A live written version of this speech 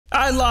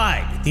I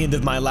lied at the end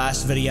of my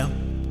last video.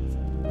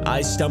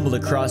 I stumbled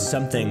across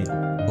something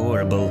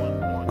horrible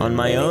on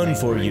my own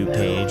For You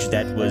page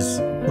that was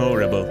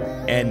horrible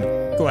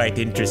and quite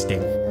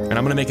interesting. And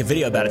I'm gonna make a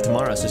video about it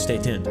tomorrow, so stay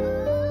tuned.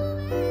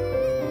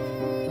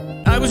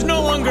 I was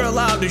no longer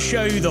allowed to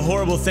show you the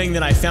horrible thing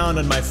that I found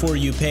on my For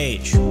You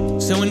page.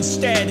 So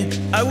instead,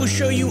 I will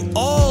show you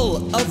all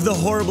of the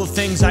horrible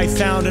things I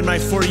found in my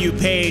For You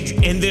page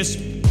in this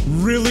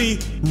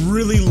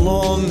really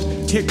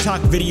long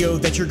TikTok video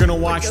that you're gonna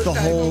watch the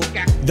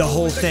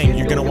whole thing.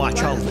 You're gonna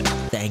watch all of it.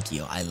 Thank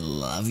you. I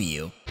love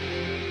you.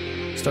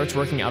 Starts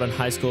working out in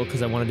high school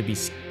because I wanted to be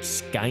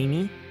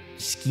skinny.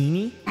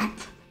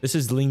 This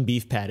is lean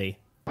beef patty.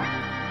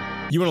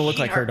 You want to look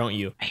like her, don't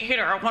you? I hate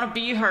her. I want to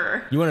be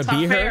her. You want to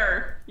be her?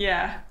 Fair.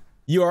 Yeah.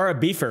 You are a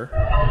beefer.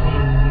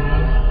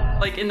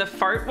 Like in the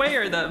fart way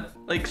or the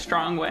like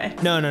strong way?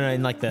 No,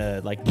 in like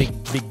the big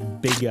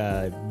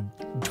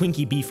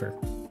Twinkie beefer.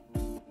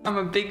 I'm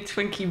a big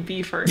Twinkie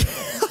beefer.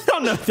 I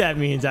don't know what that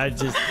means. I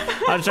was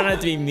trying not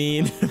to be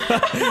mean.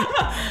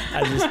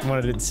 I just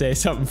wanted to say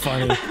something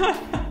funny.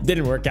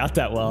 Didn't work out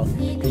that well.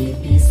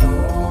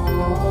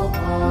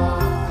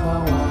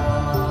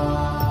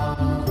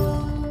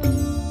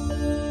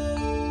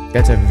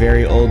 That's a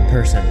very old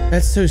person.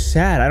 That's so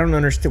sad. I don't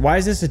understand. Why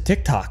is this a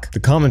TikTok? The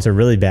comments are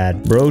really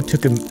bad. Bro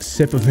took a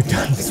sip of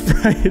McDonald's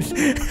Sprite.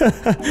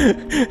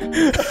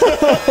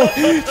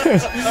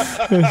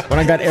 When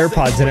I got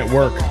AirPods in at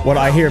work, what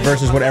I hear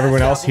versus what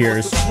everyone else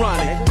hears.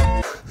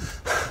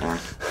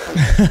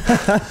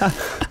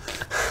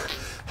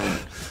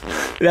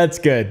 That's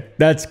good.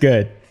 That's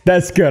good.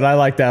 That's good. I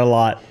like that a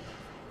lot.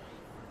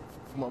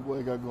 My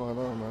boy got going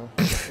on, man.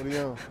 What are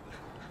you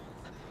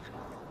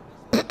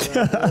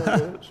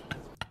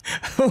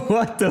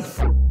What the f?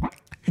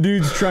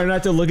 Dude's trying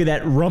not to look at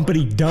that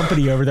rumpity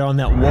dumpity over there on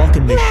that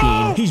walking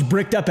machine. He's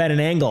bricked up at an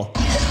angle.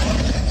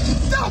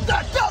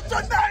 Delta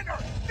Niner!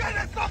 Get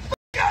us the f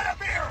out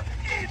of here!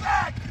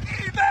 Evac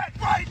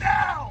right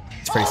now!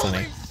 It's pretty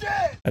funny.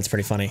 Shit. That's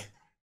pretty funny.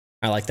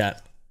 I like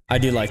that. I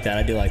do like that.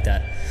 I do like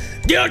that.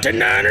 Delta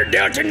Niner!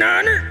 Delta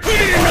Niner! We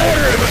need an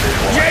order!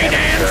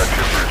 J-Dance!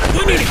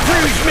 We need a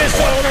cruise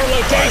missile on our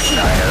location!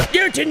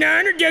 Delta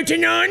Niner! Delta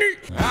Niner!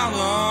 How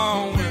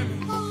long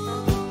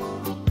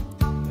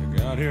they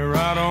got here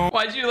right on?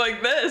 Why'd you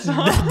like this?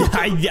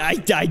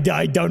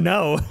 I don't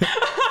know.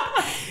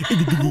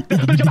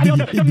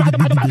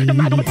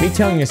 Me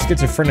telling a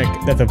schizophrenic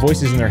that the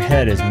voices in their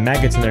head is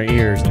maggots in their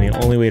ears and the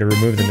only way to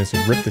remove them is to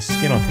rip the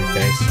skin off your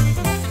face.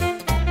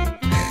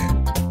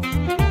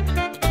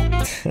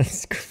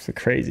 That's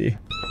crazy.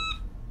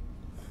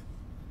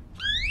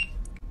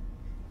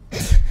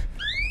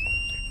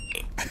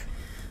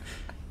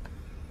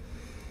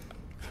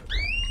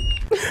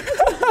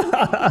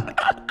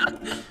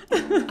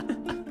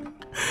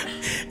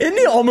 Isn't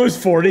he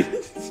almost 40?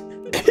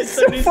 It's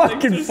so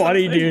fucking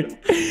funny, dude.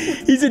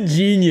 He's a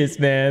genius,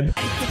 man.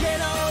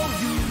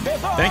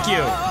 Thank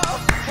you.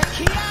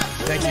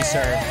 Thank you,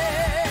 sir.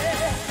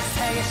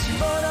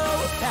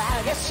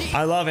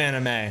 I love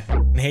anime. I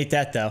hate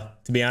that, though,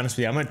 to be honest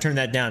with you. I'm gonna turn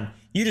that down.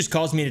 You just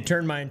caused me to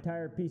turn my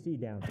entire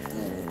PC down.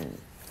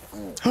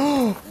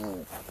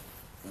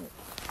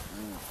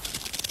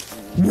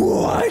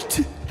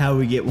 What? How do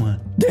we get one?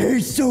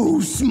 They're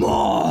so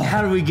small.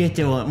 How do we get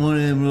to one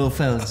of them little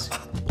fellas?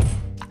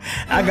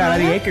 I got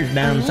 80 acres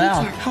down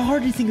south. How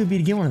hard do you think it would be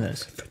to get one of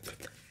those?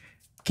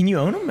 Can you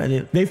own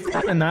them? They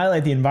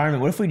annihilate the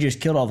environment. What if we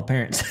just killed all the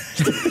parents?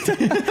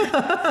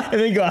 And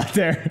then go out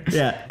there.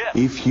 Yeah.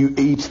 If you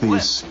eat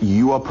this,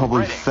 you are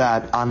probably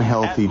fat,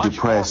 unhealthy,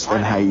 depressed,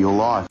 and hate your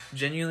life.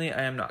 Genuinely,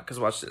 I am not. Because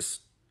watch this.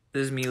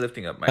 This is me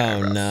lifting up my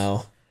eyebrows. Oh,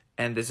 no.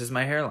 And this is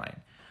my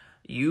hairline.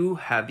 You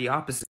have the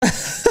opposite.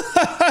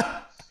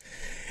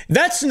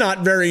 That's not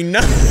very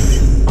nice.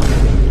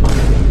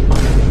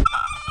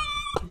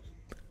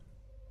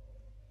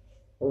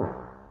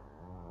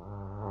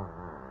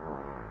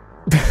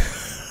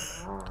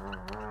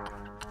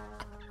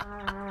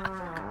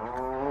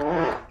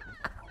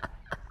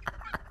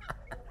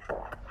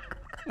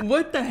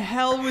 What the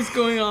hell was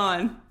going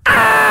on?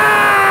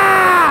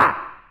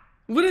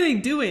 What are they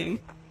doing?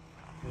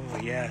 Oh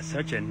yeah,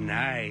 such a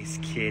nice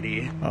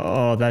kitty.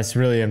 Oh, that's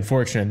really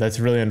unfortunate. That's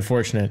really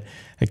unfortunate.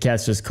 The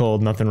cat's just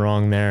cold. Nothing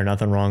wrong there.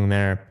 Nothing wrong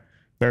there.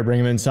 Better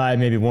bring him inside.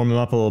 Maybe warm him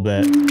up a little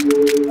bit.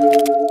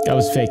 That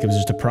was fake. It was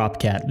just a prop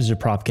cat. It was just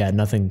a prop cat.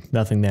 Nothing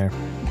there.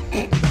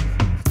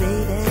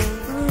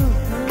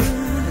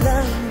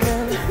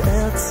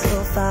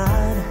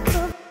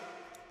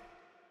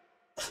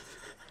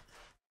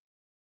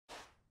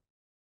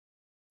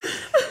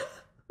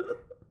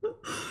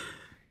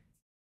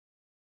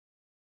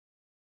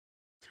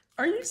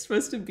 Are you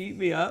supposed to beat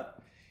me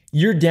up?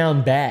 You're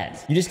down bad.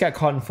 You just got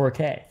caught in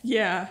 4K.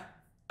 Yeah.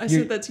 I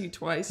said that to you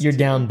twice. You're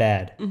down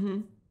bad.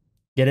 Mm-hmm.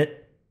 Get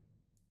it?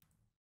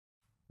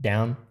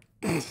 Down.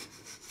 I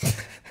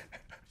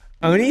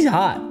mean, he's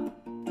hot.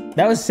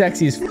 That was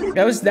sexy as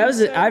that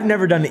was I've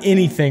never done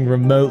anything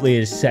remotely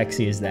as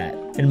sexy as that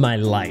in my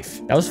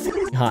life. That was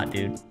hot,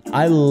 dude.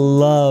 I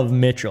love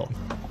Mitchell.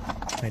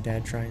 My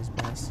dad tries his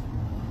best.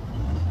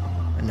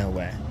 No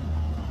way.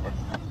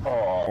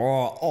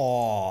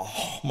 Oh,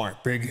 my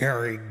big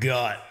hairy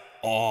gut.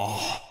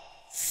 Oh,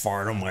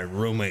 fart on my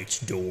roommate's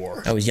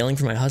door. I was yelling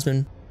for my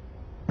husband.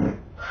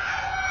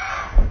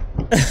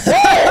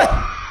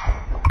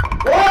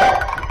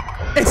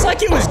 It's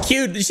like it was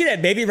cute. Did you see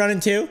that baby running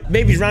too?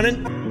 Baby's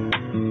running.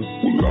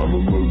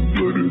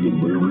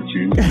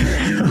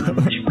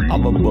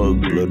 I'm a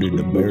bug-blooded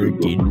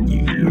American.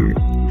 You hear it?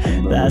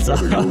 That's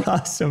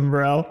awesome,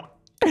 bro.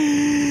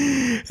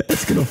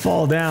 That's gonna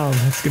fall down.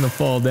 That's gonna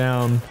fall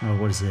down. Oh,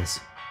 what is this?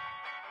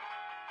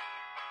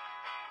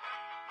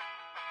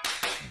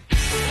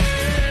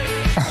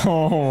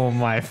 Oh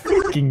my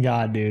fucking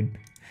god, dude.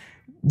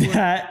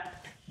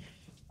 That,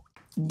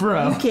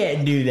 bro. You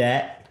can't do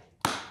that.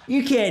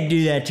 You can't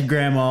do that to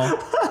Grandma.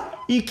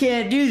 You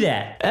can't do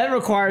that. That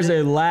requires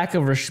a lack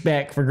of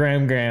respect for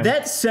Graham.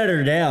 That set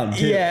her down,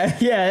 too.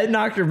 Yeah, it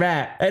knocked her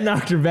back. It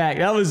knocked her back.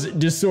 That was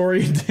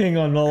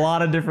disorienting on a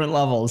lot of different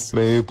levels.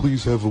 May I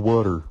please have the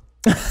water?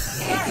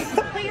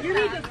 Please, you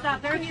need to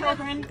stop. There are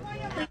children.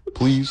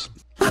 Please?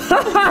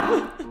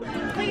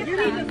 Please, you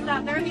need to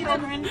stop. There are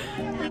children.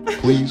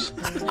 Please?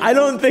 I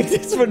don't think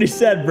that's what he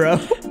said, bro.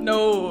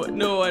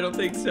 No, I don't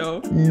think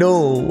so.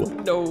 No.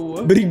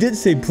 No. But he did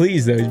say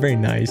please, though. He's very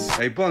nice.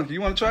 Hey, Punk,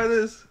 you want to try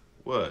this?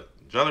 What?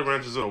 Jolly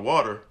Ranchers in the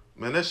water?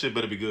 Man, that shit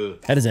better be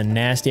good. That is a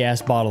nasty ass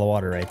bottle of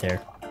water right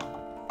there.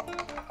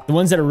 The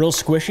ones that are real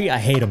squishy, I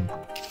hate them.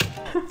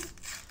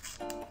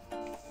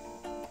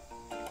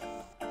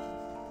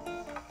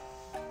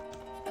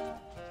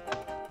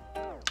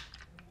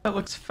 That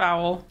looks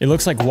foul. It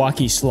looks like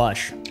walkie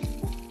slush.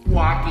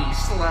 Walkie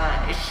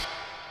slush.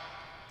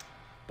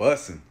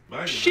 Bussin'.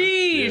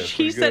 Sheesh, Yeah,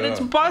 he said it's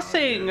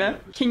bussing.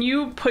 Can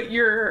you put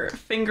your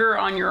finger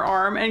on your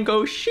arm and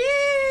go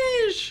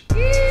sheesh?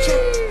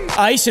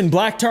 Ice and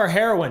black tar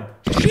heroin.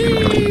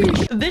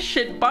 Sheesh. This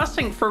shit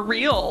bussing for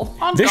real.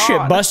 Oh, This shit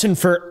God. busting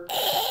for...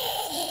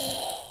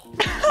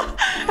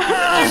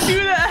 How did you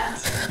do that?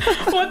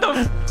 What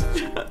the?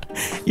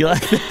 You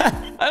like that?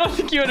 I don't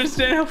think you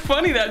understand how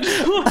funny that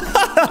just was.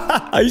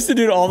 I used to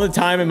do it all the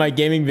time in my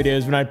gaming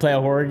videos when I'd play a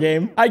horror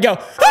game. I'd go,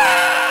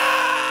 ah!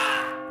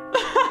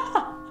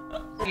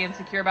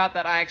 Insecure about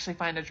that I actually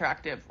find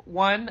attractive.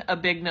 One, a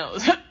big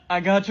nose. I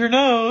got your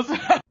nose.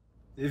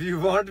 If you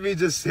want me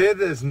to say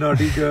this,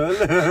 naughty girl.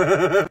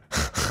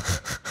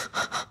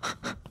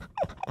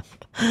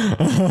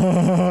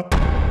 I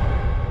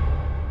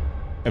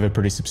have a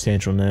pretty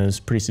substantial nose,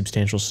 pretty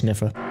substantial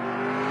sniffer.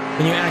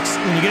 When you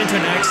get into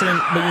an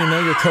accident, but you know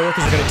your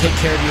coworkers are gonna take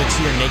care of you and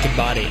see your naked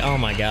body. Oh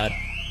my god.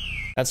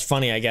 That's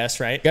funny, I guess,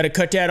 right? Gotta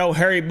cut that old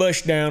hairy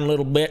bush down a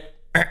little bit.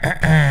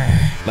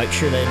 Make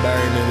sure they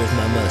bury me with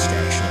my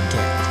mustache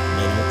intact.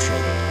 They don't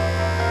shave it.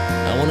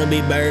 I wanna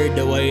be buried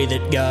the way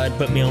that God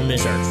put me on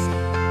this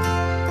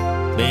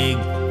earth. Big,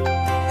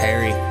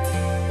 hairy,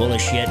 full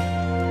of shit,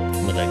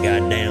 with a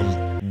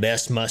goddamn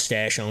best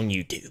mustache on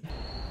YouTube.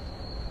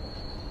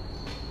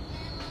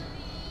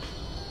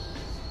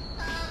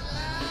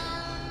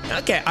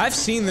 Okay, I've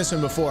seen this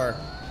one before.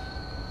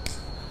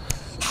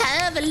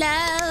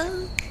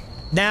 Hello.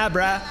 Nah,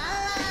 bruh.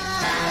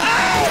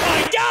 Oh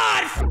my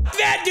god! F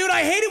that, dude,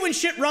 I hate it when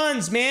shit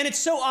runs, man. It's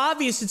so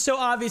obvious, it's so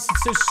obvious,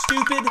 it's so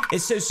stupid.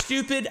 It's so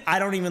stupid, I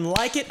don't even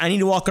like it. I need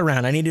to walk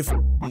around. I need to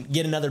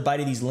get another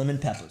bite of these lemon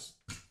peppers.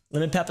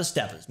 Lemon pepper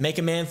steppers. Make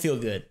a man feel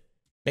good.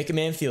 Make a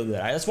man feel good.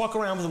 All right, let's walk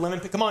around with the lemon.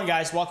 Come on,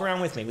 guys, walk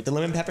around with me with the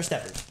lemon pepper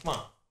steppers. Come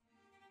on.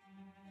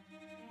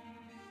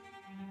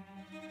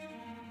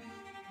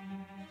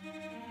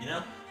 You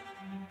know?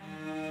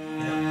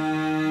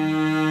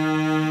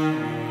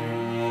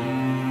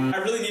 I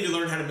really need to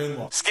learn how to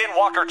moonwalk.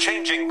 Skinwalker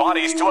changing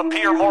bodies to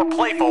appear more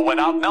playful when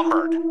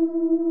outnumbered.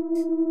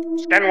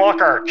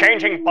 Skinwalker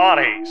changing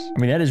bodies. I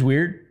mean, that is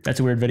weird. That's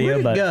a weird video,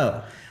 Where'd it but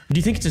go? Do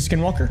you think it's a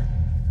skinwalker?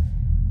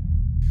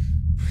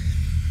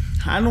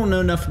 I don't know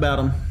enough about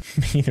them.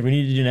 Me neither. We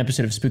need to do an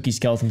episode of Spooky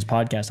Skeletons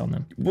podcast on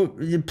them.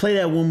 Play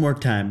that one more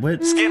time.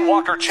 What?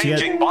 Skinwalker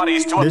changing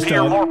bodies to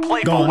appear more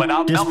playful when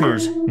outnumbered.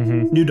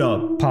 Disappears. New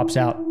dog. Pops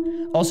out.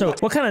 Also,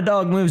 what kind of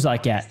dog moves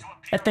like that?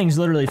 That thing's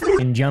literally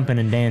f***ing jumping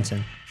and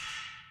dancing.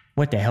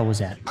 What the hell was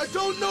that? I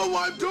don't know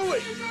what I'm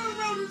doing.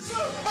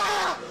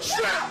 Ah,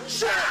 shit.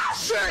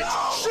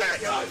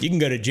 You can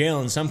go to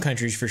jail in some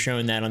countries for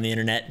showing that on the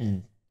internet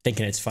and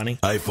thinking it's funny.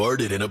 I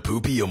farted and a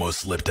poopy almost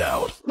slipped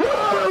out.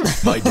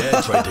 My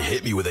dad tried to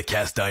hit me with a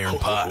cast iron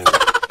pot.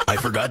 I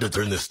forgot to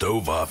turn the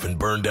stove off and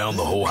burned down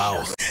the whole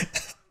house.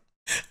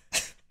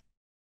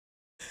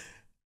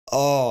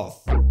 Oh,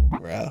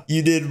 bro.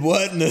 You did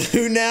what in the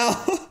who now?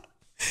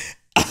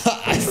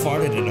 I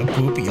farted and a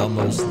poopy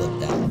almost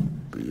slipped out.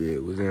 But yeah,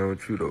 what's down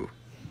with you though?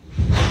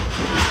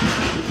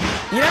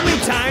 You know how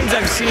many times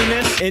I've seen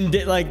this and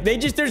like they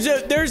just there's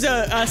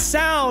a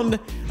sound of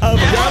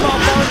grandma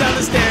falling down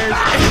the stairs.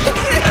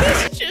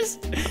 It's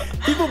just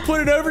people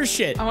put it over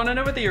shit. I want to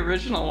know what the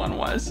original one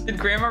was. Did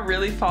grandma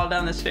really fall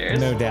down the stairs?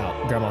 No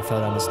doubt, grandma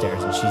fell down the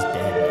stairs and she's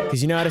dead.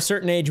 Because you know, at a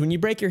certain age, when you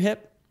break your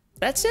hip,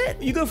 that's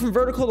it. You go from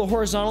vertical to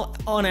horizontal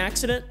on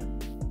accident,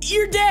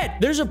 you're dead.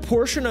 There's a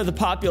portion of the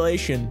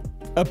population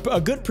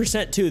a good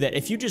percent too that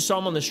if you just saw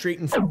them on the street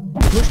and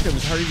pushed them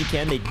as hard as you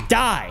can, they'd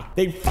die.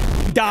 They'd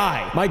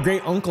die. My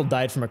great uncle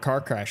died from a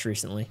car crash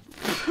recently.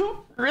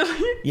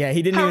 Really? Yeah,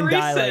 he didn't How even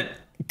die recent? like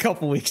a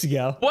couple weeks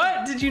ago.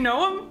 What? Did you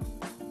know him?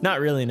 Not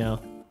really,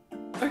 no.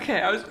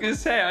 Okay, I was gonna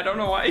say, I don't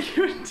know why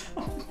you would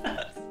tell me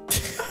that.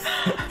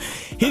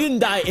 He didn't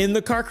die in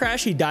the car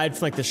crash. He died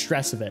from like the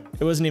stress of it.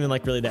 It wasn't even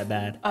like really that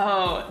bad.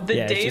 Oh, the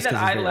Yeah, it's day just that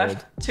 'cause he's I very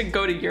left to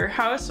go to your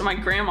house, my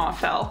grandma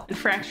fell and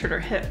fractured her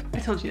hip. I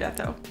told you that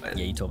though. But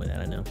Yeah, you told me that,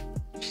 I know.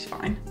 she's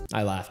fine.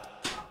 I laughed.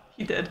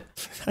 You did.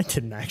 I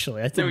didn't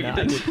actually. I No, didn't. you I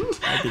didn't.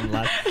 didn't, I didn't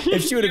laugh.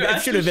 If she would have, You if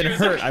asked she would have if been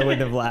she was hurt, I okay.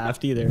 wouldn't have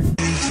laughed either. I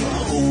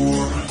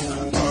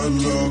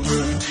love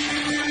it.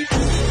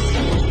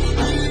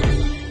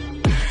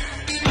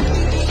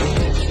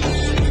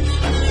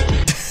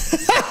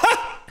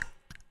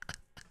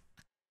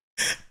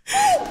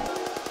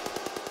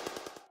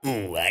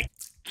 What?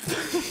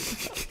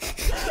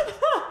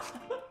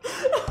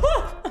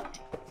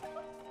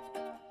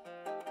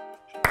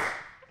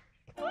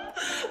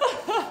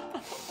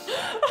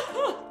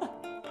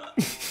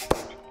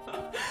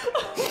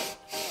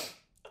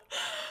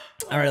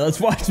 All right, let's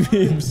watch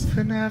memes.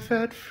 FNAF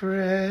at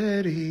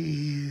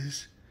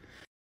Freddy's.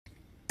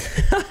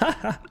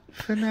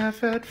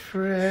 FNAF at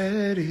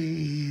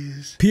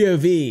Freddy's.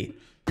 POV,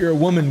 you're a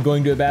woman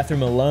going to a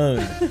bathroom alone.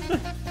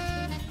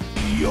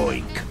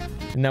 Yoink.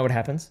 Isn't that what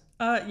happens?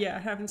 Yeah,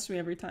 it happens to me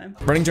every time.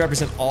 Running to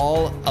represent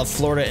all of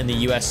Florida in the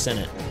U.S.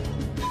 Senate.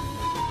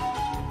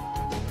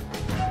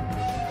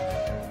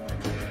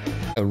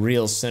 A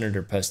real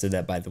senator posted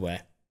that, by the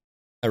way.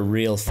 A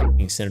real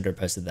fucking senator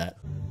posted that.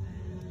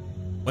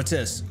 What's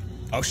this?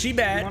 Oh, she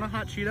bad. You want a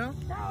hot Cheeto?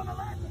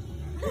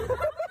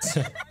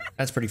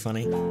 That's pretty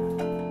funny.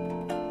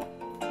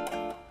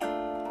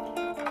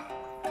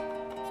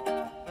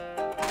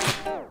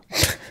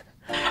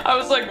 I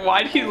was like,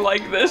 why do you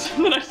like this?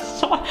 And then I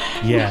saw.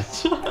 Yeah.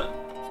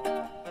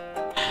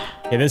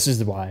 Yeah, this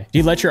is why. Do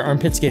you let your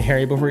armpits get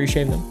hairy before you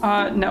shave them?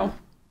 No.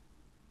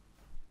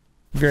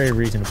 Very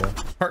reasonable.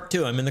 Part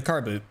 2, I'm in the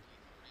car boot.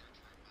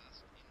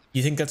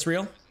 You think that's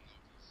real?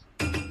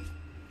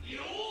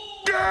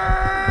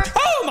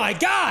 Oh my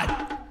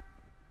god!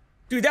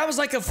 Dude, that was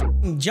like a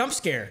fucking jump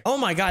scare. Oh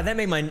my god, that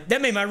made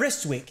my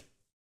wrists weak.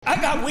 I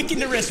got weak in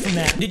the wrist from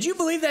that. Did you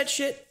believe that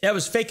shit? That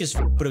was fake as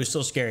but it was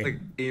still scary. Like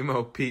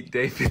emo Pete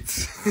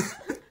Davids.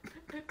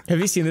 Have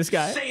you seen this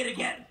guy? Say it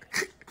again.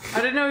 I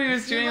didn't know he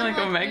was doing like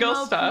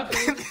Omegle stuff.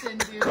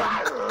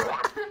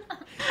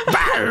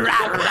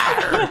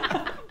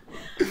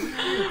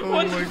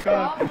 Oh my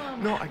god.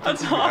 No, I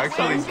That's can't. I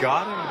actually awesome.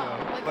 got him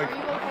though. Like,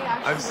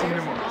 I've seen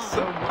him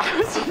so much. I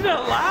was saying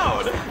that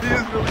loud.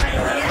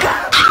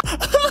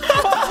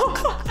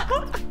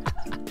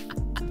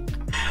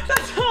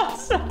 That's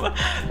awesome.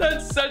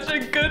 That's such a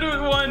good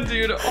one,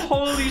 dude.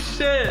 Holy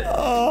shit.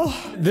 Oh,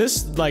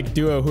 this like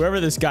duo, whoever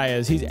this guy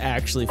is, he's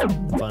actually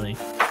funny.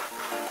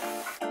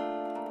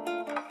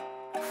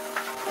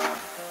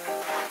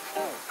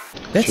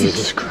 That's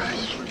Jesus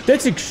Christ.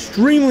 That's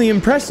extremely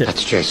impressive.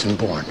 That's Jason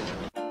Bourne.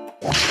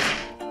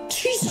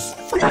 Jesus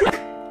fuck.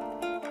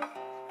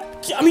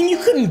 I mean, you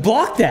couldn't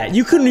block that.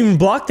 You couldn't even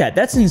block that.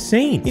 That's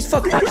insane. He's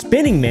fucking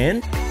spinning,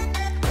 man.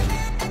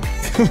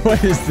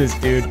 What is this,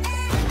 dude?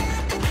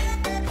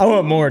 I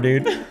want more,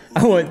 dude.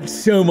 I want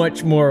so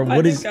much more.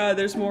 What is?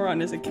 There's more on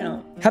his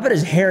account. How about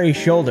his hairy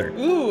shoulder?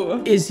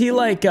 Ooh. Is he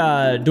like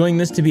doing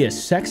this to be a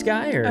sex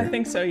guy or? I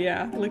think so,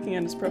 yeah. Looking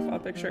at his profile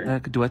picture. I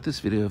could duet this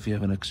video if you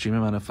have an extreme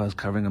amount of fuzz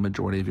covering a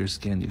majority of your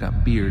skin. You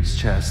got beards,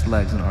 chest,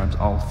 legs, and arms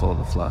all full of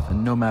the fluff.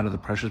 And no matter the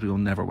pressures, we will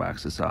never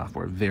wax this off.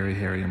 We're very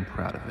hairy and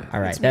proud of it.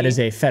 All right, that is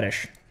a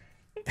fetish.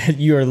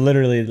 You are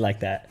literally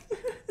like that.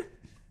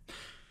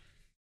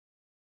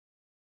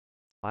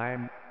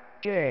 I'm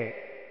gay.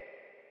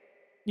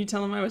 You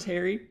tell him I was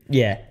hairy?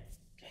 Yeah.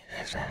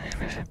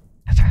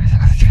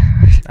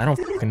 I don't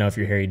fucking know if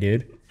you're hairy,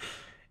 dude.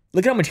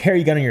 Look at how much hair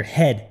you got on your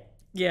head.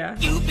 Yeah.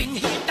 You've been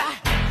hit by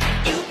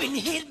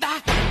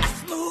a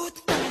smooth.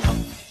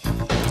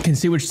 You can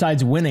see which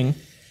side's winning.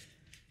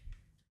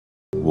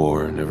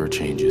 War never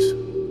changes.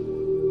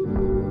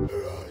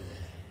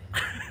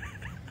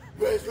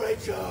 Where's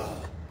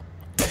Rachel?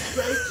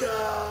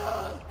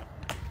 Rachel!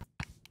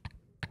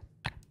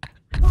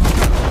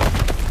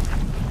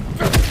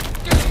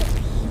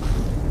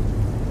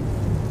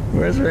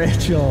 Where's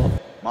Rachel?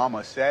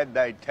 Mama said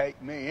they'd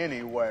take me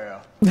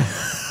anywhere.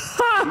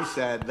 She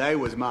said they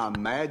was my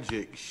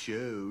magic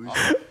shoes.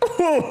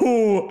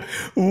 Oh,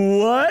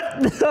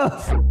 what the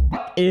f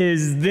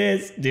is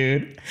this,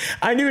 dude?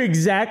 I knew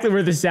exactly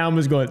where the sound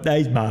was going.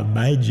 That's my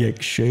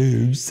magic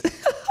shoes.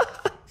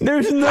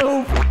 There's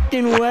no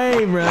fucking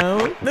way,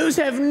 bro. Those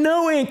have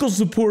no ankle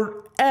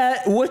support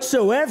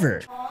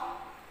whatsoever.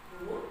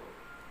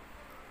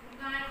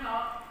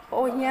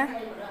 Ôi nha.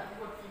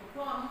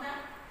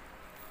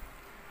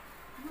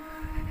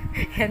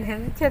 ห็น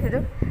เชื่อสิ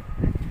ลูก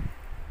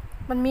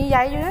มันมีใย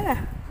อยู่นั่นน่ะ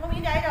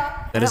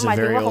That is a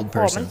very old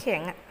person. มันแข็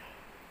งอ่ะ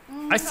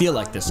I feel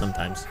like this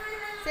sometimes.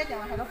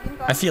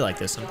 I feel like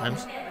this sometimes,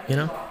 you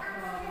know?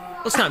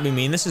 Let's not be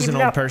mean. This is an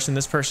old person.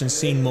 This person's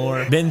seen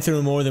more, been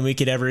through more than we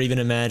could ever even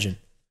imagine.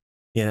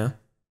 You know?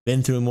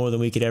 Been through more than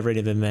we could ever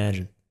even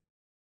imagine.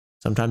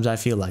 Sometimes I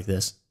feel like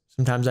this.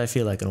 Sometimes I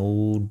feel like an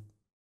old,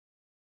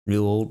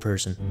 real old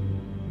person.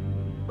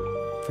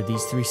 For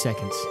these 3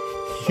 seconds,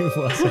 he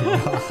was a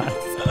god.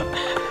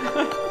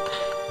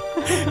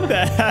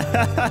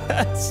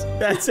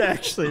 That's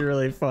actually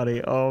really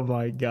funny. Oh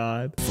my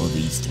god. For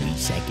these 3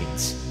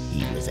 seconds,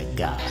 he was a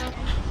god.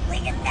 We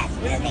can best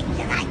music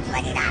tonight,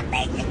 29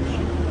 basic.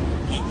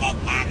 Keep it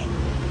coming.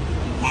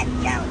 Let's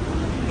go.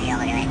 We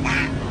order it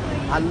now.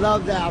 I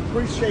love that. I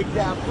appreciate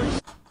that.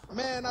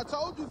 Man, I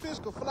told you fish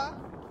could fly.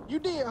 You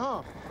did,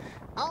 huh?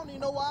 I don't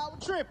even know why I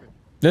was tripping.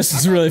 This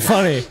is really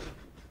funny.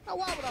 Now,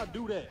 why would I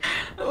do that?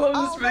 I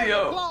love this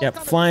video. Yep,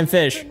 flying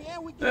fish.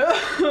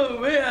 Oh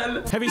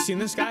man. Have you seen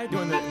this guy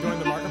doing the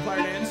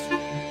Markiplier dance?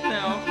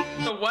 No.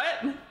 The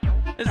what?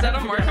 Is that a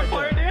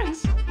Markiplier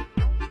dance?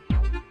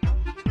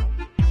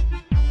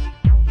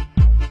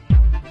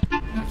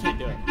 I can't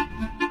do it.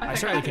 I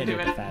certainly can't do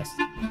it that fast.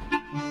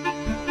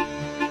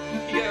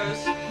 He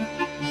goes.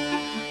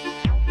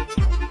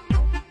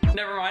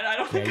 Never mind. I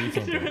don't think you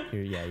can do it.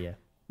 Here, yeah.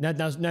 Now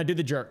do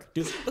the jerk.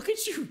 Look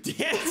at you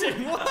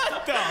dancing.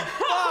 What the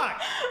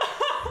fuck?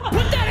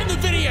 Put that in the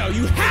video.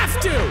 You have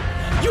to.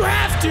 You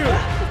have to.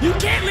 You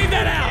can't leave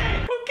that out.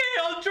 Okay,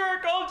 I'll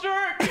jerk.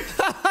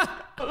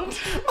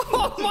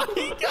 Oh my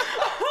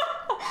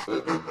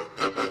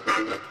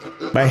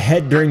god. My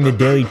head during the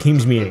daily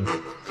Teams meeting.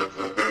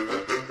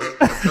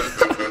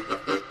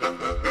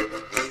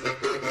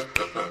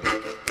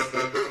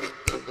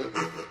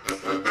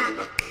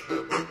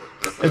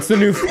 It's the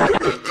new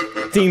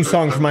theme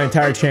song for my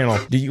entire channel.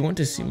 Do you want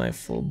to see my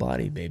full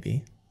body,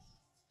 baby?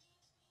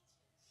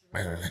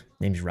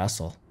 Name's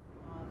Russell.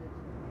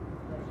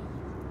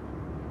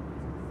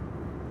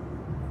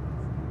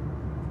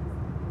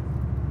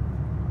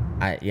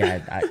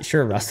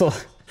 Sure, Russell.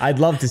 I'd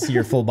love to see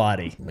your full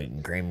body.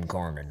 Making cream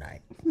corn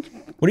tonight.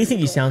 What do you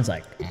think he sounds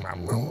like?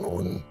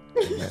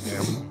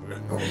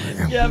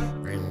 Yep.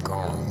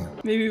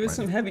 Maybe with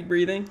some heavy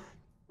breathing.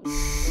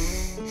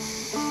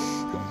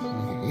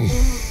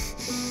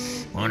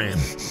 Honey,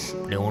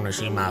 they want to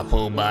see my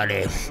full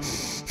body.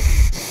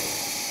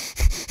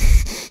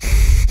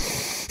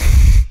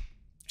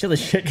 Feel the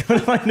shit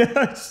going to my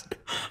nose.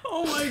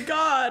 Oh my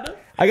god.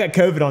 I got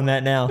COVID on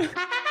that now.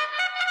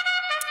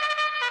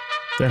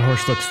 That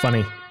horse looks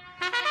funny.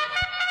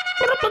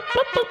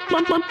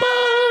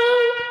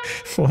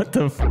 What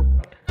the f?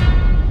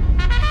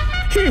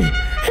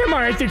 Am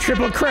I at the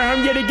Triple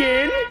Crown yet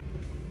again?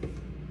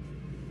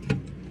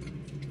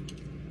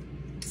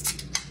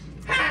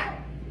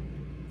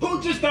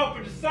 Who just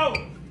opened the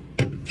soda?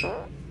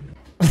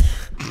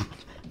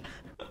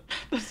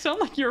 Those sound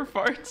like your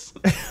farts.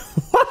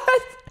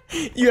 What?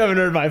 You haven't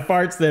heard my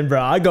farts then,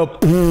 bro. I go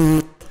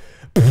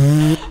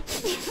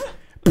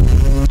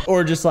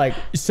or just like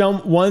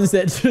some ones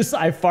that just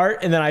I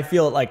fart and then I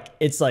feel like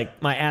it's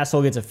like my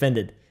asshole gets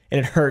offended and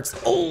it hurts.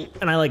 Oh,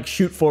 and I like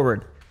shoot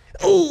forward.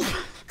 Oh,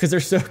 because they're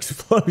so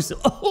explosive.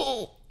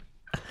 Oh,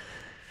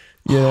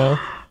 you know.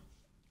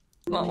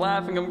 I'm not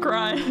laughing, I'm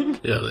crying.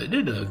 Yeah, they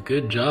did a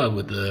good job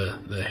with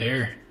the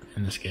hair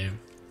in this game.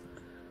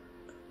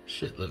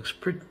 Shit looks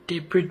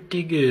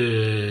pretty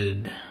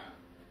good.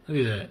 Look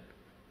at that.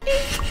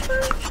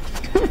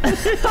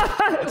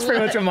 That's pretty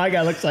much what my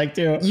guy looks like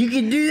too. You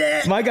can do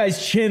that? My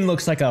guy's chin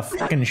looks like a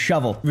fucking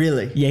shovel.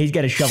 Really? Yeah, he's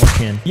got a shovel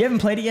chin. You haven't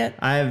played it yet?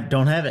 I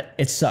don't have it.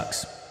 It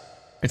sucks.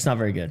 It's not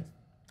very good.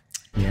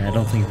 Yeah, I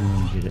don't think we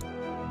needed it.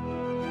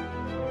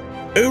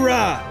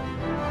 Hoorah!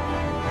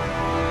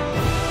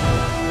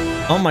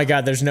 Oh my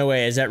god, there's no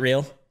way. Is that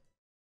real?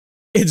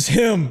 It's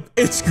him.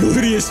 It's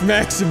Gluteus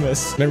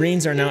Maximus.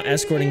 Marines are now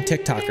escorting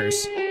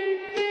TikTokers.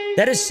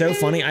 That is so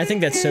funny. I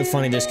think that's so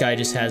funny. This guy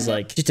just has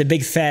like just a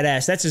big fat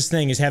ass. That's his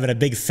thing, is having a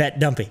big fat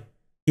dumpy.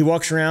 He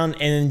walks around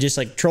and then just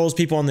like trolls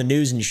people on the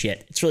news and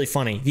shit. It's really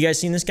funny. Have you guys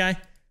seen this guy?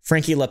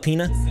 Frankie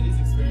Lapina?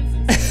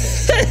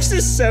 This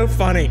is so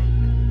funny.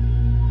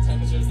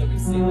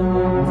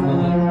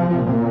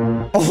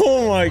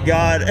 Oh my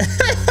god.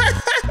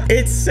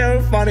 It's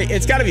so funny.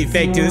 It's gotta be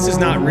fake, dude. This is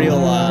not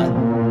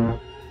real,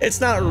 it's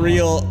not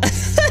real.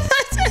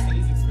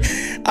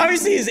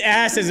 Obviously his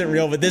ass isn't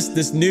real, but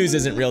this news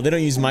isn't real. They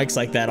don't use mics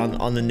like that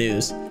on the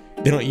news.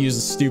 They don't use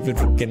the stupid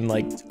fucking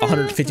like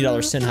 $150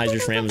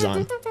 Sennheisers from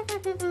Amazon.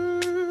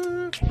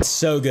 It's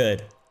so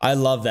good. I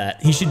love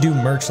that. He should do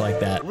merch like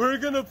that. We're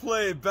gonna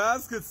play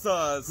basket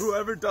sauce.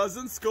 Whoever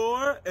doesn't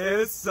score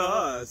is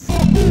sus.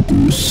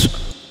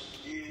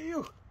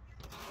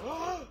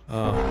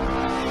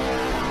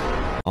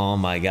 Oh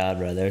my god,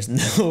 bro. There's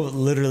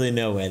literally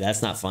no way.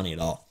 That's not funny at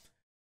all.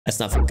 That's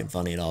not fucking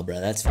funny at all, bro.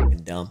 That's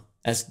fucking dumb.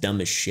 That's dumb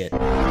as shit.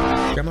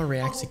 Grandma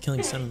reacts to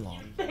killing son-in-law.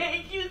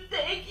 Thank you,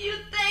 thank you,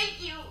 thank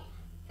you,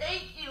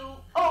 thank you.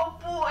 Oh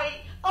boy,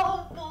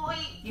 oh boy.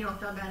 You don't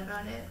feel bad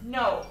about it?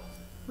 No.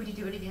 Would you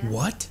do it again?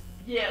 What?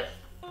 Yes.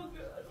 Oh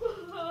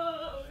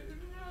god.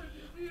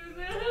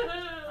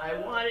 I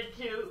wanted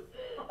to.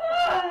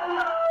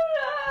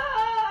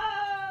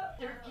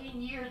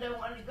 13 years I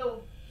wanted to go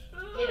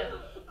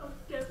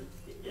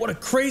What a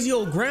crazy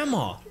old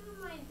grandma.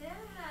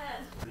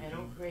 I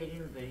don't pray to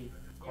anybody.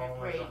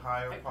 Call us a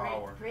higher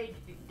power. Prayed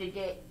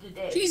today.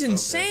 She's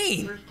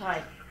insane. First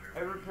time I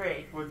ever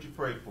prayed. What'd you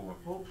pray for?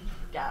 Hope he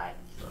died.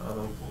 Oh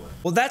boy.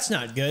 Well, that's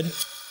not good.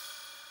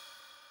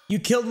 You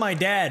killed my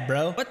dad,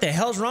 bro. What the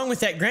hell's wrong with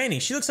that granny?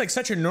 She looks like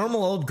such a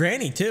normal old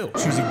granny, too.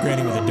 She was a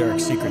granny with a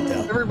dark secret,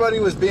 though. Everybody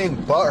was being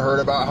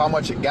butthurt about how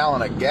much a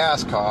gallon of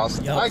gas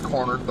costs. Yep. I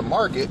cornered the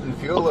market in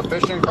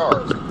fuel-efficient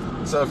cars.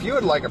 So if you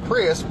would like a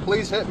Prius,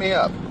 please hit me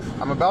up.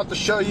 I'm about to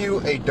show you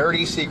a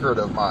dirty secret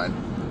of mine.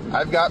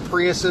 I've got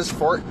Priuses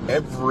for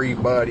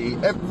everybody,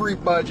 every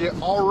budget,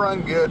 all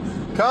run good.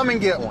 Come and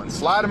get one.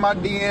 Slide in my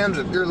DMs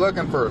if you're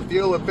looking for a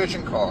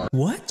fuel-efficient car.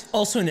 What?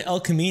 Also in El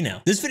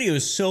Camino. This video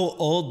is so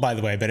old, by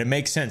the way, but it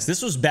makes sense.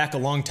 This was back a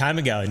long time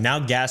ago, and now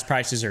gas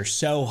prices are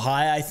so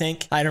high, I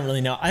think. I don't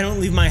really know. I don't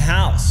leave my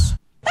house.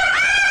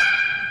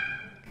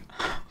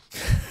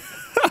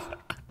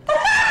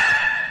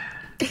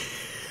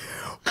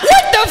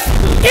 What the f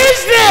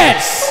is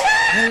this?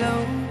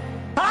 Hello.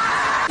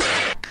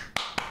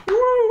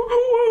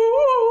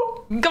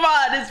 Come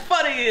on, it's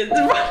funny. It's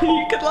funny.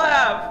 You can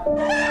laugh.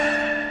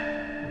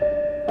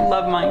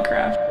 Love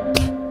Minecraft.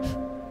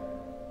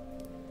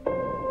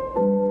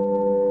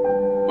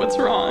 What's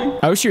wrong?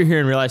 I wish you were here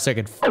in real life so I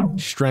could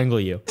strangle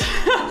you.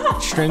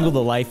 Strangle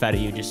the life out of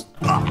you. Just.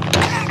 How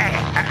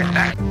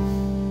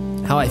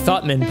I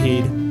thought men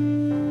peed.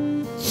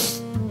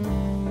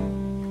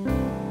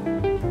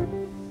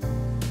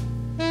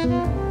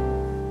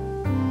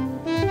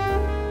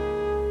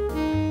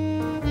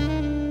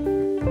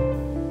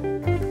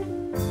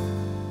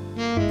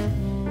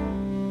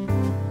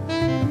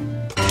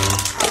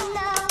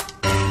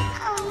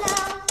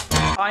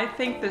 I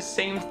think the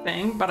same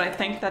thing, but I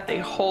think that they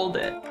hold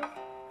it.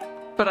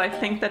 But I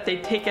think that they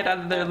take it out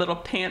of their little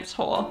pants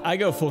hole. I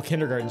go full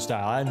kindergarten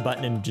style. I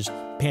unbutton and just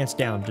pants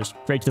down, just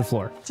straight to the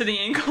floor. To the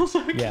ankles?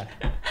 Okay. Yeah.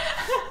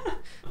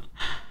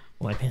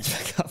 My pants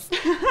back up.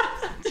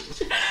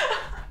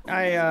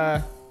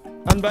 I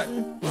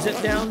unbutton,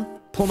 zip down,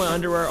 pull my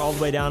underwear all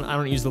the way down. I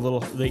don't use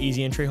the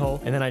easy entry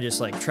hole. And then I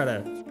just like try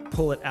to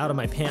pull it out of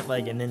my pant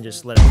leg and then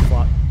just let it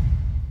flop.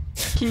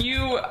 Can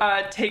you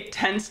take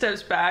 10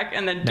 steps back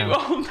and then do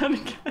all of that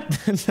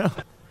again? No.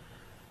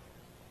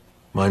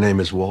 My name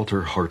is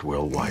Walter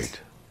Hartwell White.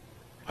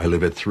 I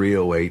live at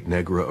 308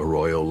 Negra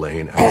Arroyo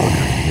Lane,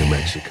 Albuquerque, New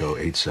Mexico,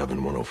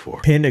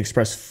 87104. Panda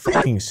Express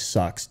fucking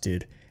sucks,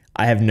 dude.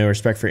 I have no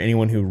respect for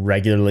anyone who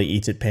regularly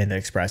eats at Panda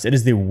Express. It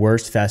is the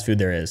worst fast food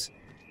there is.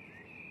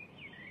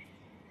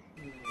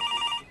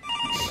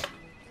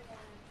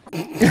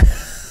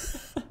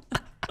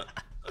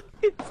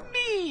 It's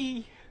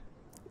me!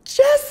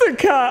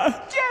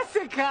 Jessica!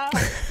 Jessica!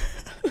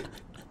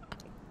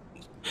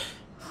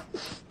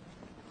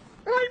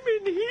 I'm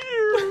in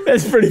here!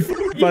 That's pretty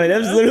funny. That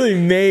was literally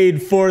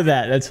made for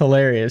that. That's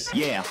hilarious.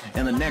 Yeah,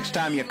 and the next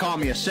time you call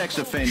me a sex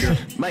offender,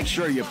 make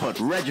sure you put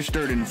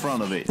registered in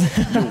front of it.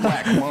 You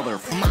whack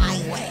motherfucker.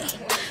 My way.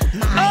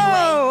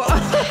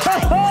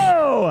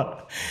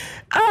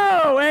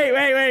 Oh,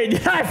 wait.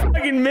 Did I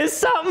fucking miss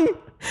something?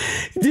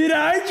 Did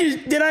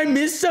I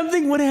miss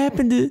something? What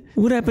happened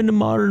to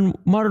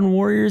Modern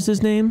Warriors,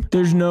 his name?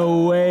 There's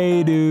no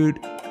way, dude.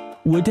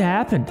 What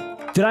happened?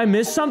 Did I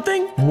miss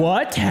something?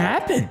 What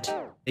happened?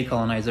 Hey,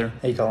 colonizer.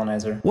 Hey,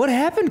 colonizer. What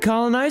happened,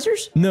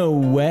 colonizers? No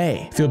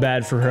way. Feel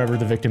bad for whoever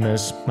the victim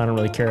is. I don't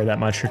really care that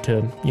much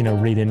to,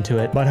 read into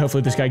it. But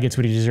hopefully this guy gets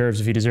what he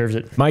deserves if he deserves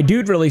it. My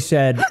dude really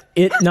said,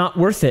 it not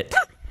worth it.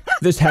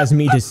 This has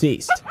me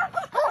deceased.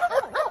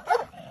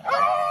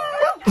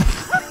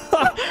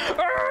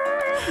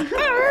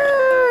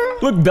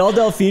 Look, Belle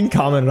Delphine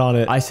commented on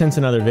it. I sense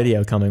another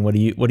video coming. What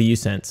do you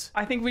sense?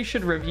 I think we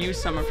should review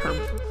some of her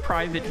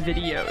private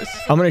videos.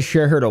 I'm gonna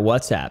share her to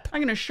WhatsApp. I'm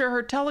gonna share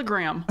her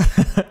Telegram.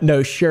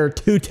 No, share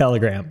to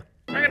Telegram.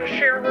 I'm gonna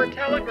share her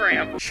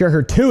Telegram. Share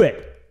her to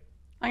it.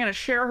 I'm gonna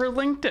share her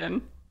LinkedIn.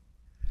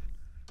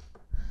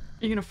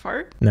 You gonna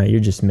fart? No,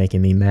 you're just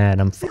making me mad.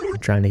 I'm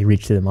trying to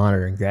reach to the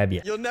monitor and grab you.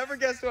 You'll never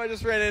guess who I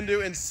just ran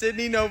into in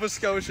Sydney, Nova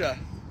Scotia.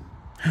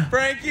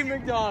 Frankie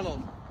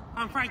McDonald.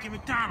 I'm Frankie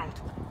McDonald.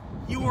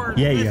 You were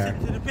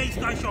listening to the Base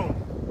Guy Show.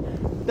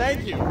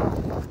 Thank you.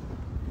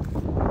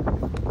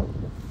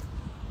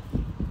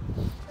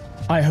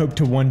 I hope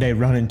to one day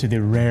run into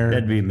the rare.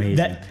 That'd be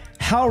amazing.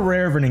 How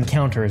rare of an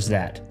encounter is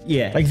that?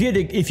 Yeah. Like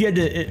if you had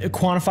to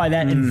quantify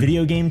that in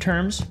video game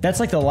terms,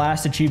 that's like the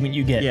last achievement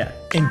you get. Yeah.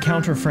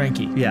 Encounter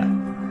Frankie.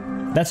 Yeah.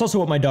 That's also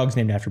what my dog's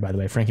named after, by the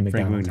way, Frankie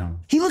McDonald.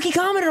 He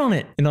commented on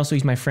it. And also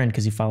he's my friend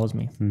because he follows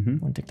me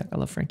on TikTok. I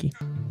love Frankie.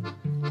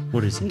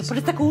 What is this?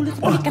 Guy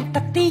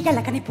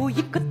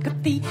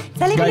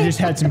just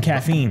had some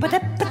caffeine.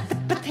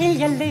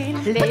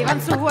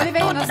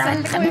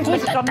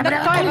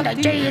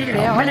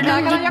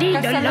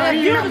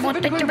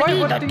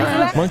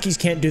 Monkeys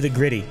can't do the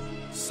gritty.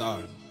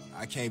 Sorry,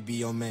 I can't be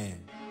your man.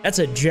 That's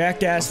a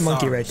jacked ass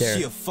monkey right there.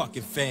 She a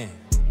fucking fan.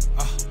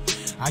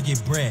 I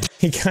get bread.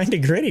 He kind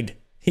of grittied.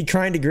 He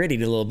kind of grittied a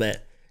little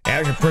bit.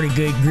 That was a pretty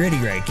good gritty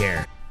right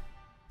there.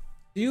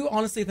 Do you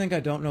honestly think I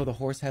don't know the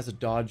horse has a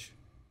Dodge?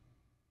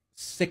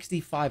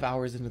 65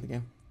 hours into the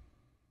game.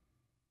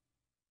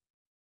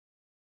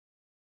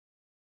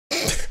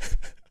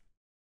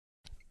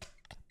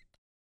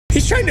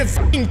 He's trying to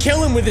fucking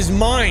kill him with his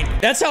mind.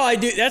 That's how I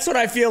do. That's what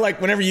I feel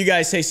like whenever you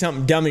guys say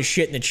something dumb as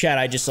shit in the chat.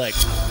 I just like,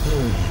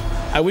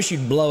 I wish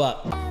you'd blow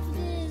up.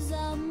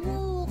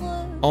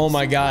 Oh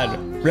my God.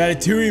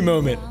 Ratatouille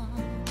moment.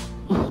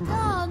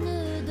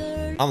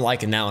 I'm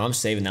liking that one. I'm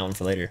saving that one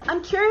for later.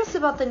 I'm curious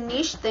about the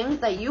niche things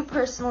that you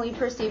personally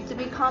perceive to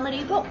be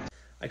comedy. Well,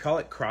 I call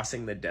it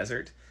crossing the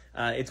desert.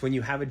 It's when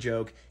you have a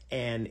joke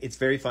and it's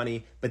very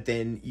funny, but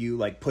then you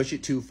like push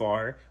it too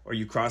far or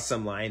you cross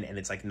some line and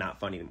it's like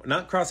not funny anymore.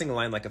 Not crossing a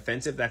line like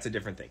offensive, that's a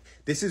different thing.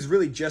 This is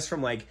really just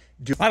from like...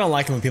 I don't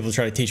like it when people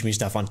try to teach me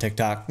stuff on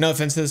TikTok. No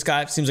offense to this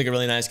guy. Seems like a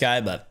really nice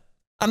guy, but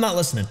I'm not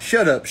listening.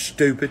 Shut up,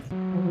 stupid.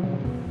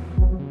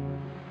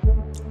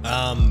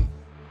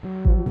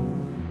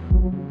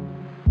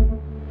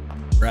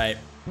 Right.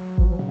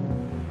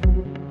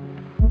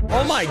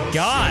 Oh my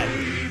God.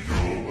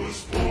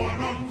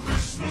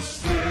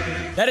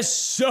 That is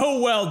so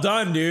well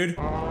done, dude.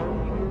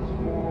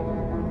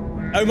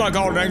 Oh my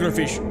God, an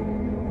anglerfish.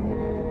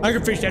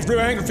 Anglerfish, that's real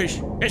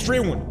anglerfish. That's a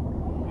real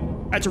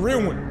one. That's a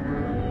real one.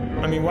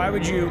 I mean, why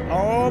would you?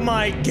 Oh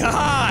my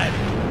God.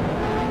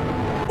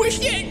 Was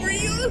that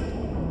real?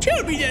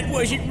 Tell me that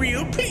wasn't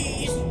real,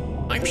 please.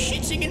 I'm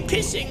shitting and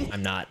pissing.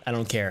 I'm not. I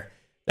don't care.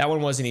 That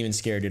one wasn't even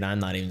scared, dude. I'm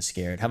not even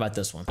scared. How about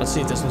this one? Let's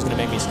see if this one's gonna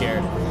make me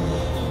scared.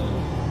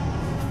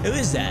 Who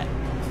is that?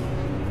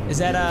 Is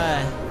that,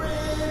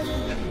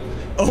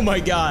 oh my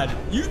God.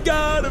 You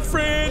got a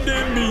friend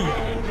in me.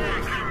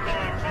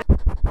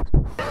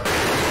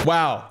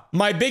 Wow.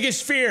 My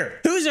biggest fear.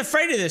 Who's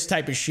afraid of this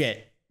type of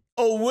shit?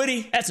 Oh,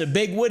 Woody. That's a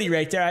big Woody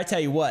right there. I tell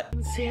you what.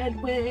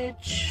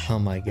 Sandwich. Oh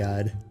my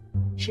God.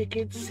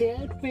 Chicken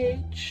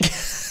sandwich.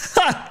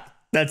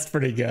 That's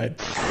pretty good.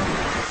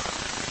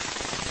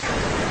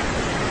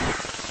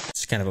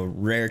 It's kind of a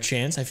rare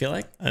chance, I feel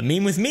like. A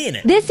meme with me in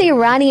it. This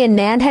Iranian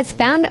man has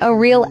found a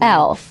real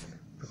elf.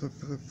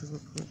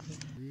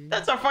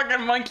 That's a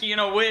fucking monkey in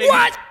a wig.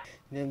 What?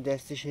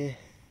 It's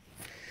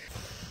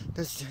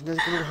a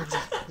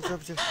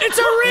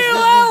real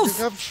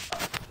elf!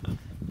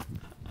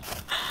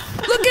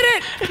 Look at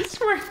it! It's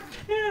wearing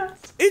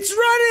pants. It's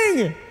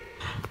running!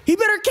 He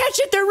better catch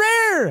it, they're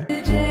rare!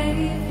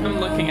 I'm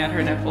looking at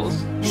her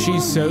nipples.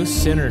 She's so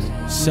centered,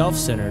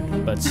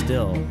 self-centered, but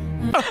still.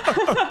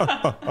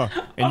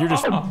 And you're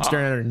just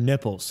staring at her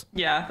nipples.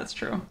 Yeah, that's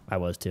true. I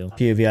was too.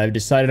 POV, I've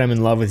decided I'm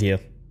in love with you.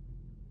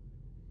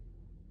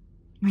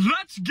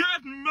 Let's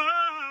get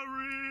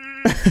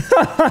married.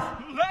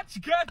 Let's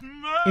get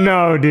married.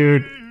 No,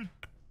 dude.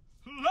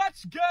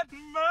 Let's get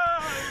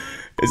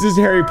married. This is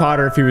Harry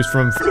Potter if he was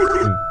from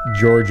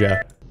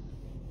Georgia.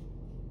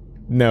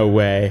 No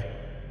way.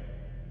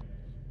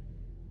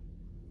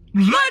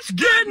 Let's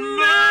get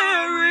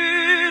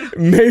married.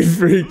 Made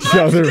for each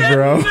other,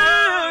 bro.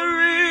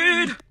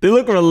 Married. They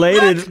look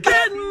related. Let's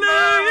get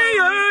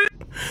married.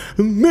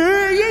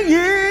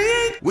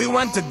 We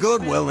went to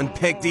Goodwill and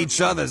picked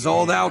each other's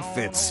old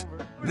outfits.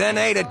 Then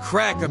ate at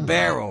Cracker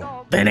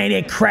Barrel.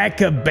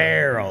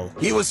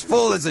 He was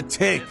full as a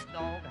tick.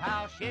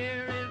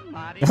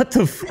 What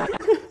the f?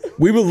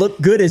 We will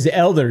look good as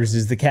elders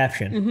is the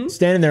caption.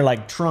 Standing there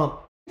like Trump.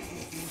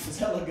 Does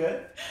that look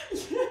good?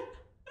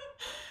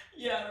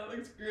 Yeah, that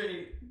looks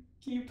great.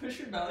 Can you push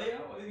your belly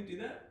out while you do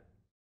that?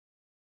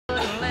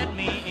 Let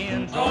me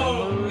in.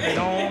 Oh, move it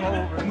on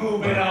over.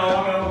 Move it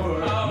on over.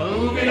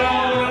 Move it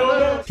on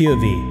over.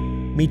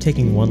 POV. Me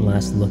taking one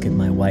last look at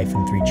my wife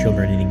and 3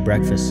 children eating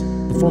breakfast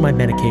before my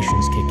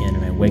medications kick in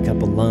and I wake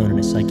up alone in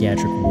a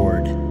psychiatric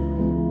ward.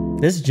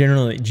 This is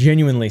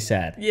genuinely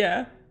sad.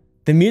 Yeah.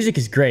 The music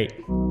is great.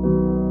 Can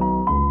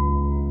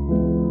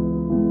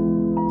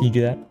you do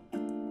that?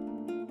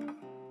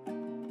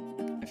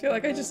 I feel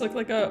like I just look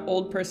like an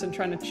old person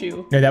trying to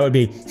chew. No, that would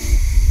be.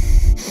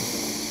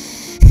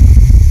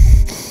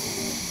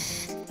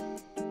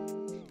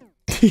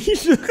 You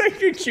look like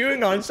you're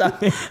chewing on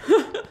something.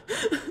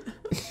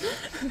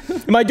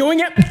 Am I doing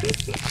it?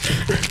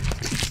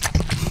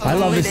 I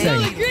love this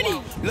thing.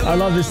 I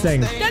love this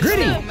thing.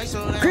 Gritty!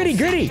 Gritty,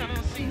 gritty!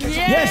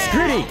 Yes,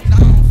 gritty!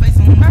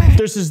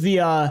 This is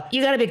the,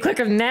 You gotta be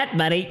quicker than that,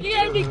 buddy. You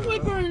gotta be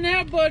quicker than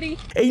that, buddy.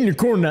 Eating your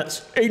corn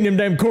nuts. Eating them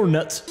damn corn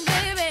nuts.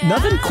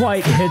 Nothing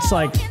quite hits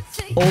like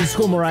old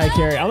school Mariah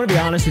Carey. I'm gonna be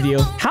honest with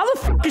you. How the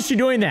f is she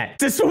doing that?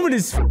 This woman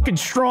is fucking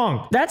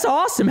strong. That's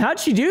awesome. How'd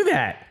she do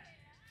that?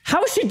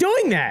 How is she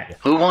doing that?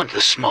 Who want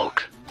the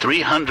smoke?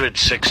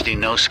 360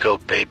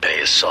 no-scope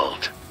Pepe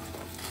assault.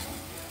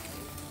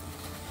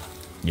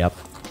 Yep.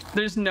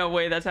 There's no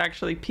way that's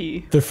actually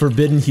pee. The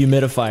forbidden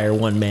humidifier,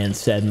 one man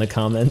said in the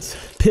comments.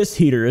 Piss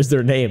heater is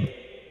their name.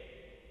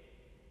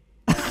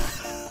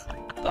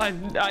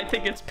 I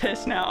think it's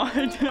piss now.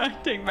 I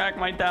take back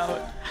my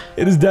doubt.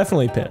 It is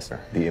definitely piss.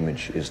 The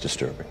image is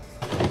disturbing.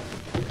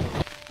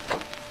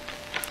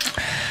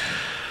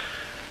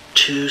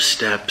 2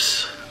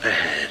 steps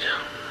ahead.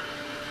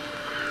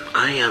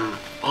 I am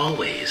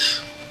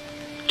always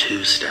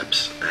 2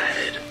 steps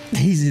ahead.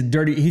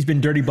 He's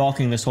been dirty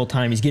bulking this whole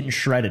time. He's getting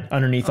shredded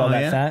underneath all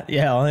that fat.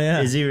 Yeah, oh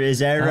yeah. Is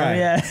that right?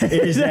 Yeah.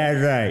 Is that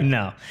right?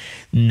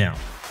 No.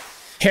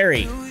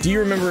 Harry, do you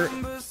remember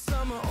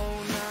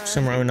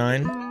Summer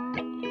 09?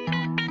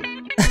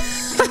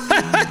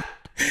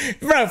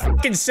 Bro,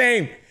 fucking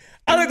same.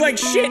 I look like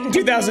shit in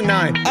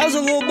 2009. I was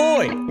a little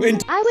boy.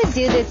 I would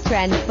do this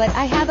trend, but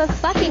I have a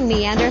fucking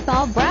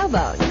Neanderthal brow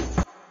bone.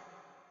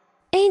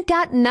 Ain't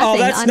got nothing on Oh,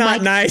 that's not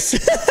my... nice.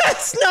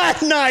 That's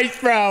not nice,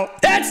 bro.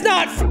 That's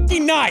not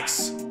fucking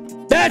nice.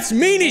 That's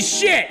mean as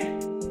shit.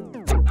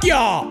 Fuck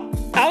y'all.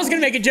 I was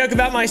gonna make a joke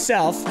about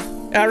myself.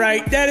 All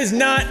right, that is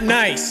not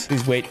nice.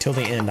 Please wait till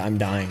the end. I'm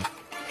dying.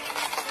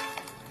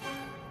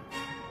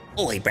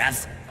 Oi,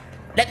 bruv.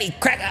 Let me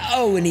crack a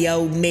O in the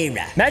old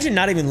mirror. Imagine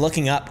not even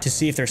looking up to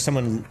see if there's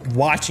someone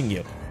watching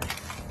you.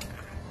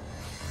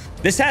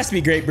 This has to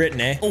be Great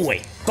Britain, eh?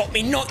 Oi, got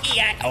me naughty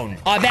hat on.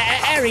 I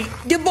better hurry.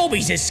 The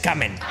bobbies is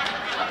coming.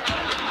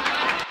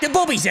 The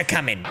bobbies are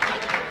coming.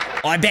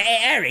 I better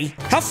hurry.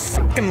 How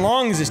fucking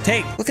long does this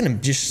take? Look at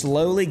him just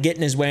slowly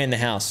getting his way in the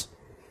house.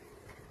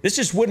 This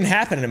just wouldn't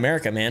happen in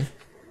America, man.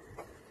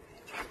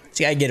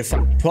 See, I get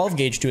a 12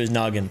 gauge to his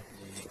noggin.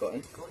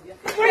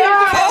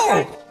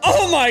 Oh!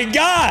 Oh my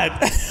God!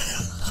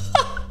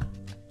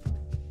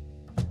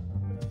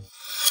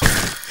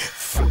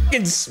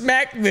 Fucking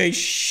smack the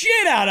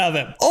shit out of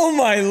him. Oh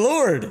my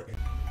Lord.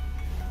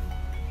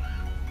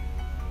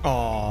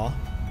 Aw.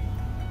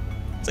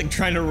 It's like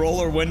trying to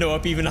roll her window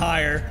up even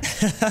higher.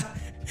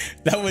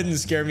 That wouldn't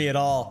scare me at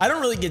all. I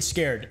don't really get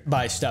scared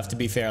by stuff, to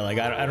be fair. Like,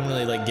 I don't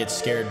really like get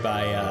scared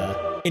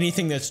by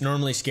anything that's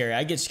normally scary.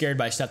 I get scared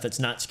by stuff that's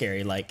not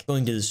scary, like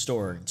going to the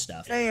store and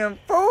stuff. Damn,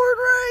 Ford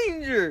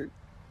Ranger.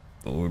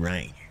 Ford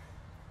Ranger.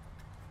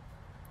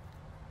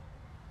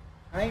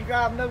 I ain't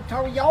driving no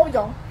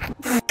Toyota.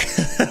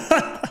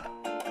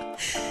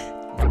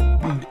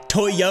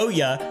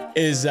 Toyota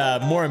is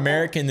more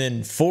American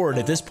than Ford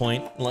at this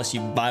point, unless you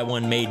buy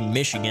one made in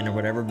Michigan or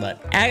whatever,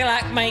 but I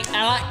like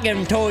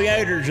them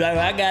Toyotas though.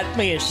 I got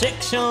me a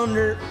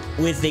 6-cylinder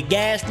with the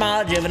gas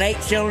mileage of an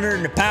 8-cylinder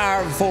and the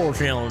power of a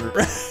 4-cylinder.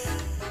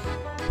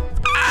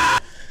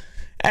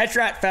 That's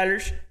right,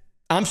 fellas.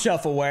 I'm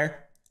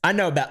self-aware. I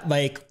know about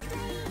like,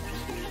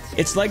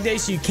 it's leg day,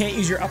 so you can't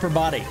use your upper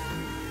body.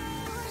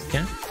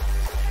 Okay?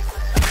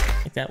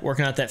 Like that,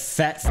 working out that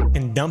fat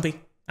fucking dumpy,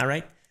 all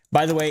right?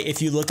 By the way,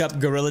 if you look up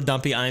Gorilla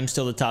Dumpy, I am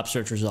still the top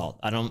search result.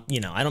 I don't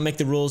make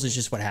the rules, it's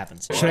just what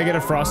happens. Should I get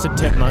a frosted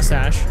tip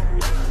mustache?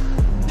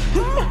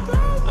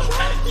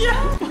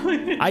 Yeah.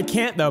 I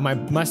can't though, my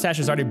mustache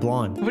is already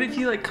blonde. What if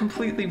you like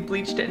completely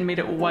bleached it and made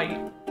it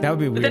white? That would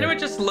be weird. But then it would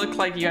just look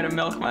like you had a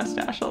milk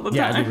mustache all the time.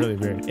 Yeah, it'd be really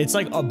weird. It's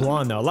like a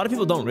blonde though. A lot of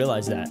people don't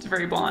realize that. It's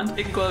very blonde.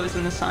 It glows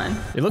in the sun.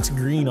 It looks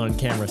green on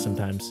camera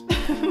sometimes.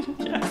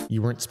 Yeah.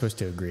 You weren't supposed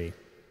to agree.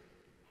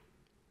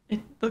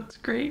 It looks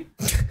great.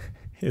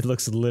 It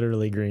looks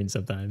literally green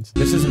sometimes.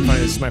 This isn't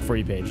funny, this is my For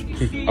You page.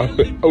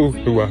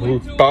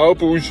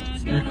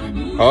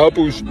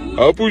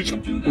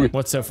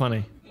 What's so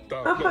funny?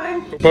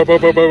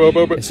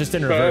 It's just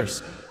in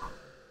reverse.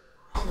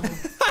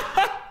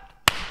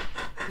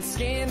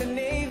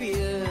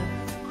 Scandinavia.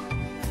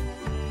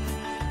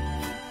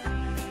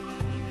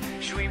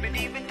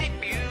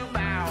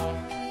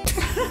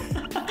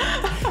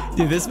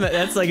 Dude,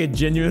 that's like a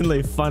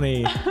genuinely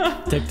funny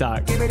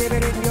TikTok.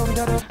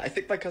 I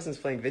think my cousin's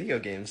playing video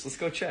games. Let's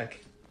go check.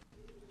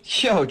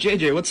 Yo,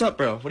 JJ, what's up,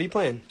 bro? What are you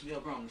playing? Yo,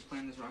 bro, I'm just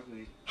playing this Rocket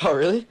League. Oh,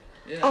 really?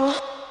 Yeah.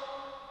 What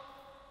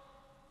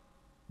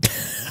the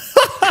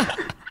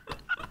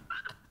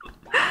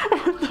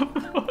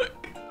fuck?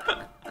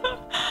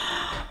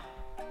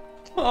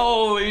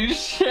 Holy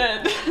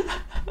shit.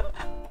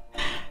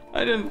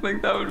 I didn't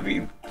think that would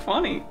be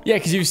funny. Yeah,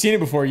 because you've seen it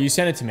before. You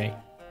sent it to me.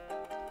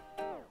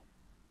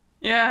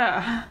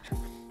 Yeah.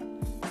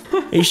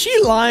 Is she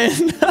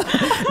lying?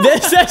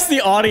 That's the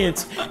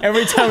audience.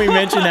 Every time we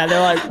mention that, they're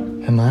like,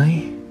 am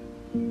I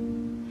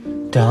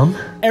dumb?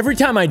 Every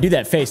time I do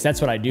that face,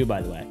 that's what I do,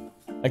 by the way.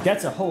 Like,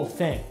 that's a whole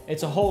thing.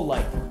 It's a whole,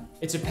 like,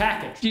 it's a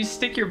package. Do you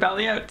stick your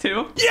belly out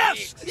too?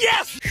 Yes!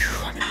 Yes!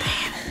 I'm in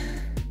pain.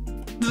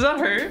 Does that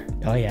hurt?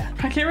 Oh, yeah.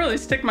 I can't really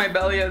stick my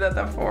belly out at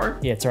that far.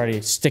 Yeah, it's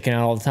already sticking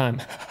out all the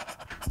time.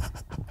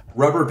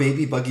 Rubber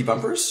baby buggy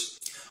bumpers?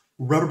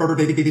 Rubber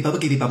baby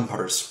buggy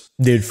bumpers.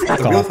 Dude, fuck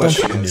off. Don't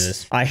fucking do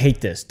this. I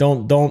hate this.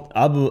 Don't.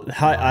 How the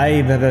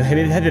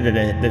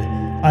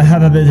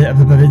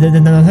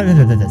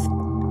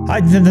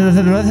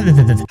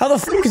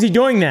fuck is he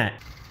doing that?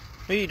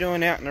 What are you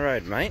doing out in the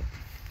road, mate?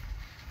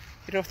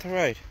 Get off the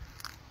road.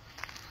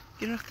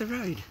 Get off the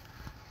road.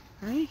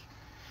 Hey?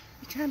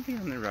 You can't be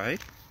on the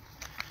road.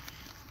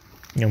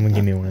 Yeah, I'm gonna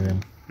give me one of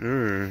them.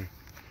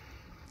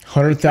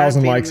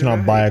 100,000 likes and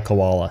I'll buy a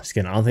koala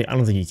skin. I don't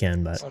think you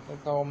can, but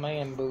Oh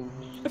man, boobs.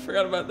 I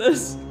forgot about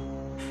this.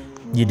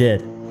 you did.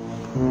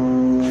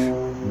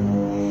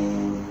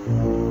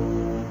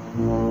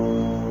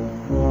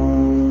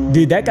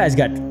 Dude, that guy's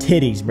got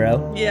titties,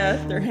 bro. Yeah,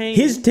 they're hanging.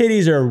 His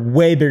titties are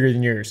way bigger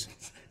than yours.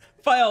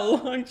 By a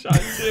long shot,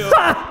 too.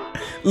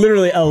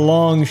 Literally a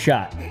long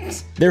shot.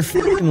 They're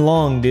fucking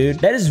long, dude.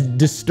 That is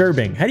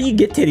disturbing. How do you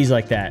get titties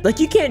like that? Like,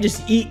 you can't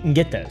just eat and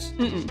get those.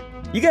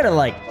 You gotta,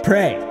 like,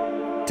 pray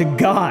to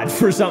God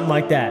for something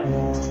like that.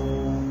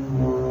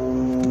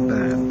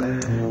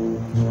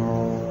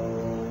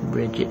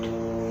 Bridget.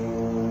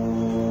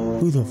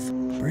 Who the f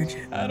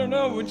Bridget? I don't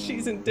know, but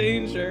she's in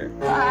danger.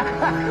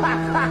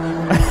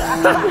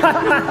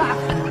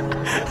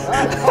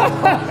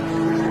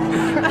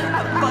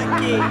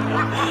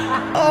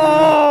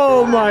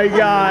 Oh my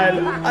God!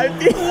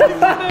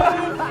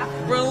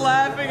 We're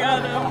laughing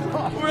at him.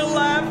 We're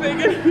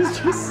laughing, and he's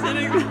just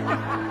sitting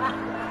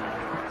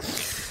there.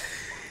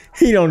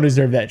 He don't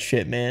deserve that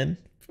shit, man.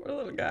 Poor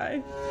little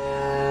guy.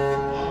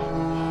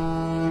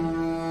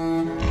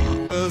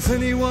 Does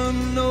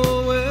anyone know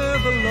where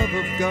the love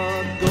of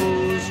God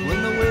goes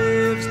when the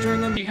waves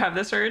turn them? Do you have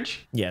this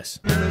urge? Yes.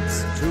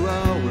 Minutes to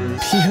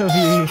hours.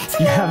 POV,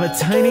 you have a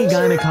tiny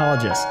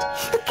gynecologist.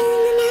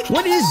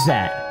 What is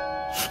that?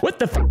 What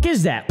the fuck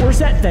is that? Where's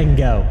that thing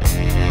go?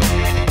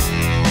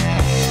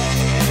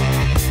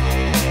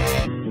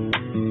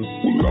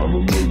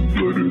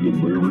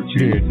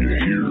 Dude,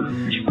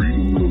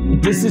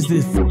 this is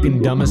the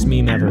fucking dumbest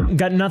meme ever.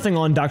 Got nothing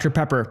on Dr.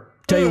 Pepper.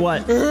 Tell you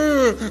what.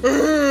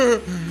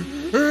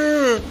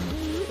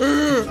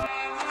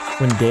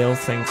 When Dale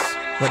thinks,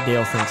 what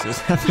Dale thinks is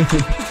happening.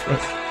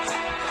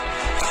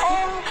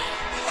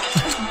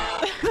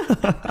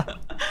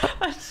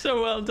 That's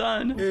so well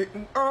done.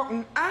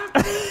 Oh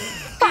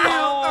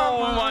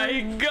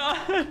my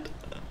God.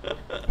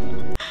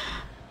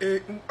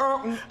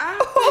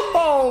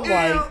 Oh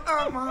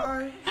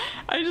my.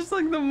 I just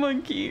like the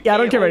monkey. Yeah, I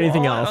don't care about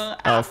anything else.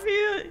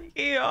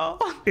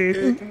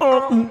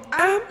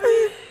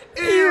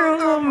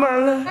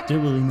 They're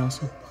Willie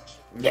Nelson.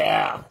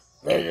 Yeah.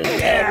 There's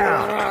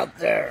everyone out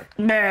there.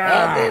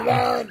 Happy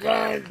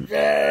Valentine's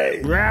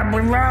Day. Happy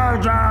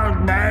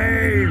Valentine's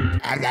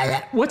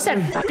Day. What's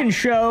that fucking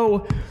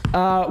show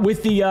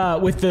with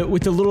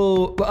the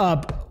little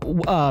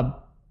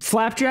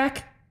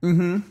flapjack?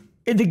 Mm-hmm.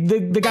 The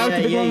guy with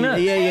the big long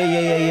nose. Yeah.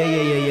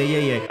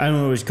 I don't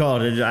know what it's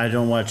called. I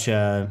don't watch.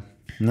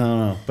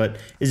 No. But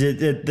is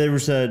it? There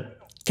was a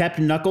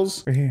Captain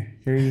Knuckles. Right here.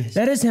 Here he is.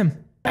 That is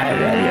him.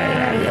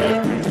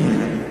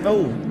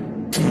 Oh.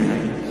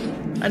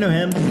 I know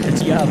him.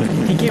 It's Yub.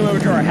 He came over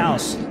to our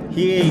house.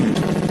 He ate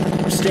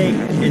steak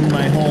in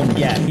my home.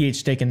 Yeah, he ate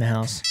steak in the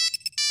house.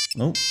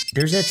 Oh,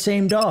 there's that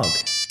same dog.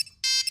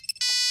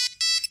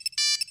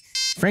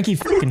 Frankie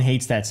fucking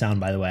hates that sound,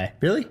 by the way.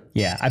 Really?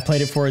 Yeah, I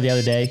played it for her the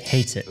other day.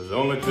 Hates it. There's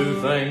only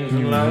two things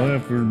in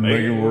life that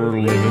make it worth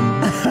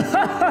living.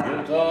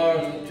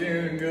 Guitars and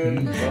tuning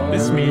good.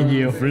 This is me and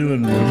you.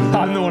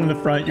 I'm the one in the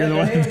front. You're the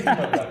one in the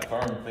back.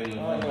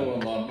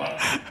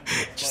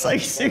 Just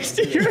like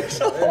 60 years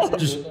old.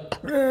 Just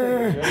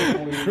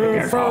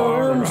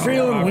farm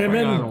feeling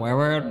women.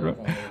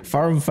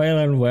 Farm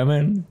feeling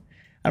women.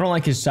 I don't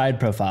like his side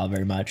profile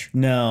very much.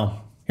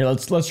 No. Here,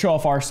 let's show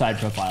off our side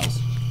profiles.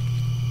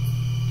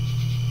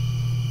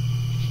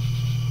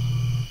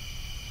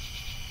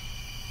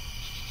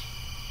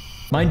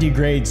 Mine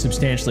degrades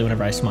substantially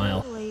whenever I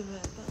smile.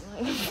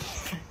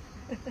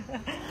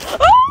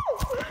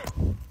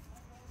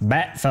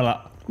 Bat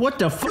fella. What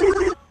the fuck?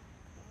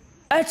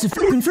 That's a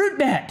fucking fruit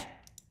bat.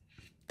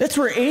 That's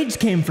where AIDS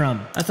came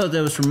from. I thought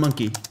that was from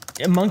monkey.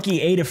 A monkey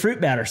ate a fruit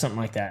bat or something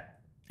like that.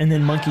 And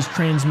then monkeys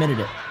transmitted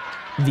it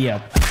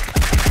via...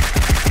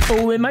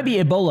 Oh, it might be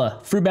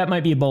Ebola. Fruit bat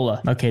might be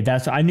Ebola. Okay,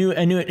 that's... I knew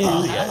it.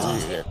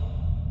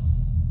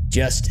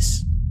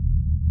 Justice.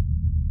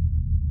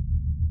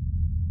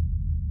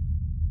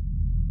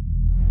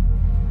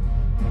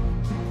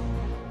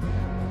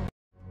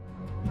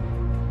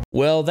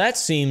 Well, that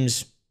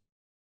seems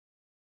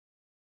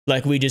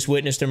like we just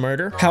witnessed a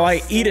murder. How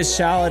I eat a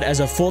salad as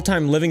a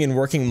full-time living and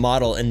working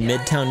model in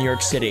Midtown New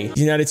York City,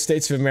 United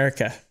States of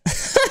America.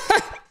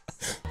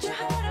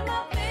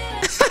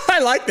 I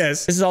like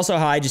this. This is also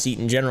how I just eat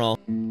in general.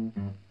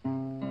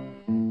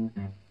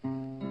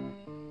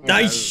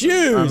 Nice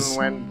shoes. Sun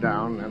went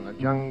down and the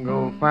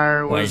jungle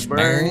fire was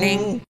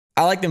burning.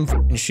 I like them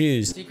fucking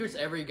shoes. Secrets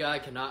every guy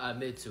cannot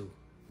admit to.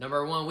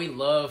 Number one, we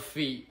love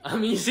feet. I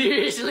mean,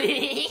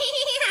 seriously.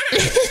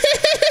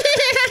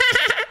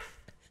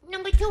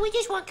 Number two, we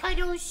just want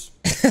cuddles.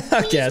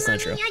 Okay, that's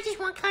not true. I just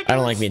want cuddles. I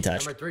don't like being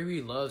touched. Number three,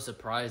 we love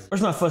surprises.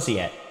 Where's my fussy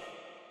at?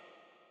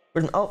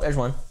 Oh, there's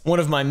one. One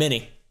of my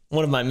many.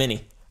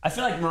 I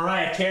feel like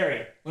Mariah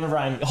Carey whenever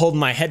I'm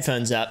holding my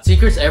headphones up.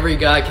 Secrets every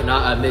guy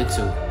cannot admit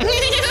to.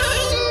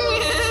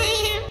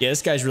 Yeah,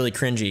 this guy's really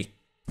cringy.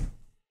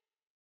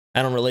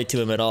 I don't relate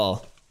to him at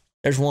all.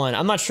 There's one.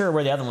 I'm not sure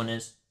where the other one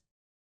is.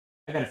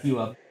 I got a few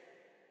of them.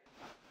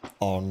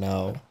 Oh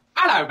no.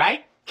 Hello,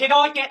 mate. Can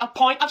I get a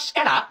pint of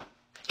scallop?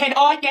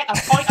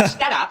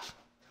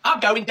 I'm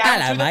going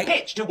down to the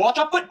pitch to watch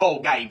a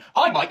football game.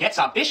 I might get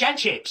some fish and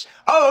chips.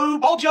 Oh,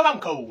 Bob's your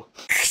uncle.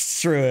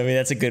 It's true. I mean,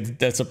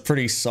 that's a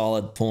pretty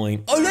solid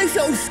point. Oh, they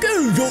so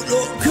scared, don't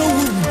look.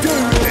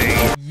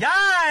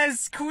 Yikes!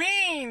 Yes,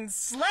 queen,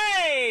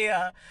 slay!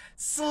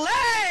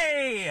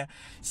 Slay!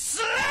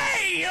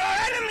 Slay your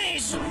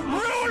enemies!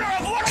 Ruler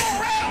of wonderful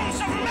realms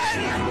of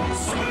men!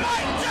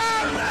 Smite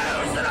down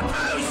those that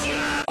oppose you!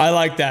 I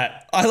like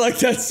that. I like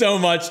that so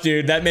much,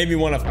 dude. That made me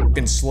want to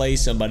fucking slay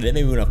somebody. That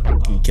made me want to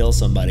fucking kill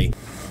somebody.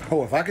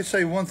 Oh, if I could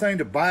say one thing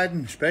to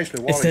Biden,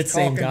 especially while It's that he's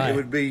same talking, guy. it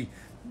would be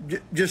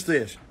just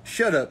this.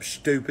 Shut up,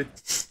 stupid.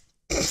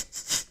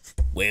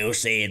 Well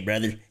said,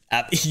 brother.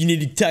 You need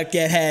to tuck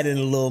that hat in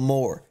a little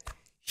more.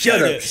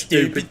 Shut up,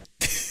 stupid.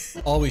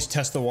 Always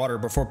test the water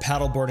before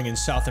paddleboarding in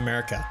South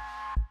America.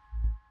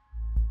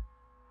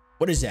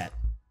 What is that?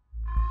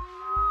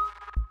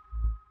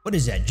 What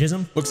is that,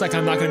 Jism? Looks like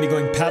I'm not gonna be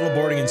going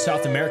paddleboarding in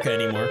South America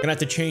anymore. Gonna have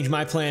to change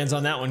my plans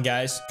on that one,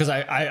 guys. Because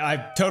I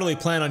totally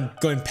plan on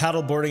going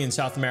paddleboarding in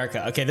South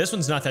America. Okay, this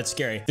one's not that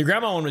scary. The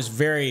grandma one was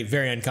very,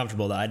 very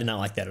uncomfortable though. I did not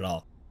like that at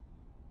all.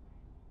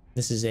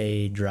 This is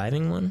a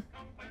driving one?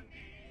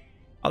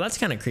 Oh, that's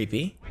kind of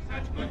creepy.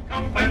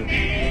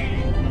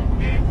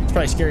 It's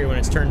probably scary when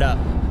it's turned up.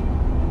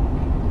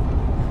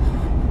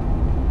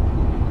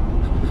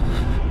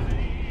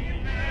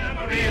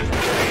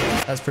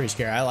 That's pretty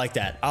scary. I like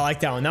that. I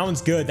like that one. That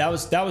one's good. That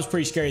was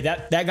pretty scary.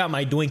 That got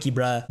my Dwinkie,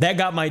 bruh. That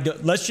got my.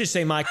 Let's just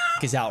say my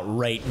is out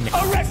right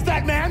now. Arrest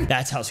that man!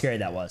 That's how scary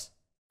that was.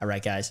 All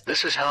right, guys.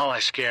 This is how I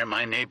scare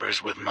my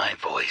neighbors with my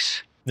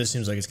voice. This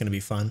seems like it's gonna be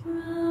fun.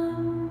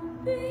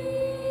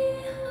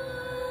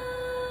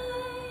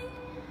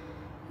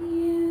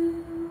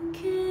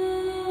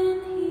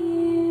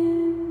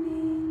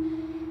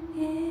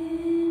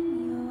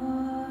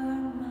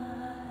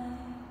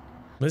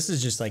 This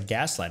is just like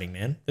gaslighting,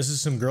 man. This is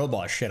some girl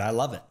boss shit. I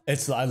love it.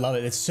 I love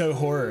it. It's so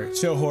horror.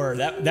 So horror.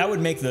 That would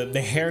make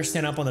the hair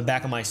stand up on the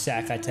back of my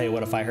sack. I tell you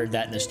what, if I heard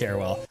that in the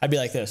stairwell, I'd be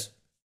like this.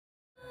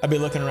 I'd be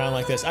looking around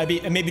like this. I'd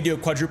maybe do a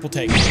quadruple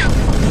take.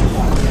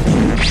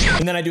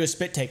 And then I'd do a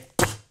spit take.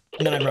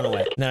 And then I'd run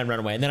away. And then I'd run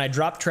away. And then I'd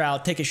drop trowel,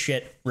 take a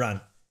shit,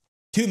 run.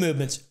 2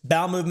 movements,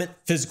 bowel movement,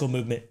 physical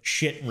movement,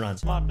 shit and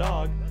runs. My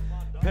dog,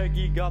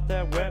 Peggy got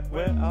that wet,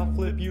 I'll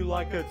flip you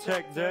like a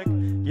tech deck.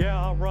 Yeah,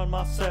 I'll run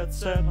my set.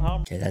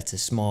 Okay, that's a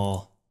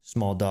small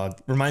dog.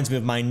 Reminds me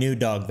of my new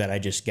dog that I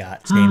just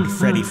got. It's named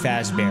Freddy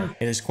Fazbear.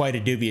 It is quite a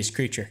dubious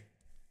creature.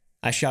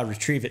 I shall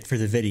retrieve it for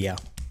the video.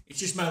 It's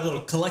just my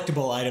little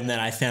collectible item that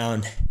I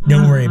found.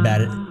 Don't worry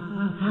about it.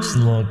 Just a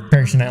little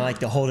person. I like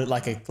to hold it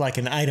like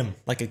an item,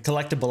 like a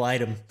collectible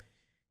item.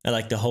 I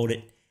like to hold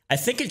it. I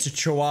think it's a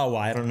Chihuahua.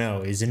 I don't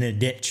know. It's in a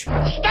ditch.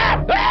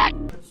 Stop that!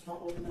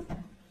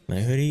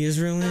 My hoodie is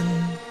ruined.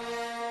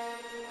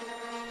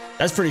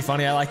 That's pretty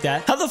funny. I like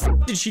that. How the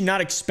f did she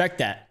not expect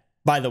that,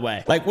 by the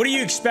way? Like, what do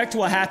you expect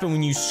will happen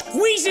when you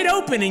squeeze it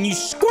open and you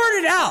squirt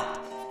it out?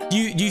 Do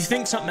you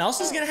think something else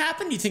is gonna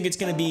happen? Do you think it's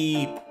gonna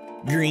be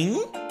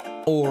green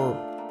or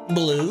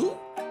blue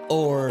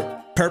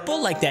or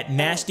purple, like that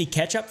nasty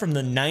ketchup from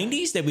the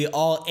 90s that we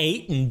all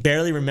ate and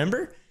barely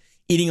remember?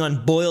 Eating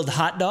on boiled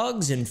hot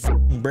dogs and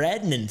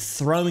bread and then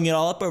throwing it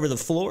all up over the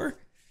floor?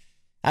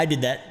 I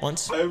did that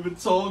once. I've been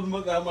told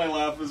that my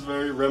laugh is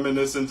very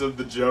reminiscent of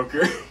the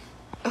Joker.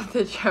 Of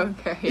the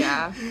Joker,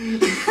 yeah.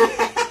 This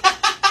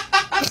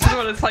is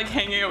what it's like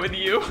hanging out with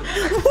you.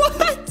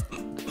 What?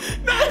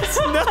 That's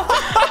not.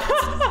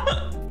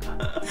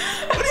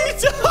 What are you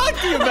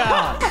talking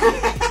about?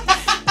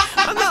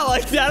 I'm not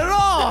like that at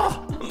all.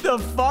 What the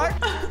fuck?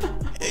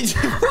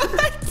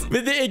 What?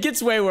 But it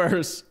gets way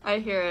worse. I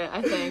hear it,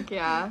 I think,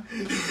 yeah.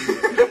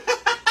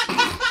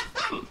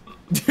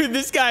 Dude,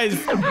 this guy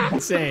is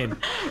insane.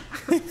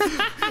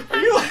 Are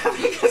you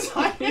laughing because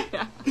I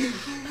am?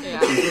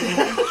 Yeah.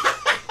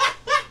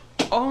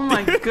 Oh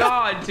my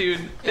god,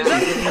 dude. Is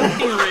that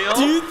fucking real?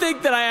 Do you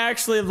think that I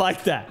actually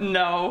like that?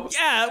 No.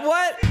 Yeah,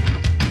 what?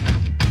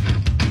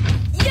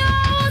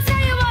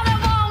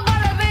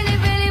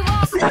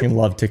 I fucking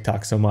love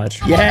TikTok so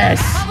much. Yes!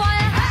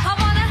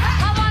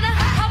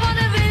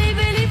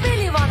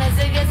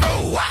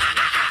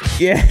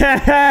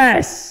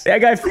 Yes!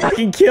 That guy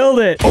fucking killed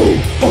it.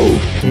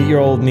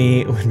 8-year-old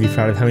me wouldn't be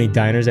proud of how many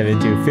diners I've been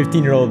to.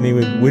 15-year-old me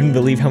wouldn't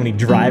believe how many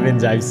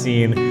drive-ins I've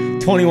seen.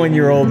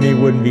 21-year-old me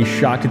wouldn't be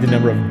shocked at the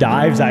number of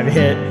dives I've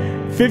hit.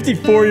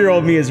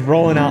 54-year-old me is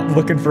rolling out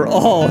looking for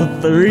all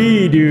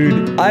 3,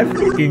 dude. I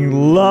fucking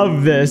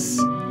love this.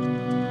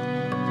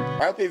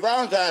 Happy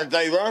Valentine's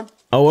Day, Ron.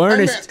 Oh,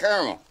 Ernest. Give me that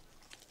caramel.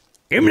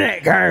 Give me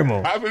that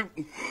caramel.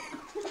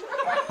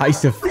 I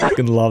used to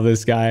fucking love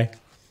this guy.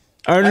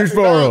 Ernest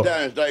Borrow.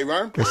 Valentine's Day,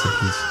 Ron. Rest in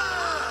peace.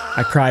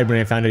 I cried when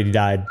I found out he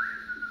died.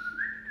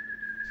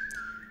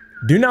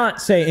 Do not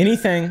say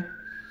anything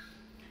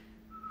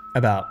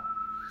about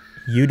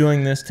you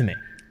doing this to me.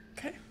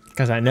 Okay.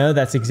 Because I know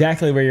that's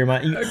exactly where your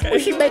mind. We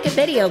should make a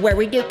video where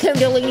we do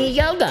Kundalini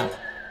yoga.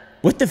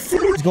 What the f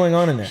is going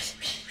on in this?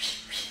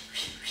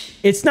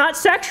 It's not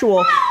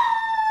sexual.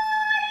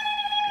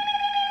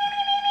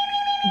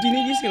 Do you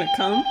think he's gonna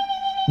come?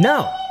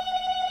 No.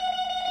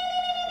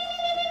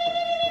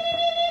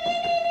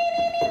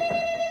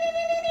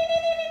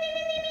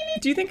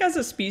 Do you think as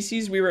a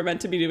species we were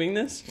meant to be doing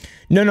this?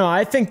 No,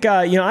 I think,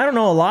 you know, I don't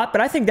know a lot, but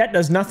I think that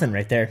does nothing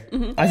right there.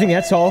 I think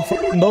that's all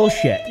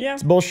bullshit. Yeah.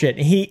 It's bullshit.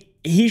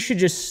 He should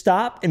just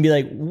stop and be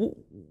like,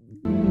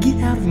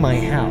 get out of my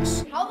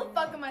house. How the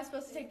fuck am I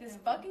supposed to take this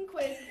fucking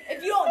quiz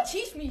if you don't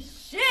teach me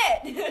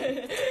shit?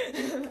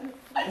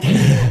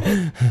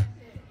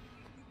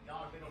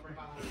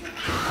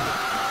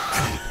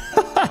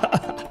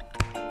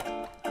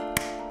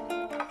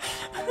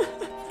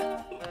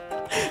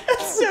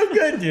 That's so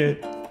good,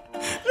 dude.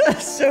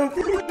 That's so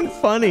fucking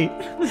funny.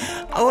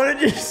 I want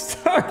to just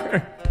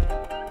start.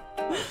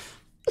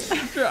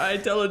 After I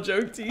tell a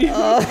joke to you.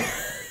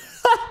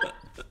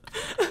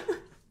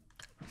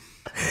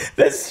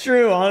 That's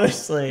true,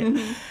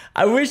 honestly.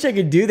 I wish I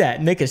could do that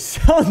and make a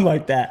sound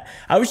like that.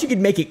 I wish you could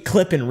make it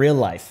clip in real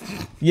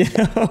life. You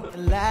know?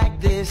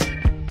 Like this.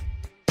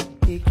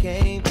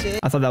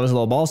 I thought that was a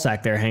little ball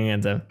sack there hanging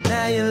at the...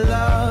 Now you're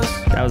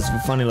lost. That was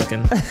funny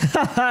looking.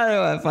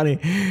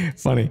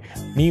 Funny.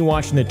 Me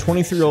watching the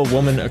 23-year-old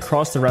woman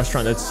across the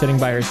restaurant that's sitting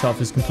by herself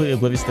is completely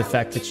oblivious to the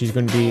fact that she's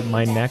going to be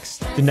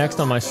the next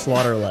on my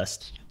slaughter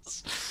list.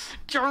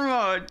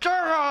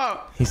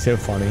 Jarrah! He's so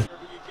funny.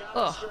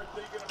 Ugh.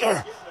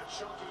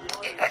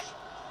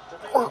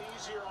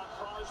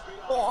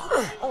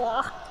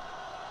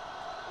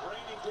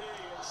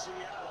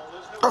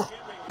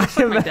 Looks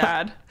like my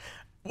dad.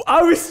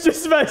 I was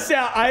just about to say,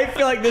 I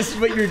feel like this is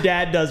what your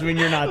dad does when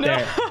you're not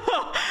there.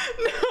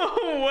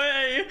 No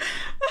way.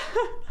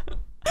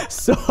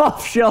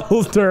 Soft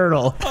shell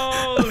turtle.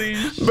 Holy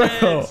shit.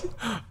 Bro,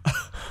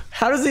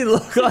 how does he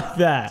look like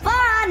that?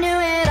 I knew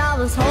it, I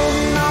was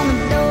holding on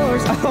the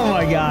doors. Oh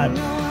my God.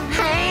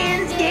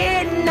 Hands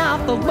getting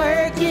off the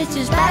work just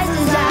as fast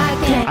as I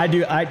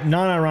can. I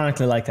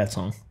non-ironically like that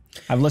song.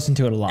 I've listened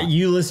to it a lot.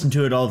 You listen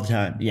to it all the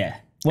time. Yeah.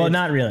 Well,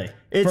 not really.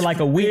 For like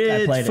a week,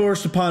 I played it. It's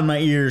forced upon my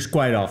ears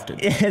quite often.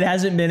 It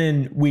hasn't been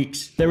in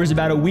weeks. There was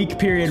about a week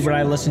period where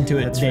I listened to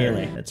it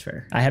daily. That's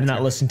fair. I have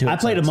not listened to it. I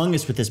played Among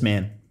Us with this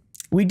man.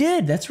 We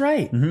did. That's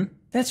right.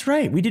 That's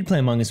right. We did play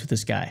Among Us with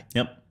this guy.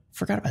 Yep.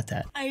 Forgot about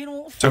that. I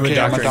don't. I'm a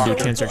doctor and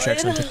do cancer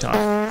checks on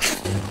TikTok.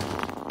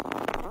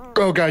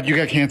 Oh God, you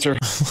got cancer.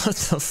 What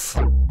the f?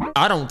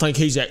 I don't think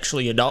he's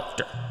actually a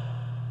doctor.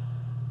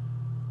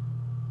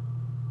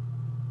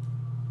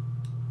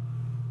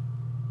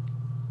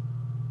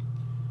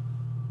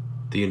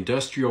 The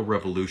Industrial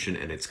Revolution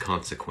and its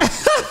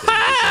consequences have been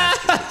a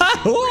disaster for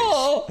the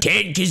human race.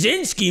 Ted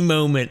Kaczynski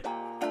moment.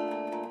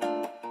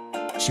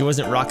 She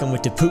wasn't rocking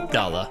with the poop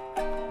dollar.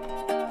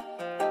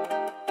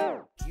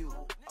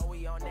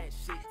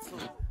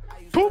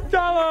 Poop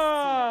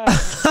dollar!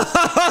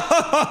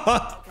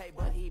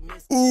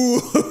 Ooh,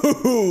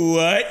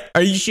 what?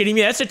 Are you shitting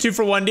me? That's a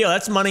 2-for-1 deal.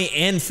 That's money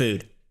and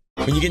food.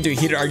 When you get into a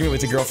heated argument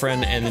with a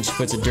girlfriend and then she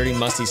puts a dirty,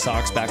 musty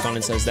socks back on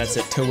and says, that's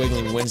it, Toe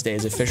Wiggling Wednesday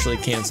is officially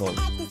canceled.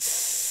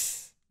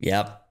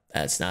 Yep,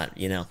 that's not,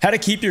 you know. How to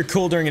keep your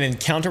cool during an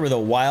encounter with a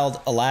wild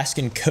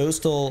Alaskan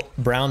coastal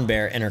brown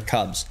bear and her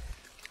cubs.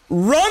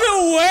 Run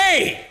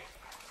away!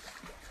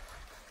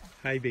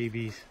 Hi,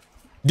 babies.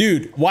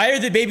 Dude, why are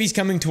the babies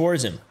coming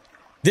towards him?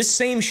 This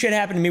same shit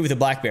happened to me with a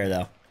black bear,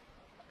 though.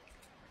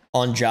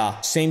 On jaw.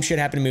 Same shit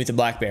happened to me with a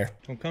black bear.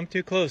 Don't come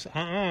too close.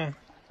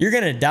 You're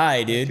gonna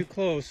die, dude. Too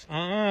close.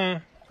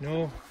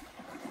 No.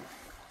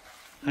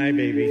 Hi,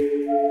 baby.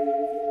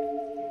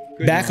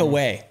 Good Back mom.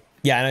 away.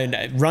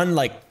 Yeah, run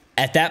like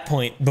at that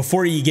point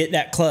before you get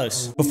that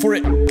close. Before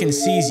it fucking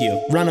sees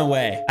you, run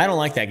away. I don't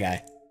like that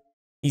guy.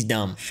 He's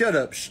dumb. Shut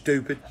up,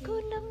 stupid.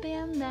 Couldn't have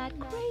been that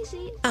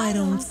crazy. I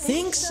don't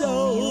think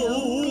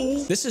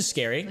so. This is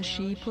scary.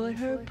 She put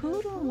her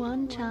poodle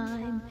one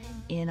time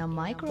in a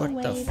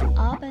microwave f-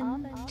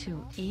 oven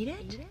to eat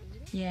it.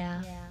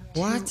 Yeah.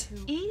 What?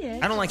 Eat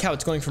it. I don't like how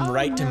it's going from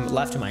right to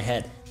left in my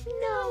head.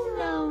 No,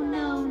 no,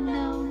 no,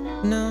 no,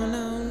 no. No,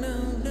 no, no,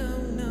 no,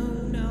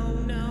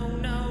 no, no,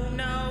 no,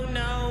 no,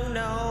 no,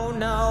 no,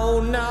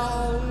 no,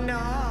 no,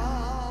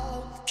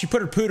 no. She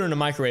put her pooter in a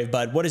microwave,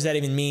 bud. What does that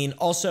even mean?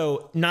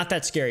 Also, not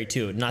that scary,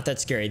 too. Not that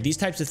scary. These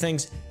types of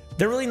things,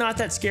 they're really not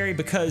that scary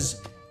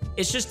because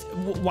it's just,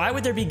 why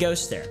would there be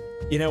ghosts there?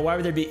 You know, why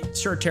would there be,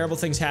 sure, terrible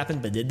things happen,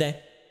 but did they?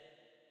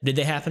 Did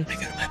they happen? I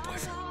go to my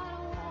boyfriend.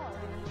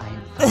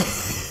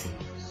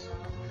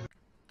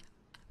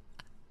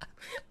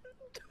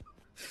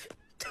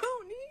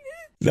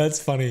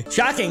 That's funny.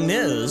 Shocking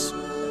news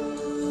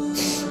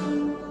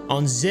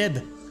on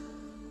Zib.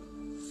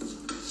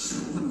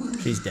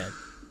 She's dead.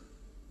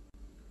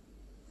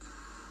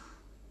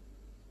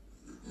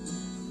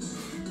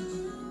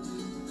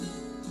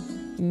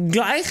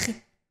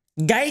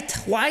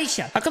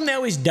 How come they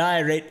always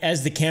die right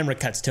as the camera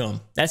cuts to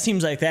them? That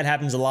seems like that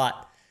happens a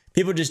lot.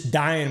 People just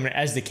dying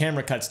as the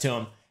camera cuts to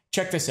them.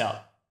 Check this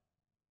out.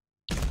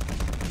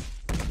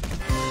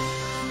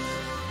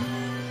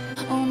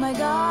 Oh my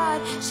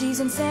God, she's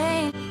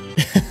insane.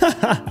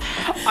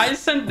 I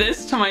sent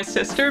this to my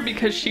sister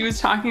because she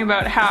was talking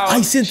about how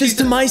I sent this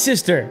to my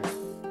sister.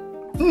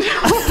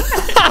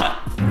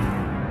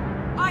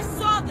 I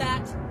saw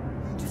that.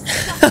 Just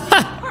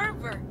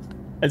pervert.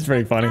 That's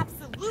pretty funny.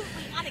 Absolutely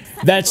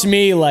That's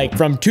me, like,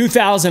 from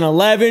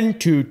 2011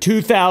 to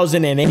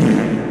 2008.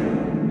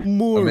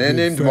 A man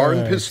named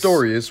Martin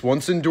Pistorius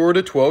once endured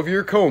a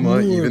 12-year coma,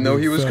 even though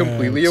he was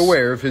completely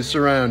aware of his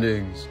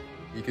surroundings.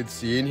 He could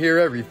see and hear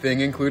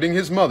everything, including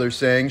his mother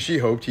saying she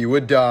hoped he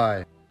would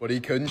die. But he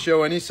couldn't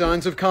show any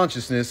signs of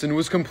consciousness and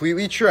was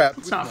completely trapped.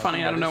 It's not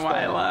funny, I don't know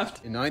why I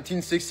laughed. In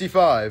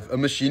 1965, a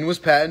machine was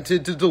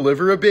patented to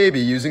deliver a baby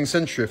using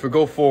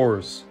centrifugal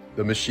force.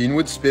 The machine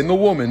would spin the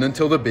woman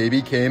until the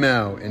baby came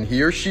out, and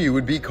he or she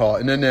would be caught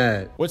in a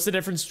net. What's the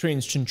difference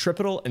between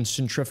centripetal and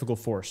centrifugal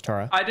force,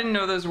 Tara? I didn't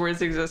know those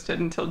words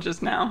existed until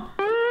just now.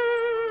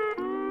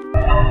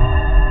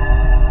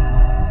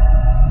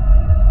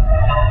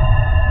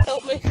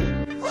 Help me.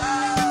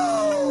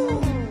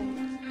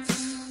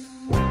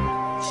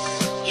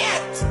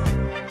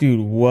 Dude,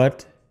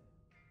 what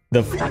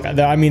the fuck?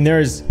 I mean,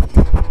 there's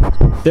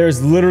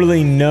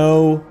literally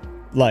no,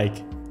 like,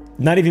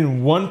 not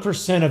even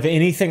 1% of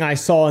anything I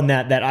saw in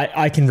that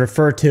I can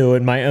refer to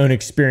in my own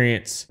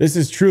experience. This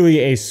is truly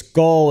a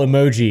skull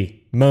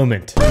emoji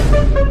moment.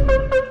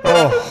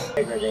 Oh.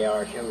 If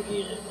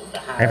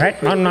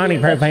that 190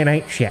 propane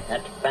ain't shit.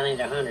 That's funny,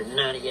 the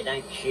 190, it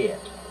ain't shit.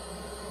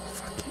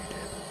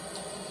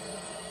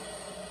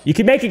 You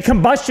can make a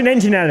combustion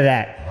engine out of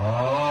that.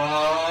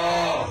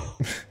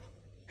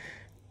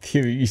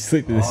 You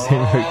sleep in the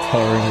same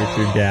hotel room with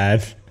your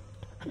dad.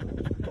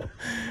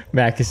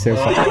 Mac is so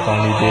fucking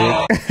funny,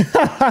 dude.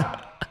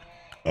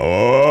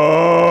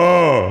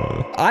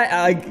 Oh.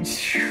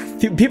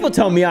 People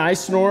tell me I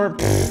snore.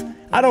 Pfft,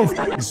 I don't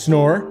fucking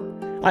snore.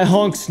 I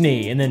honk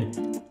snee and then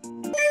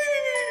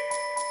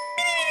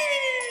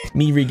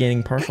me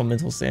regaining partial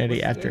mental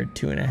sanity after a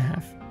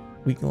 2.5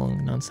 week long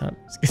nonstop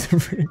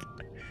schizophrenic.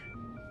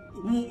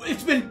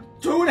 It's been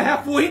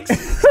 2.5 weeks.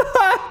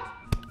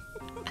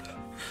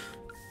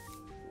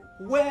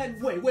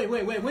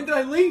 Wait, when did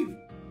I leave?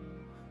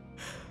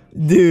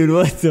 Dude,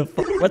 what the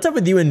fuck? What's up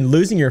with you and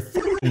losing your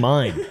fucking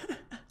mind?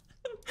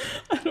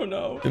 I don't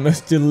know. The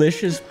most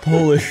delicious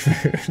Polish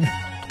food.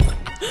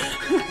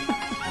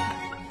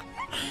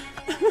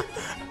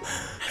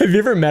 Have you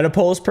ever met a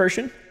Polish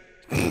person?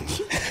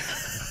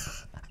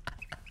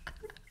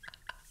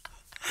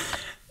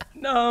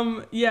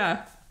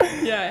 Yeah.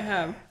 Yeah, I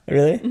have.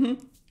 Really? Mm-hmm.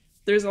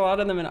 There's a lot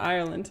of them in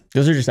Ireland.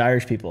 Those are just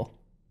Irish people.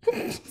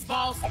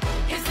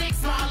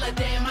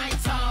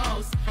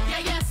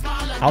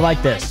 I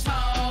like this.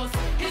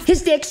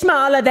 His dick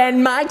smaller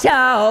than my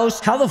toes.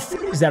 How the f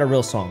is that a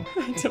real song?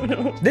 I don't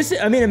know.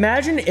 I mean,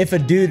 imagine if a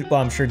dude, well,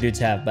 I'm sure dudes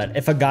have, but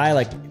if a guy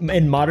like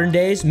in modern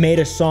days made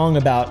a song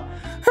about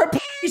her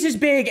piece is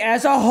big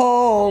as a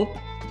hole.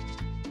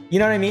 You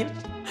know what I mean?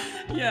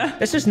 Yeah.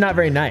 That's just not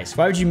very nice.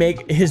 Why would you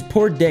make, his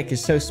poor dick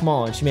is so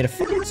small and she made a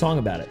fucking song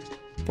about it.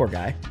 Poor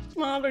guy.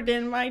 Smaller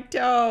than my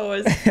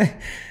toes.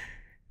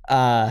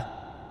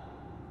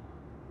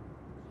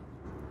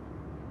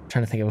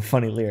 Trying to think of a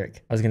funny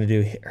lyric. I was gonna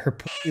do her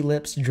pussy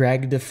lips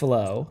drag to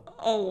flow.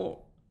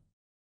 Oh.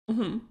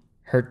 Mm-hmm.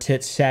 Her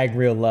tits sag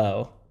real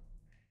low.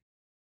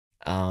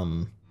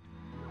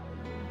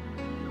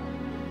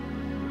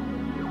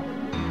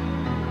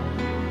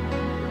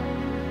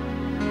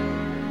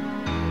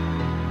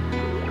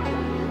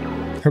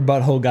 Her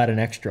butthole got an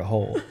extra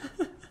hole.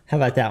 How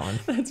about that one?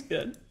 That's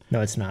good.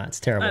 No, it's not.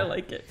 It's terrible. I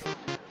like it.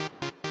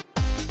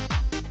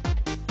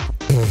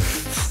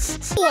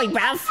 Oi,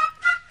 bruv.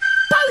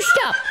 Post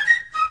up!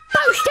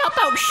 Post up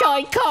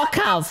outside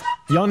Kharkov!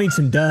 Y'all need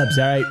some dubs,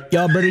 alright?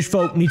 Y'all British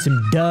folk need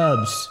some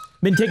dubs.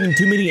 Been taking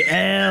too many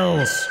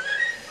L's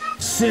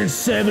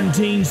since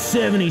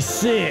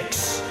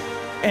 1776.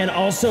 And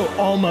also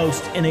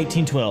almost in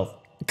 1812.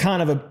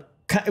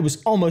 It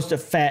was almost a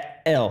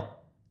fat L.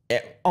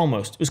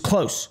 Almost. It was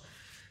close.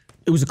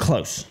 It was a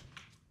close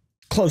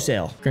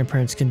L.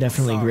 Grandparents can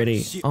definitely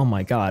gritty. Oh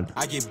my god.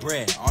 I get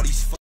bread, all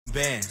these fucking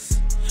bands.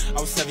 I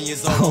was 7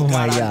 years old. Oh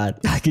my god.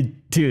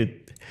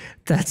 Dude,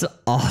 that's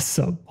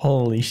awesome.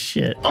 Holy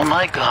shit. Oh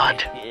my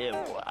god. Yeah,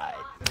 boy.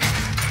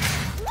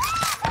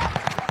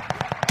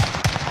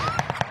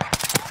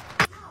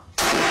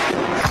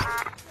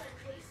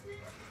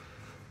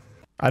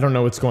 I don't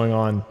know what's going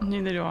on.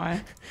 Neither do I.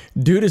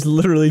 Dude is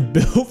literally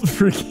built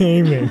for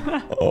gaming.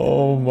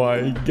 Oh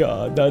my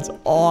god, that's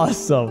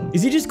awesome.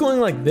 Is he just going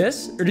like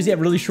this, or does he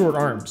have really short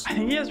arms? I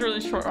think he has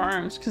really short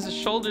arms because his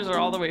shoulders are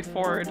all the way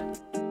forward.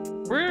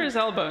 Where are his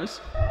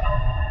elbows?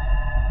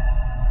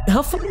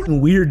 How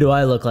fucking weird do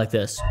I look like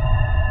this?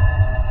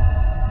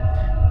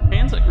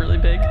 Hands look really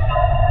big.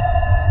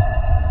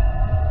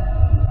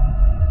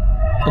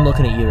 I'm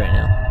looking at you right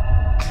now.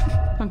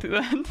 Don't do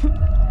that.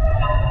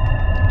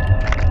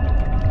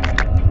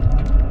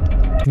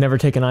 Never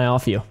take an eye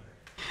off you.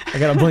 I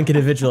gotta blink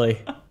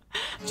individually.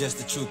 Just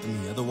the truth of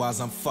me,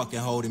 otherwise I'm fucking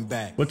holding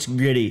back. What's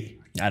gritty?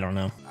 I don't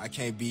know. I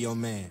can't be your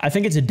man. I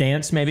think it's a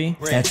dance, maybe.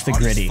 That's the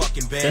gritty.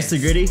 That's the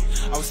gritty.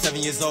 I was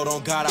 7 years old,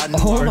 on God, I knew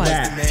Oh I was my, the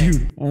man.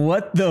 dude,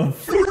 what the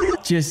f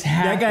just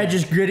happened? That guy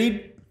just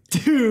grittied?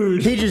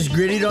 Dude. He just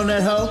grittied on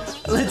that hoe?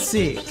 Let's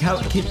see.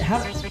 How did he do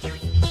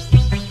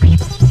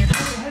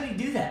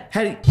that?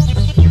 How did he...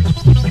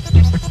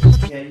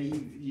 Yeah,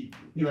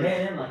 He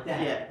ran in like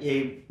that.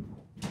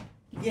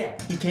 Yeah.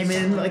 He came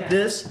in like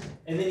this,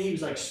 and then he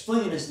was like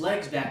flinging his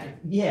legs back and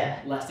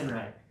left and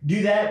right.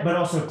 Do that, but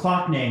also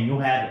clock name. You'll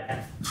have it.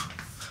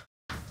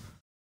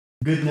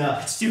 Good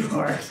enough. It's too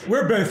hard.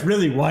 We're both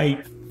really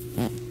white.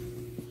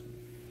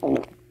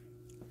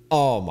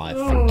 Oh my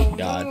fucking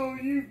god. Oh,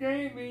 you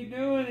can't be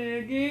doing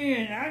it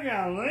again. I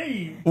gotta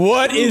leave.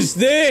 What is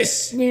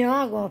this? You know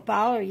I'm gonna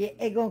follow you.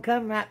 It's gonna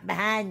come right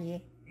behind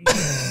you.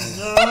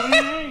 No,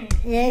 it ain't.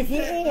 Yes, it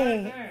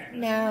is.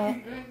 No.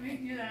 Let me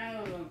get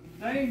out of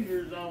the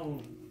danger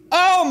zone.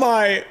 Oh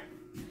my.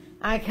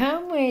 I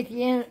come with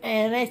you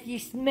and let you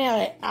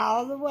smell it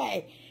all the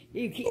way.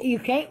 You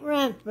can't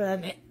run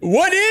from it.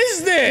 What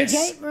is this? You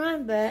can't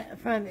run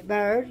from it,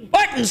 Bird.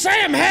 What in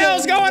Sam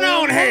hell's going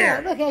on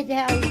here? Look at you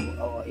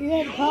how you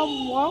had a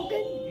problem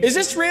walking. Is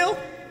this real?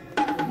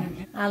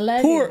 I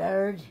love you,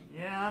 Bird.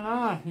 Yeah, I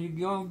know.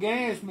 You're gonna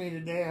gas me to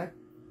death.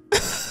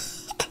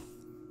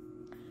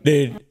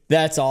 Dude,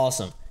 that's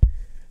awesome.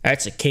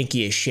 That's the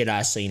kinkiest shit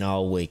I seen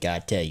all week, I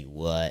tell you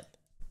what.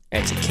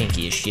 That's the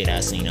kinkiest shit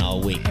I seen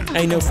all week.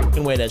 Ain't no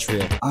fucking way that's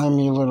real. I'm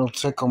your little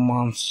tickle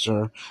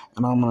monster,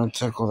 and I'm gonna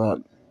tickle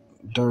that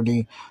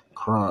dirty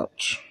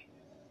crotch.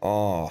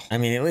 Oh, I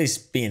mean, at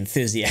least be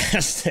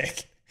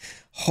enthusiastic.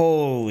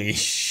 Holy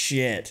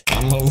shit.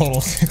 I'm a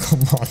little tickle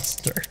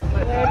monster.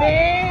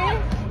 Libby!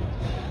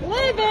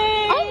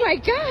 Oh my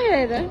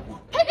god!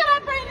 Pick it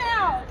up right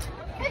now!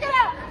 Pick it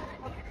up!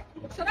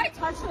 Should I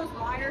touch those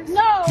wires?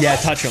 No! Yeah,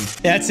 touch them.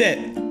 That's it.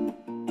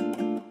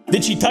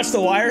 Did she touch the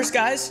wires,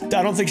 guys? I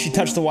don't think she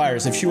touched the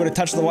wires. If she would have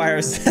touched the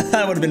wires,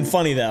 that would have been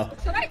funny, though.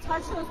 Should I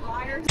touch those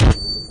wires?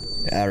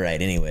 All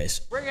right, anyways.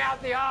 Bring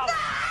out the olive.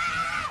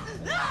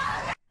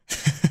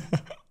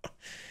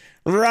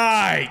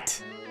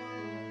 Right.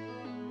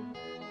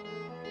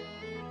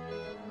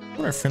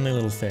 What a friendly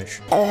little fish.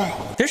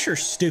 Fish are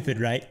stupid,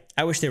 right?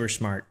 I wish they were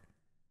smart.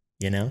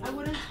 You know? I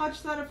wouldn't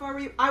touch that if I were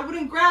you. I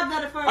wouldn't grab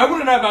that if I were you. I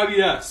wouldn't have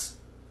IBS.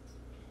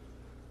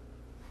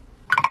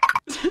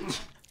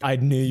 I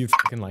knew you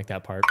fucking liked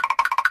that part.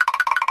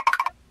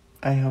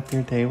 I hope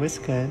your day was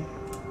good.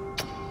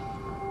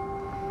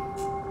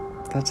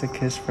 That's a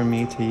kiss from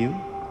me to you.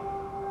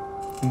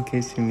 In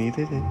case you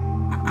needed it.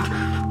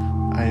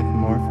 I have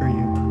more for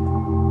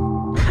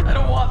you. I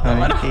don't want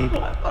them. I don't Abe.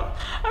 want them.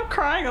 I'm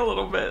crying a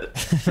little bit. I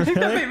think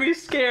that made me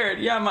scared.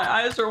 Yeah, my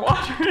eyes are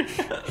watering.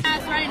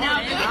 That's right now.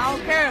 I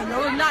don't care.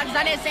 No, I'm not, because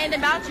I didn't say anything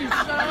about you.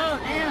 Shut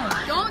up. Damn.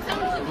 Don't tell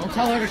me. Don't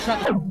tell her to shut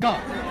the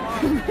fuck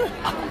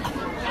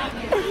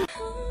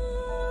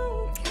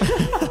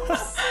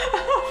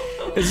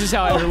This is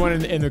how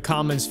everyone in the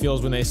comments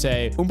feels when they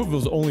say, Oompa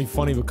feels only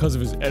funny because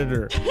of his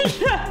editor.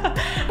 Yeah.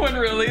 When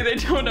really they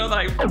don't know that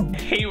I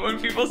hate when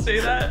people say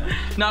that.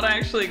 Not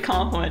actually a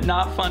compliment,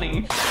 not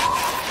funny.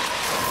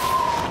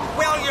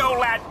 Will you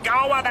let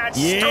go of that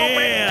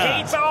stupid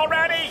pizza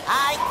already?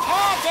 I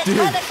can't. It's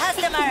for the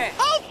customer.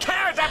 Who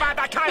cares about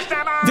the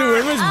customer? Dude,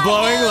 it was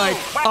blowing like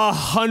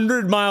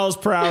 100 miles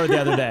per hour the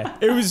other day.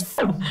 It was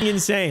f***ing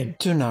insane.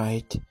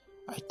 Tonight,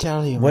 I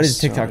tell you What my is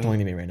TikTok story. doing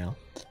to me right now?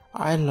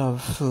 I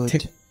love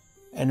food,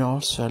 and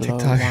also I love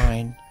TikTok.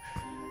 wine.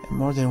 And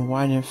more than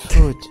wine and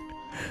food,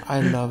 I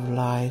love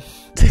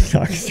life.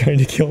 TikTok is trying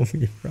to kill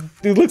me, bro.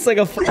 Dude looks like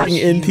a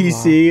fucking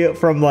NPC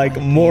from like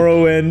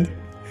Morrowind.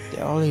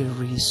 The only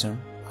reason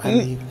I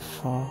live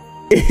for.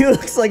 He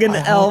looks like an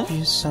elf. Hope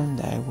you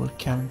someday will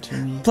come to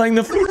me. Playing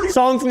the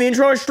song from the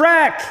intro of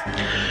Shrek.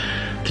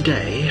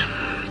 Today,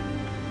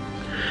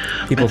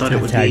 People I thought it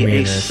have would tagged be me a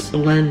in this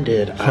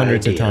splendid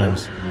hundreds of idea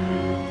times.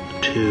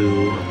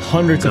 to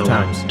Hundreds go of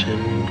times. out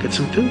and get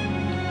some food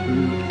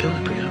and fill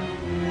up again.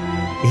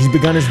 He's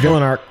begun his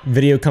villain arc.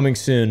 Video coming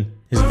soon.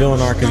 His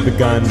villain arc has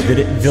begun.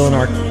 Villain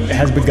arc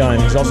has begun.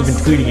 He's also been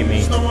tweeting at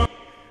me.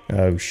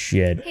 Oh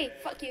shit. Hey,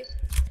 fuck you.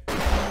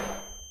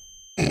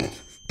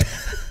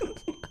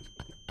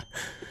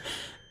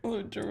 I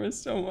love Jerma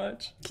so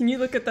much. Can you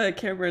look at that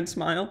camera and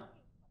smile?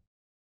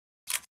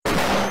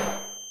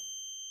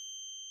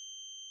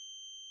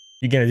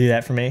 You gonna do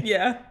that for me?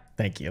 Yeah.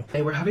 Thank you.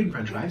 Hey, we're having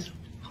french fries.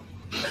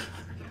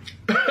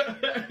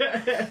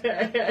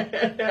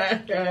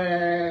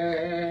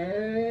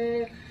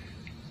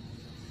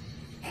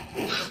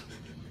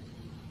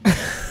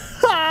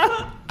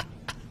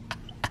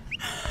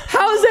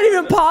 How is that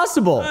even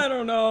possible? I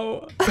don't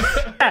know.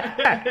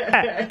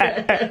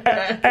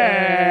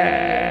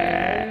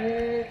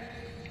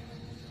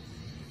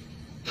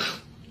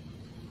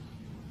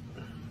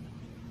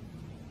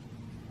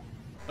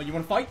 Oh, you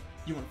wanna fight?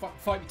 You wanna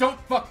fight? Don't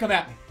fuck come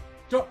at me.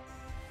 Don't.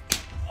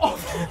 Oh.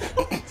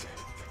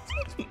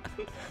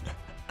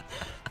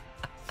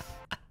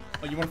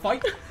 Oh, you wanna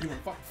fight? You wanna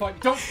fight?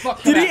 Don't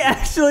fuck come Did at he me.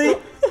 actually?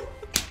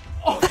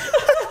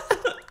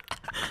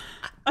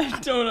 I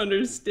don't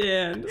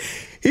understand.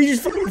 He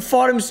just fucking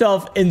fought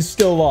himself and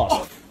still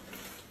lost.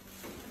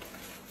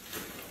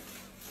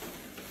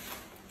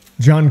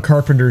 John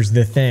Carpenter's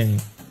The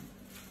Thing.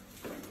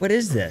 What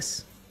is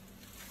this?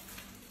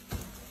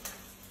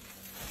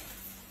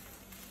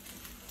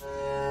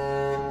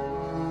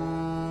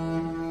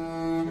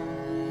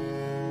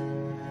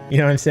 You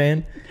know what I'm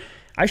saying?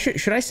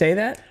 Should I say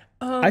that?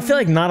 I feel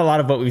like not a lot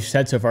of what we've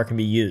said so far can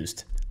be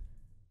used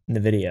in the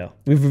video.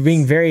 We've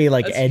being very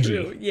like edgy.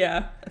 True.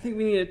 Yeah, I think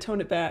we need to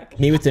tone it back.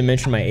 Me with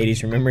dementia in my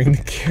 80s, remembering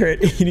the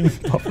carrot eating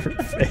puffer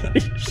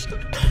fish.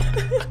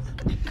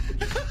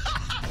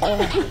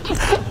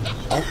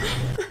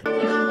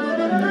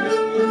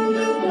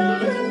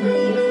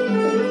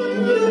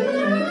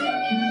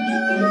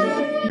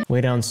 Way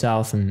down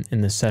south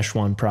in the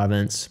Sichuan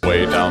province.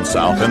 Way down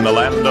south in the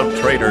land of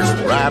traders,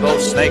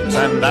 rattlesnakes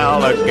and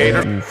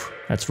alligators. Oof,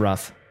 that's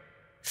rough.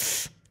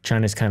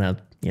 China's kind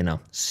of, you know,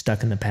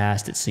 stuck in the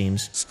past, it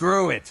seems.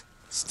 Screw it.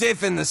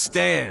 Stiffen the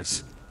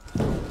stairs.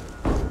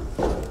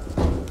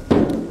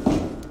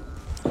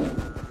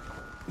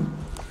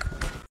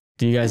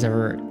 Do you guys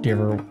ever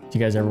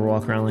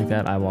walk around like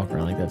that? I walk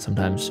around like that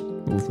sometimes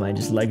with my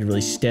just legs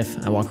really stiff.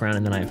 I walk around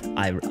and then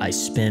I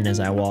spin as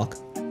I walk.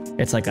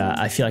 It's like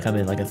I feel like I'm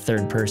in like a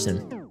third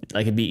person.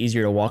 Like it'd be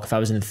easier to walk if I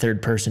was in a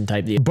third person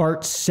type deal.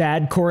 Bart's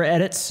sad core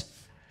edits.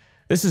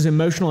 This is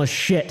emotional as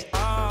shit.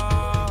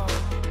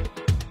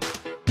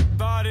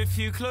 But if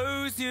you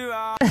close your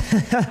eyes.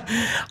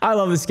 I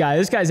love this guy.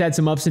 This guy's had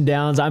some ups and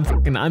downs.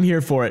 I'm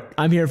here for it.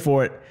 I'm here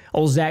for it.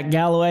 Old Zach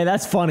Galloway,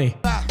 that's funny.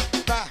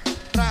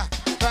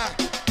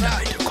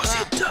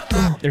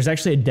 There's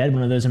actually a dead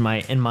one of those in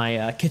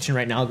my kitchen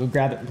right now. I'll go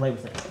grab it and play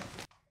with it.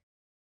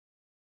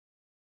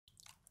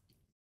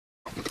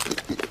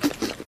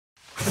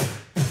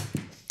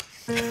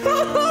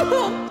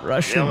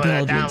 Russian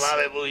intelligence.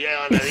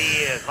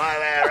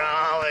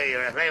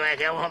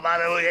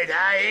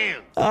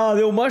 Oh,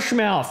 the old mush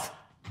mouth.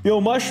 The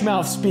old mush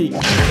mouth speak.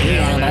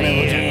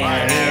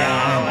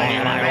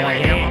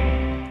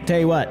 Tell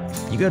you what,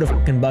 you go to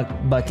fucking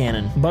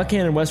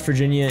Buckhannon, West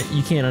Virginia,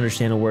 you can't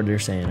understand a word they're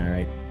saying, all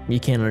right? You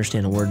can't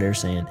understand a word they're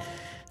saying.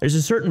 There's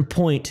a certain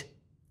point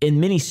in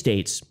many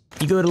states,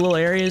 you go to little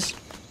areas,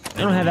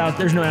 they don't have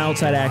there's no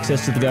outside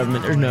access to the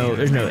government, there's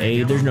no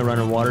aid, there's no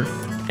running water,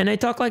 and they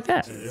talk like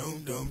that.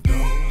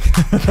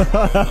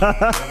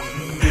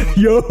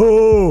 Yo!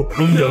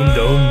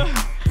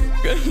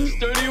 Getting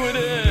sturdy with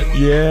it.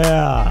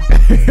 Yeah.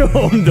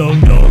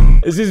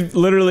 Dum. This is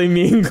literally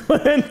me and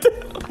Clint.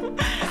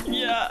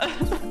 Yeah.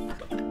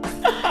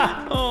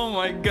 Oh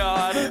my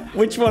god.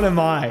 Which one am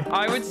I?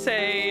 I would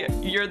say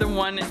you're the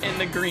one in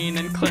the green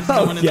and Clint's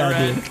the one in the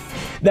red. Dude.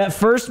 That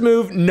first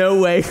move, no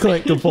way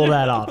Clint could pull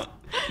that off.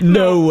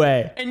 No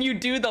way. And you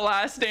do the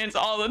last dance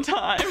all the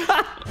time. Is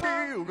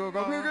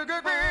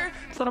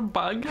that a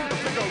bug?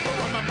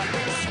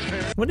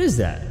 What is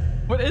that?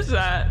 What is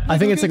that? I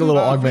think it's like a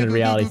little augmented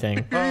reality thing.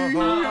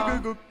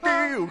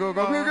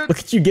 Look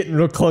at you getting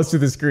real close to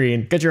the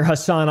screen. Got your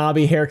Hassan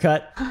Abi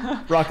haircut.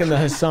 Rocking the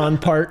Hassan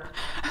part.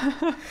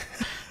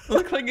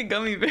 Look like a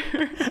gummy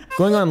bear.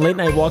 Going on late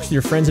night walks with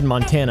your friends in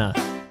Montana.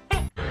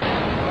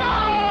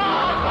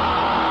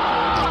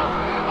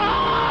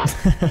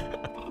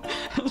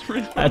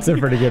 That's a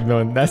pretty good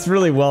one. That's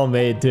really well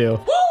made too.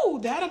 Woo!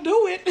 That'll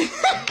do it.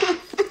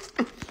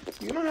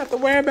 You don't have to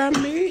worry about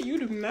me. You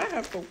do not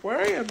have to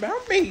worry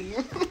about me.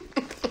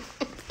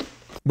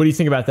 What do you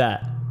think about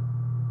that?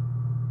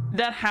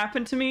 That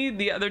happened to me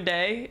the other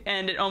day,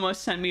 and it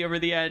almost sent me over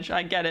the edge.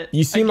 I get it.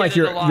 You seem like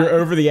you're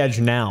over the edge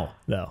now,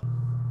 though.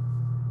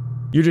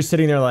 You're just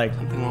sitting there like,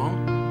 something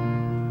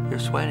wrong? You're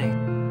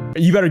sweating.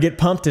 You better get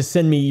pumped to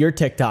send me your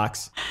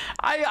TikToks.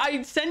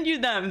 I send you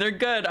them. They're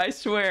good, I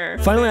swear.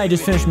 Finally, I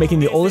just finished making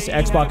the oldest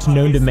Xbox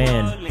known to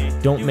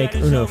man. Don't make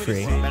Uno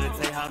free.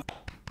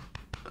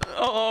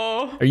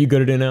 Oh. Are you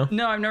good at Uno?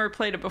 No, I've never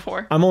played it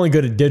before. I'm only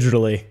good at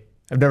digitally.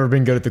 I've never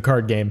been good at the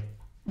card game.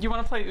 You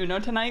want to play Uno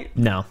tonight?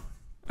 No.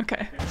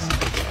 Okay.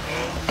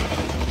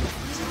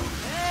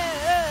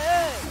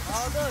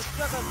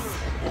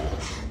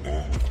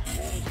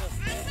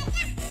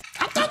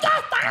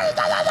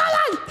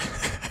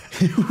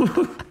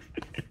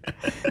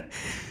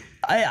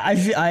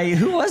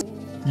 Who was?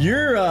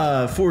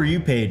 Your For You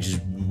page is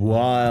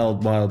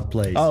wild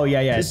place. Oh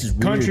yeah. This is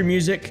country weird.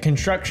 music,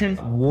 construction,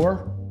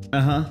 war.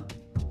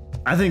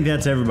 I think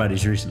that's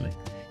everybody's recently.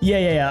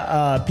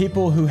 Yeah.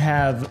 People who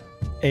have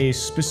a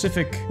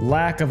specific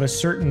lack of a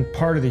certain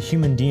part of the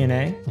human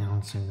DNA.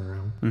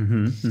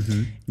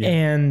 Yeah.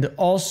 And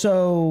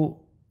also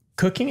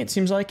cooking, it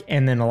seems like,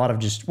 and then a lot of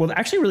just, well,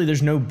 actually, really,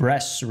 there's no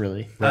breasts,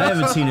 really. I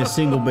haven't seen a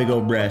single big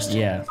old breast.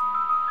 Yeah.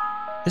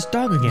 This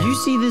dog again. You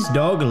see this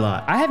dog a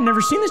lot. I have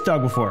never seen this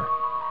dog before.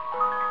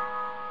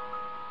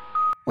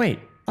 Wait.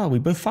 Oh, we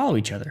both follow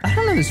each other. I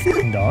don't know this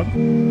fucking dog.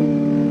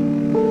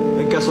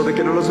 En caso de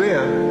que no los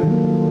vea.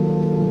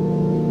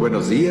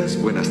 Buenos días,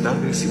 buenas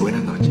tardes y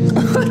buenas noches.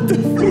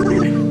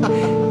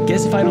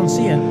 Guess if I don't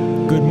see you,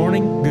 good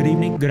morning, good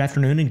evening, good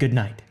afternoon, and good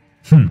night.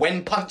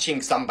 When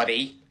punching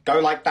somebody, go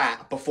like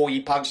that before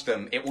you punch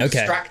them. It will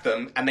distract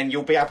them, and then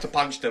you'll be able to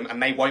punch them,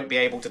 and they won't be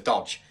able to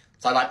dodge.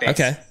 So like this.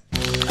 Okay.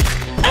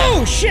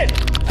 Oh shit!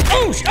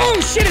 Oh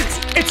shit!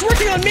 It's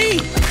working on me.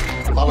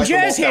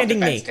 Jazz handing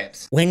me.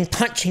 Tips. When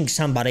punching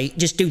somebody,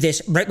 just do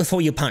this right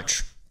before you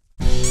punch.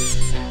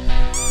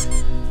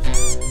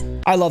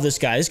 I I love this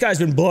guy. This guy's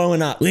been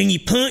blowing up. When you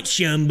punch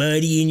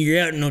somebody and you're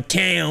out in a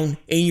town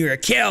and you're a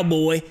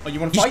cowboy,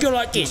 you wanna fight? just go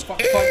like this.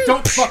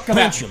 Don't fuck him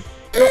Punch out.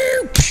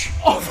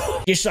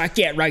 him. Just like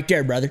that right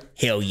there, brother.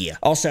 Hell yeah.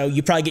 Also,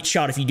 you probably get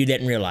shot if you do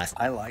that in real life.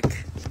 I like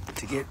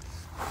to get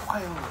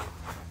wild.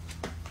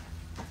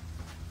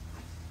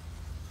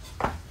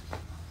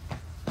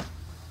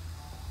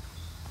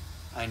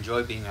 I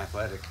enjoy being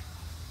athletic.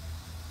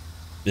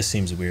 This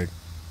seems weird.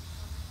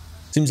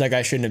 Seems like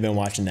I shouldn't have been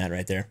watching that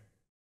right there.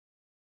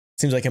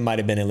 Seems like it might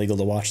have been illegal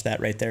to watch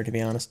that right there, to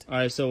be honest. All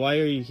right, so why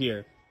are you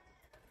here?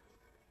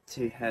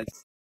 To have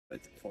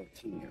with a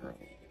 14-year-old.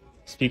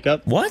 Speak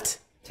up. What?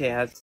 To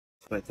have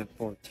with a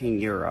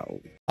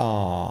 14-year-old.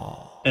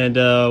 Oh. And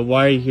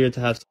why are you here to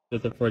have sex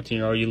with a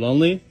 14-year-old? Are you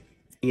lonely?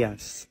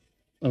 Yes.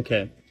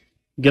 Okay.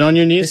 Get on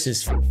your knees.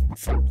 This is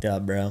fucked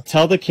up, bro.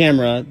 Tell the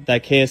camera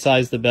that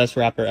KSI is the best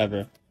rapper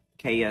ever.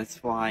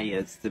 KSY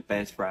is the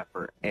best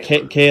rapper ever.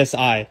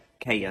 KSI.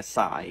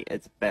 KSI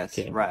is the best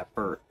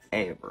rapper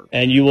ever.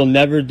 And you will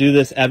never do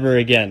this ever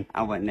again.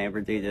 I would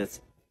never do this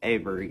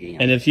ever again.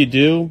 And if you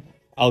do,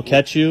 I'll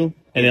catch you,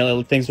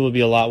 and things will be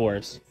a lot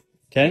worse.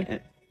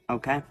 Okay?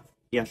 Okay.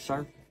 Yes,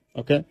 sir.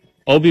 Okay.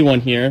 Obi-Wan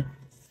here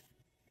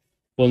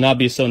will not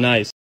be so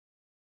nice.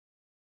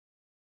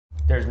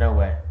 There's no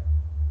way.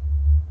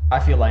 I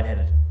feel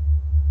lightheaded.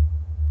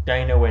 There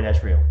ain't no way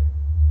that's real.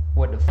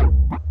 What the fuck?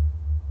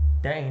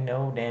 There ain't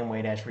no damn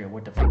way that's real.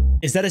 What the fuck?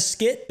 Is that a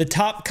skit? The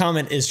top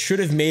comment is, should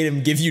have made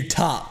him give you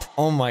top.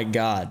 Oh my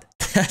god.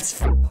 That's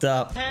fucked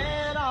up.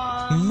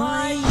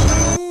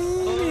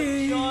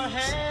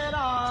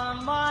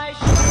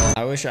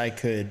 I wish I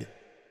could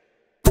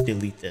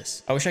delete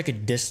this. I wish I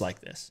could dislike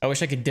this. I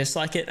wish I could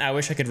dislike it. I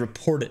wish I could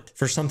report it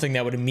for something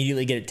that would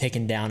immediately get it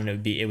taken down,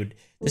 and it would,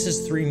 this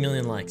is 3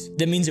 million likes.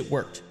 That means it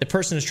worked. The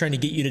person is trying to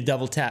get you to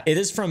double tap. It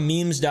is from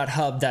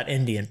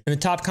memes.hub.indian. And the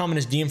top comment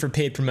is DM for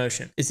paid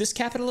promotion. Is this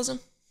capitalism?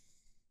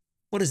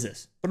 What is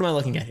this? What am I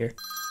looking at here?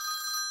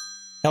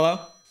 Hello?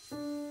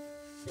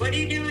 What are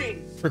you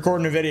doing?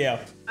 Recording a video.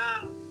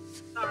 Oh,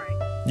 sorry.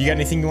 You got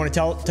anything you want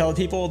to tell the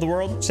people of the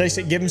world?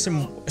 Give them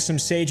some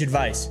sage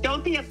advice.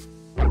 Don't be a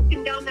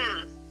fucking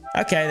dumbass.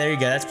 Okay, there you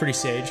go. That's pretty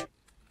sage.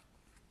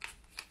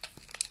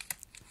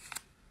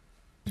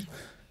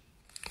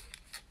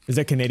 Is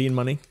that Canadian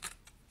money?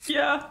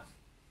 Yeah.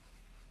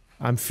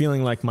 I'm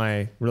feeling like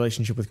my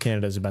relationship with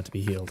Canada is about to be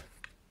healed.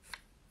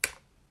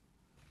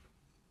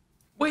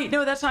 Wait,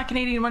 no, that's not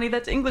Canadian money.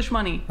 That's English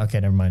money. Okay,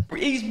 never mind.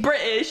 He's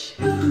British.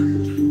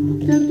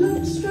 Who's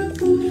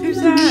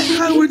that?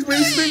 How would we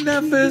spend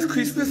our first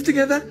Christmas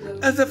together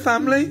as a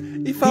family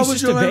if I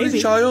was your only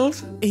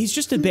child? He's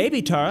just a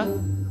baby, Tara.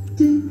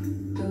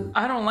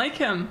 I don't like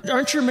him.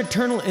 Aren't your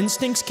maternal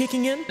instincts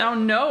kicking in?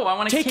 No, I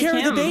want to take kick care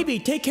him. of the baby.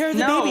 Take care of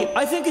the baby.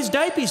 I think his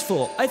diaper's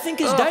full. I think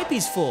his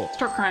diaper's full.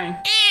 Start crying.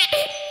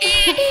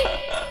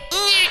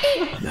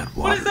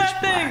 What is that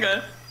thing?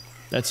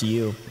 That's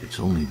you. It's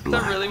only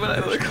black. Is that really what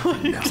I look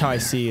like? That's how I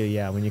see you,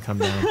 yeah, when you come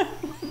down.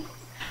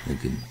 I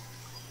can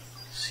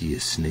see a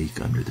snake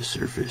under the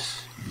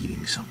surface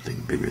eating something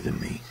bigger than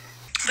me.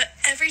 But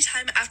every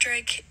time after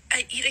I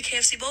eat a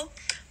KFC bowl,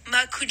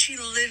 my coochie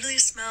literally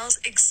smells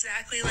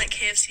exactly like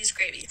KFC's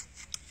gravy.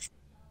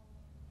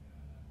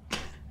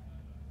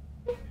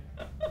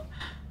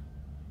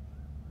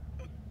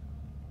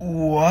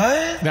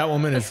 What? That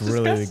woman is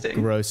really disgusting.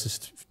 the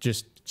grossest.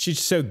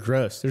 She's so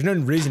gross. There's no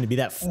reason to be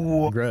that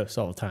gross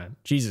all the time.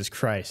 Jesus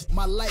Christ.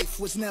 My life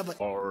was never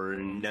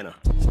Nana.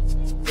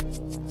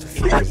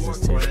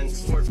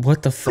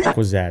 What the fuck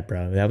was that,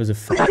 bro? That was a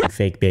fucking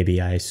fake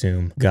baby, I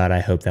assume. God,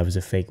 I hope that was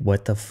a fake.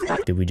 What the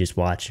fuck did we just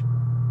watch?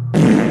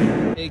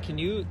 Hey, can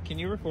you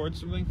record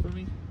something for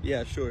me?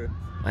 Yeah, sure.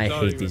 I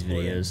hate these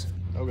videos.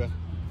 Okay.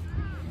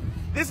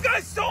 This guy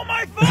stole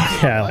my phone!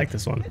 Yeah, I like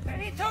this one.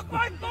 He took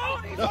my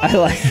phone! I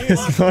like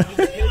this one.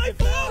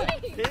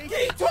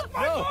 He took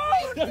my phone!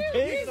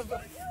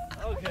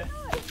 Okay.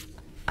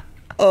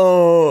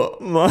 Oh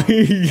my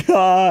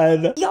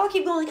god. Y'all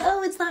keep going,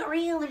 oh, it's not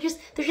real. They're just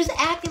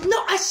acting.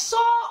 No, I saw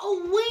a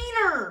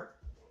wiener.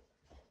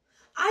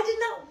 I did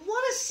not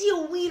want to see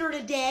a wiener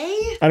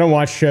today. I don't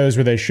watch shows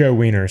where they show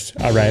wieners.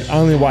 All right, I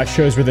only watch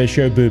shows where they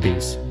show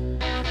boobies.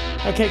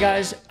 Okay,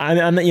 guys,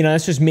 I'm you know,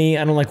 that's just me.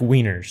 I don't like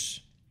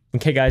wieners.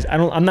 Okay, guys,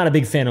 I'm not a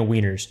big fan of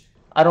wieners.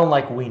 I don't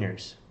like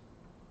wieners.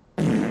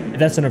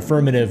 That's an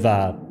affirmative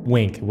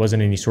wink. It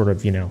wasn't any sort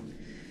of,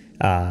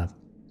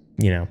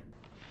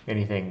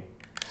 anything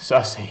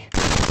sussy.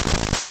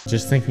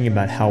 Just thinking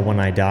about how when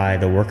I die,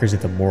 the workers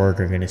at the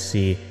morgue are gonna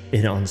see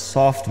it on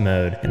soft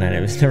mode, and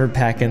I was never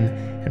packing,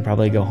 and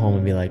probably go home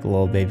and be like,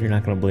 "Lol, babe, you're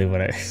not gonna believe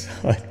what I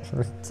saw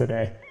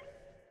today."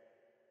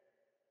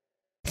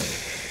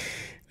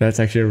 That's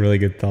actually a really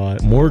good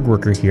thought. Morgue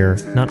worker here,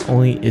 not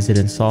only is it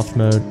in soft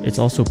mode, it's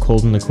also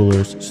cold in the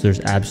coolers, so there's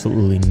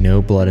absolutely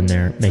no blood in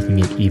there, making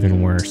it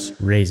even worse.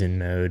 Raisin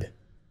mode.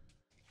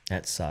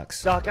 That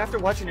sucks. Doc, after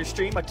watching your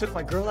stream, I took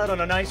my girl out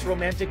on a nice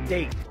romantic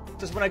date.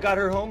 Just when I got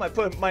her home, I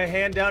put my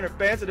hand down her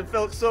pants and it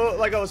felt so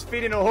like I was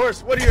feeding a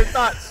horse. What are your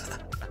thoughts?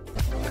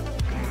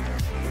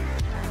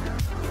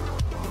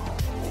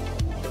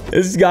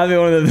 This has got to be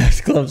one of the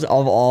best clips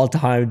of all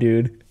time,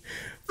 dude.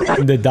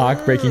 The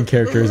dock breaking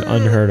character is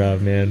unheard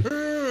of, man.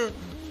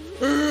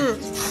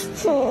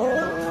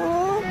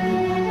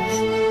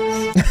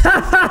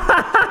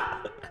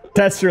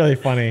 That's really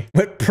funny.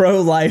 What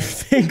pro-life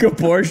think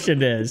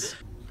abortion is.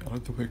 I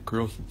like the way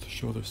girls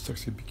show their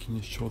sexy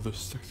bikinis, show their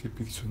sexy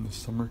booties in the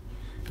summer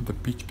at the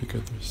beach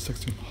because they're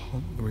sexy and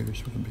hot. The way they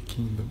show the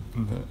bikini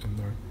in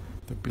their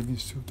bathing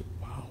suit.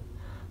 Wow.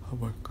 How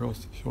about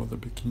girls show their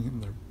bikini in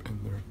their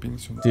bathing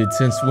suit? Dude,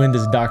 since when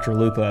does Dr.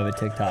 Lupo have a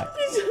TikTok?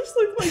 He just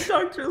looks like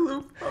Dr.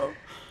 Lupo.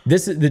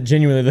 This is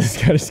genuinely, this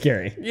is kind of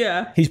scary.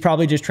 Yeah. He's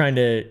probably just trying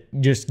to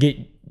just get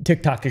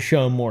TikTok to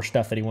show him more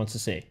stuff that he wants to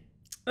see.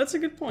 That's a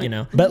good point. You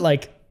know, but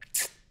like,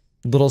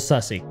 little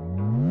sussy.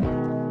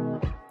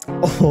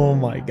 Oh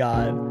my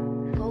God.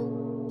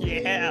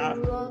 Yeah.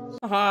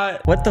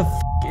 Hot. What the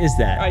f is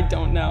that? I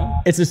don't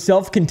know. It's a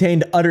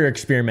self-contained udder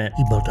experiment.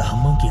 He built a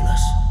homunculus.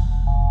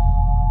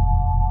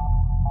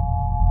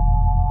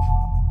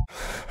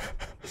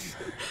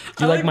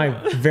 Do you like my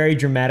very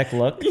dramatic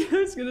look? Yeah, I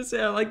was gonna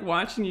say I like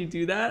watching you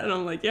do that, and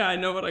I'm like, yeah, I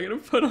know what I'm gonna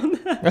put on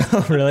that.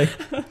 Oh, really?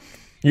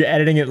 You're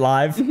editing it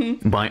live?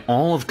 Buy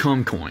all of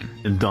Cumcoin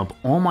and dump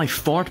all my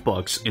fart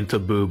bucks into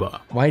Booba.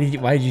 Why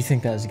did you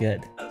think that was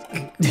good?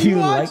 Do you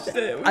like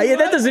that? Yeah,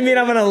 that doesn't mean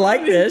I'm gonna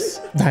like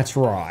this. That's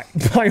right.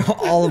 Buy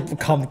all of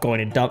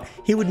Cumcoin and dump.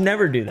 He would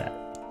never do that.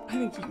 I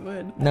think he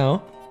would.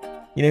 No.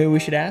 You know who we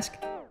should ask?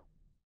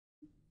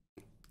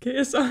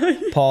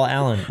 KSI. Paul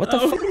Allen. What the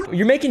fuck?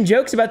 You're making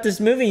jokes about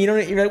this movie.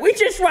 You're like, we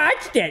just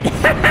watched it.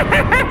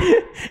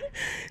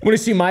 Want to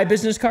see my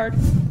business card?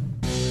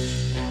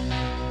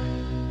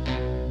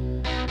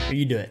 Or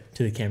you do it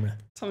to the camera.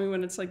 Tell me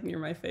when it's like near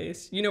my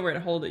face. You know where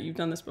to hold it. You've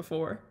done this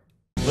before.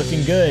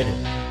 Looking good.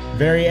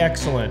 Very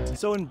excellent.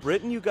 So in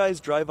Britain, you guys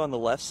drive on the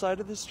left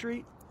side of the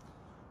street?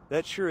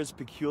 That sure is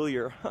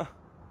peculiar, huh?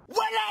 Well,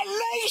 at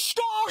least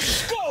our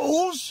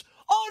schools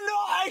are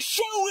not a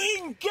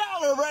shooting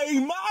gallery,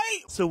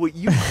 mate! So what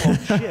you call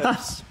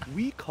chips,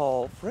 we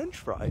call French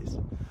fries.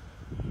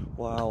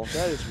 Wow,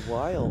 that is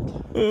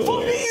wild.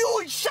 Funny you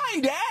would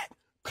say that,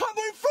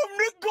 coming from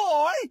the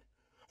guy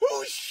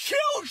whose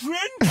children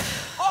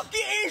are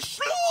getting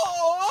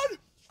slaughtered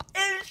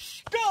in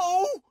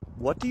school.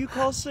 What do you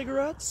call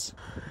cigarettes?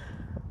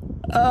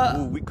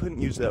 Ooh, we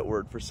couldn't use that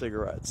word for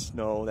cigarettes.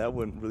 No, that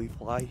wouldn't really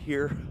fly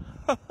here.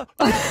 Oh,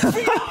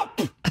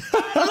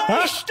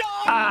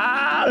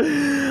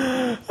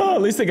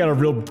 at least they got a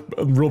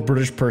real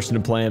British person to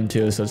play him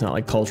too, so it's not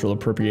like cultural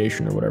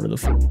appropriation or whatever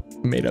the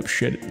made up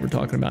shit we're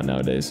talking about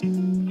nowadays.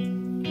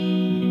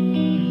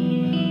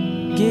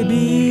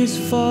 Gibby's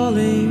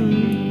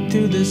falling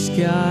through the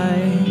sky.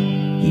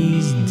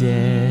 He's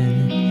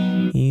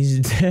dead. He's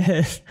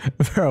dead.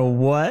 Bro,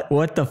 what?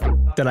 What the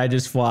f did I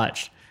just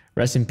watch?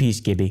 Rest in peace,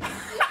 Gibby.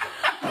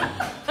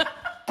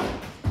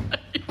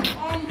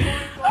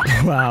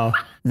 Wow,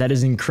 that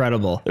is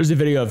incredible. There's a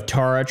video of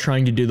Tara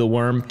trying to do the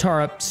worm.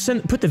 Tara,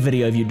 put the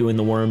video of you doing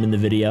the worm in the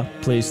video,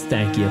 please.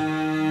 Thank you.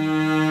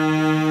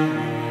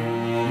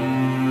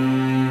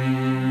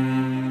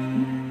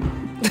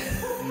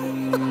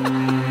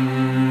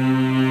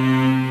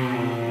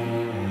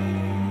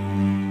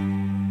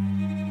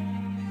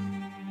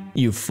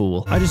 You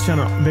fool. I just found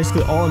out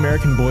basically all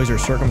American boys are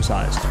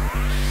circumcised.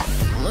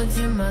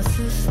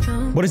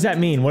 What does that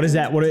mean? What is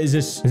that? What is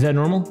this? Is that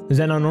normal? Is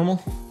that not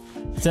normal?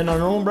 Is that not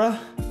normal, bro?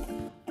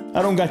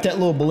 I don't got that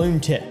little balloon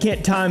tip.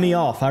 Can't tie me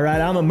off, all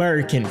right? I'm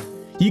American.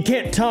 You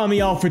can't tie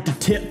me off with the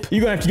tip. You're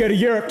gonna have to go to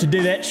Europe to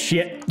do that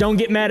shit. Don't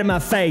get mad at my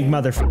fag,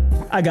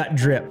 motherfucker. I got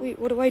drip. Wait,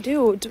 what do I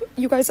do?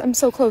 You guys, I'm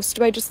so close.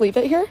 Do I just leave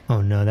it here?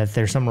 Oh no,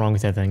 there's something wrong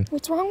with that thing.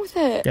 What's wrong with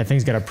it? That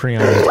thing's got a pre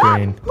on the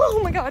screen. Oh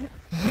my God.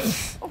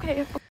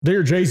 Okay.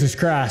 Dear Jesus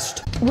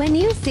Christ. When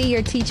you see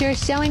your teacher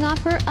showing off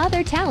her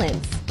other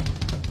talents.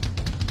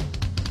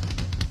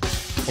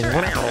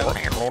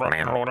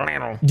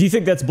 Do you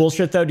think that's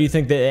bullshit though? Do you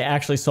think that they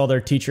actually saw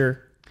their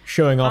teacher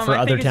showing off her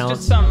other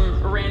talents? It's just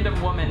some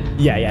random woman.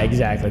 Yeah,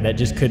 exactly. That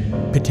just could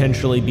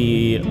potentially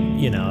be,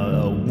 you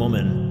know, a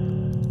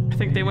woman. I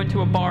think they went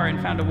to a bar and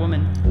found a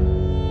woman.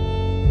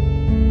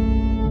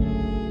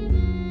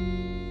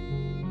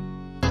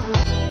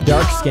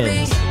 Dark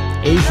skins,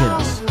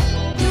 Asians,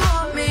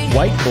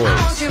 white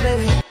boys.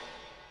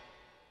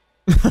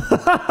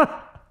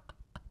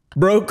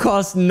 Bro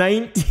cost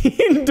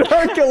 19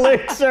 dark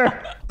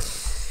elixir.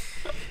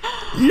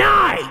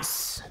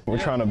 Nice. We're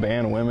trying to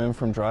ban women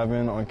from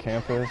driving on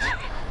campus.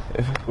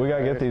 We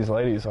gotta get these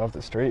ladies off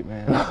the street,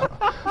 man.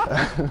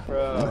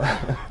 Bro.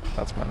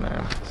 That's my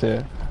name. See,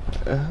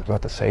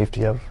 about the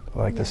safety of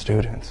like the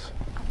students.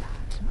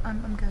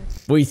 I'm good.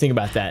 What do you think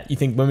about that? You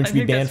think women should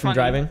be banned from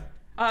driving?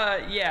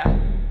 Yeah.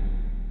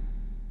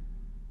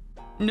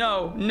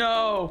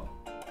 No,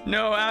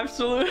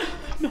 absolutely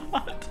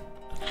not.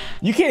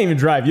 You can't even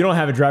drive. You don't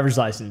have a driver's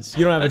license.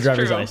 You don't have a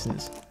driver's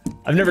license.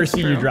 I've never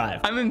seen you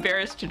drive. I'm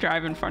embarrassed to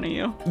drive in front of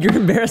you. You're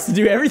embarrassed to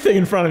do everything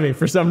in front of me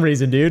for some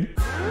reason, dude.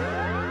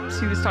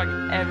 See this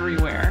dog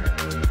everywhere.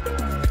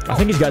 I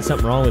think he's got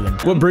something wrong with him.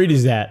 What breed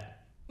is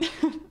that?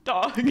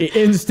 dog.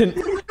 Instant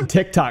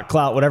TikTok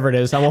clout, whatever it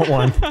is. I want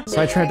one.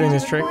 So I tried doing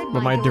this trick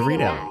with my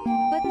Dorito.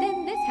 But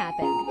then this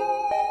happened.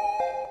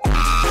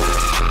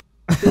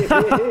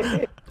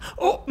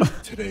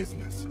 Today's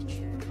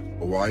message.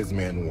 A wise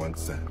man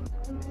once said,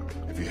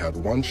 if you had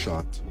one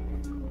shot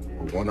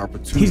or one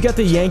opportunity, he's got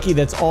the Yankee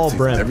that's all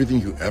brim.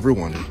 Everything you ever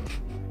wanted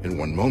in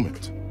one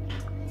moment.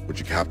 Would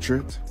you capture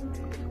it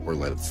or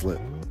let it slip?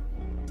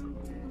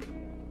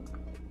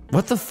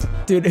 What the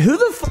dude, who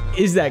the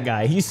is that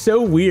guy? He's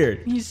so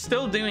weird. He's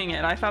still doing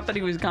it. I thought that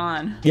he was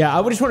gone. Yeah, I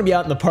would just want to be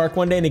out in the park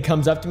one day and he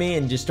comes up to me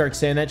and just starts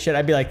saying that shit.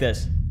 I'd be like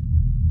this.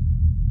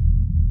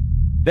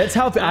 That's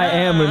how I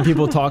am when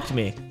people talk to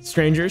me.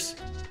 Strangers.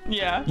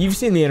 Yeah. You've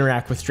seen me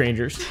interact with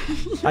strangers.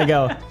 I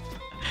go.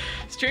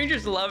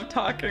 Strangers love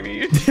talking to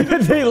you.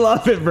 They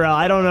love it, bro.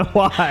 I don't know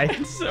why.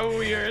 It's so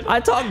weird. I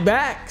talk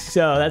back,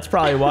 so that's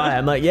probably why.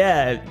 I'm like,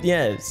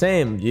 yeah,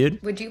 same,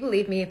 dude. Would you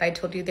believe me if I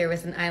told you there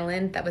was an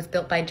island that was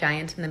built by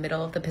giants in the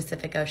middle of the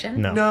Pacific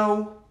Ocean? No.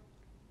 No.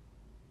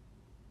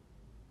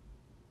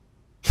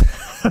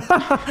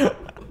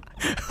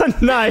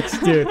 Nice,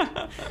 dude.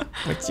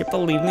 Would you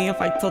believe me if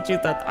I told you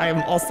that I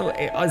am also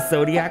a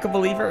Zodiac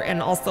believer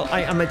and also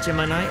I am a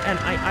Gemini and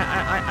I.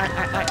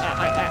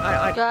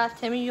 Guys,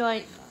 tell me you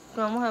like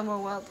scrambled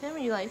hamburger. Well, tell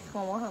me you like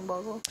scrambled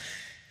hamburger.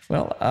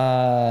 Well,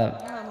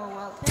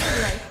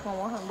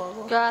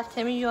 Guys,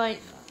 tell me you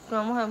like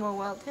scrambled hamburger.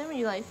 Well, tell me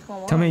you like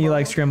scrambled. Tell me you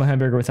like scrambled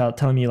hamburger without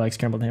telling me you like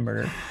scrambled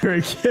hamburger.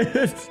 Very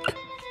good.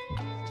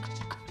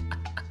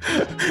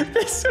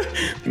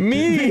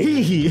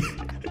 Me.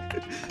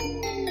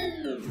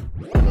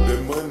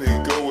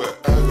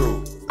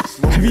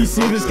 Have you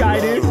seen this guy,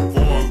 dude?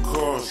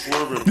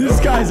 This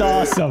guy's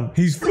awesome.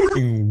 He's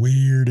fucking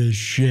weird as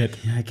shit.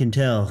 Yeah, I can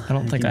tell. I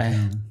don't think I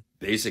am.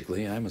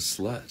 Basically, I'm a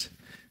slut.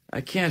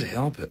 I can't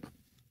help it.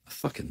 I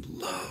fucking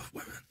love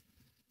women.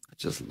 I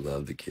just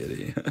love the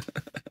kitty.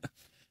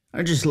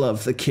 I just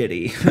love the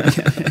kitty.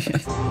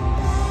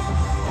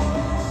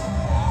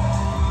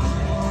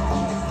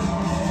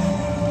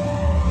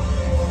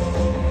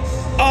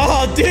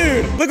 Oh,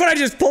 dude, look what I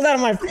just pulled out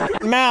of my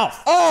mouth.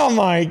 Oh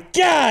my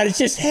God, it's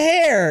just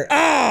hair.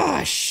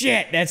 Ah,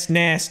 shit, that's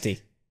nasty.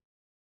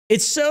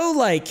 It's so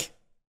like,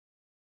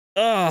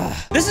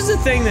 this is the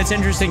thing that's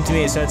interesting to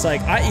me. So it's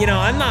like,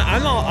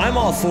 I'm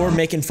all for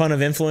making fun of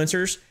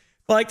influencers,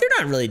 but like, they're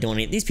not really doing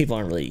it. These people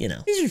aren't really,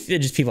 these are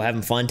just people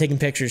having fun, taking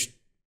pictures,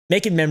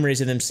 making memories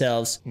of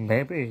themselves.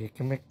 Maybe you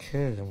can make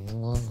kids.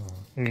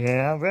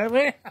 Yeah,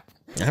 baby.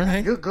 All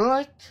right. You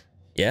good?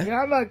 Yeah.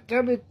 Yeah, I'm a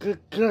good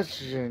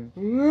concussion.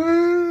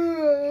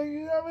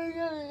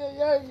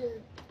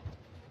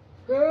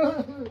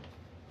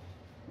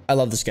 I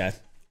love this guy.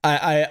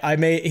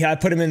 I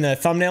put him in the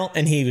thumbnail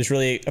and he was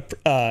really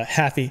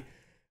happy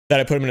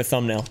that I put him in a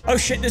thumbnail. Oh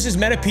shit, this is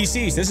Meta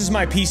PCs. This is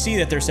my PC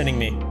that they're sending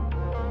me.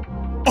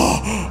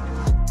 Oh.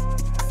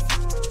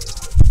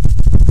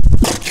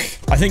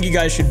 I think you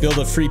guys should build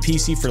a free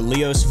PC for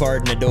Leo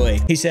Svard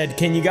Nadoy. He said,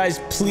 can you guys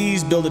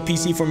please build a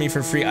PC for me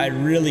for free? I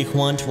really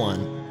want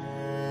one.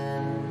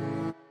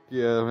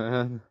 Yeah,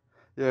 man.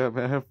 Yeah,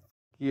 man.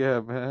 Yeah,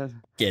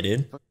 man. Get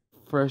it?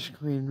 Fresh,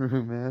 clean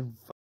room, man.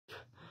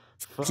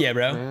 Fuck, yeah,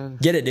 bro. Man.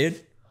 Get it, dude.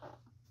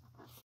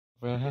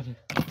 Man.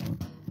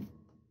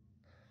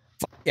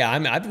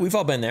 Yeah, we've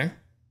all been there.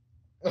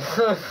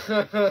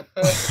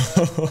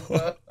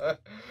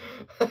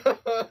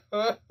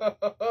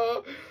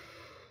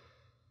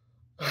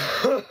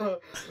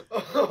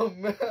 Oh,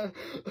 man.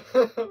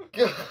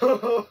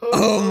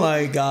 Oh,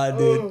 my God,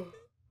 dude.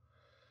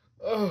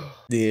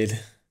 Dude.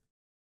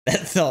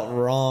 That felt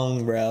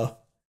wrong, bro.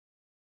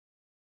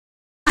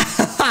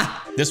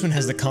 This one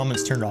has the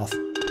comments turned off.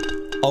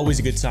 Always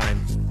a good sign.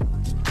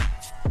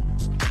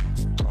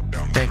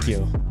 Thank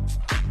you.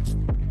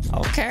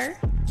 Okay.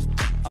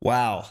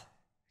 Wow.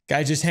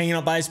 Guy just hanging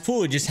out by his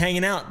pool, just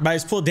hanging out by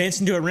his pool,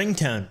 dancing to a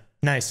ringtone.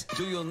 Nice.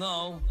 Do you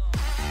know?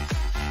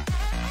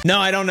 No,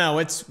 I don't know.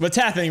 What's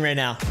happening right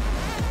now?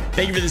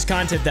 Thank you for this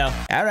content, though.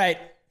 All right.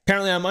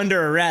 Apparently, I'm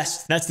under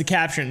arrest. That's the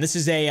caption. This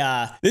is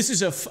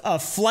a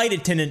flight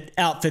attendant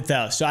outfit,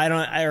 though. So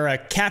or a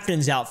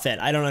captain's outfit.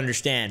 I don't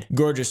understand.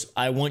 Gorgeous.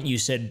 I want you,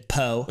 said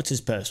Poe. What's his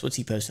post? What's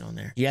he posting on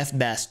there? Jeff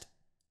Best.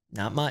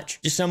 Not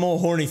much. Just some old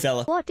horny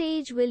fella. What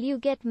age will you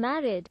get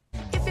married?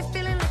 If you're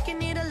feeling like you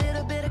need a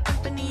little bit of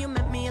company, you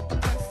met me at the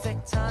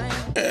perfect time.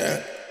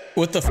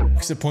 What the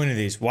f***'s the point of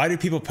these? Why do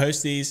people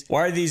post these?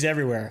 Why are these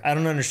everywhere? I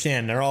don't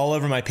understand. They're all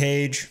over my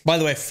page. By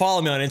the way,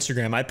 follow me on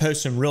Instagram. I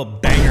post some real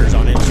bangers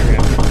on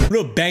Instagram.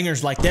 Real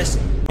bangers like this,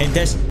 and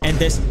this, and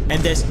this,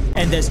 and this,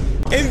 and this,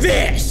 and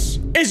this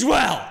as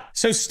well.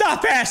 So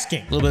stop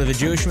asking. A little bit of a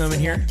Jewish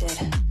moment here.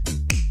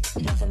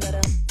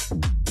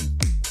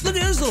 Look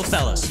at those little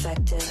fellas.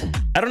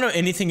 I don't know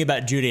anything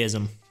about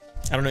Judaism.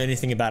 I don't know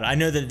anything about it. I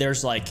know that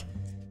there's like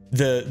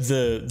this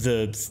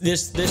thing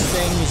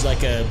is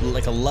like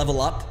a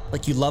level up,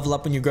 like you level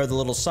up when you grow the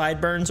little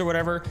sideburns or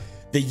whatever.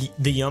 The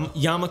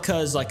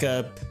yarmulke is like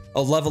a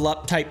level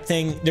up type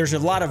thing. There's a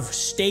lot of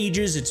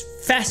stages. It's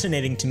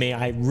fascinating to me.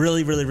 I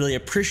really, really, really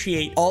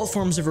appreciate all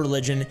forms of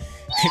religion,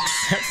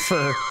 except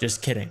for,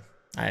 just kidding.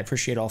 I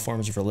appreciate all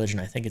forms of religion.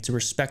 I think it's a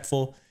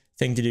respectful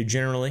thing to do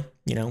generally,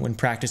 you know, when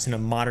practiced in a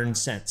modern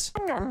sense.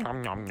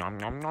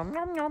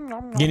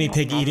 Guinea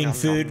pig eating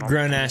food,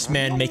 grown-ass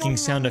man making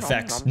sound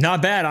effects.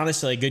 Not bad,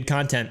 honestly, good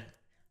content.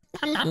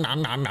 Shut up!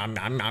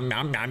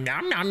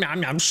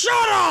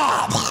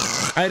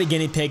 I had a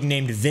guinea pig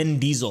named Vin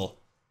Diesel,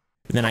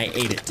 and then I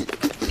ate it.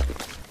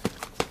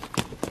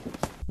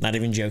 Not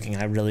even joking.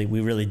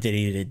 We really did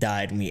eat it. It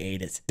died and we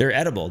ate it. They're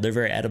edible. They're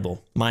very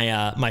edible.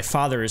 My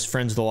father is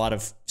friends with a lot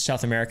of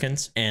South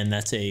Americans, and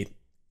that's a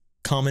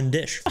common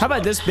dish. How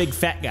about this big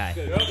fat guy?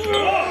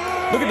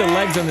 Look at the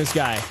legs on this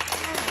guy.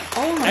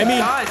 Oh my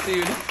God,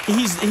 dude.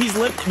 He's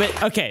lift,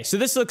 but okay, so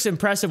this looks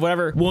impressive,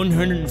 whatever.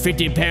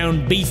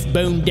 150-pound beef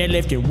bone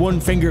deadlifted,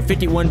 one finger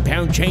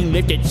 51-pound chain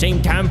lifted,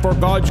 same time for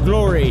God's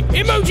glory.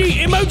 Emoji,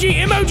 emoji,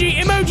 emoji,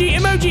 emoji,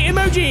 emoji,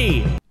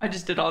 emoji. I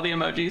just did all the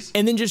emojis.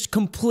 And then just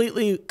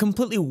completely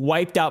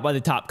wiped out by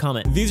the top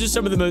comment. These are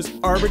some of the most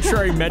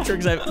arbitrary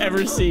metrics I've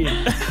ever seen.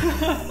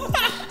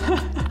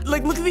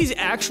 Like, look at these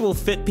actual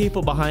fit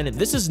people behind it.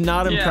 This is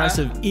not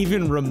impressive,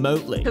 even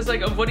remotely. Because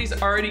like of what he's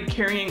already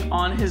carrying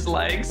on his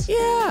legs.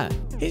 Yeah,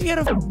 he's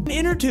got an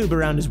inner tube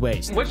around his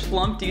waist. Which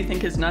lump do you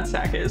think his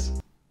nutsack is?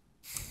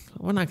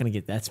 We're not gonna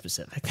get that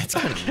specific. That's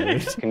kind of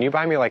weird. Can you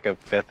buy me like a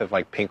fifth of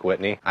like Pink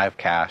Whitney? I have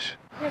cash.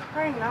 Yeah,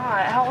 probably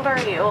not. How old are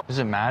you? Does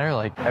it matter?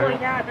 Like, Well,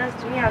 yeah, it does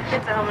to me. I have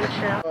kids at home and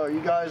shit. Oh, you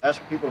guys ask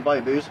for people to buy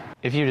booze?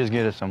 if you just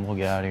get us some, we'll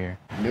get out of here.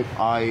 Nope.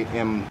 I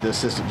am the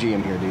assistant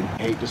GM here, dude. I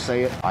hate to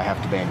say it, I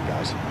have to ban you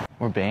guys.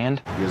 We're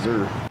banned? Yes,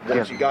 sir.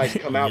 Once you guys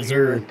come out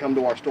here and come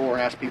to our store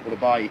and ask people to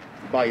buy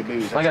you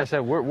booze. Like I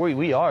said,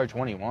 we are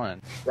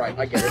 21. Right,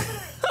 I get it.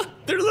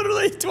 They're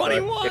literally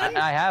 21.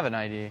 I have an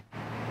ID.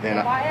 Then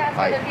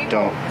I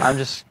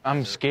don't.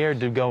 I'm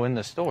scared to go in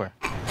the store.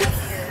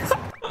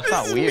 It's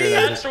not weird.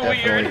 That's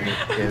weird.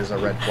 Is a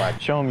red flag.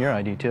 Show them your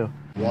ID too.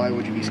 Why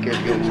would you be scared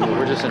to go in the store?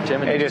 We're just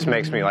intimidated. It just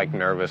makes me like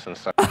nervous and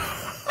stuff.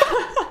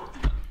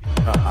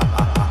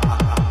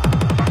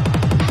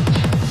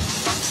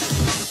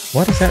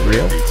 What, is that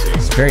real?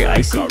 It's very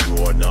icy.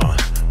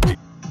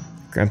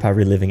 Grandpa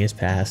reliving his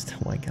past.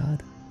 Oh my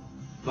God.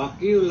 Fuck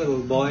you, little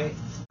boy.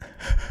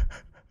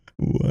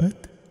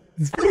 What?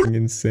 It's fucking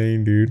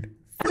insane, dude.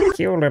 Fuck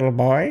you, little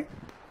boy.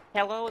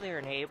 Hello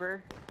there,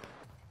 neighbor.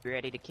 You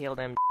ready to kill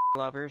them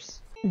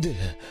lovers? Do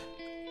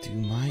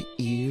my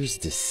ears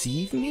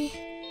deceive me?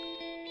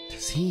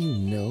 Does he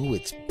know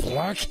it's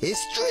Black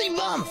History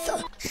Month?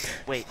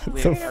 Wait.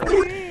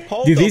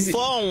 Hold Dude, the these-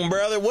 phone,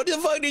 brother. What the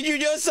fuck did you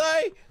just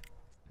say?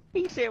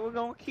 He said we're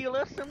gonna kill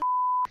us some.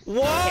 Whoa!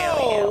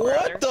 Yeah,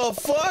 What the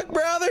fuck,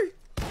 brother?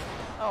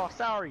 Oh,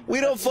 sorry. We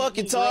don't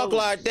fucking talk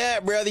like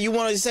that, brother. You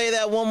want to say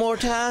that one more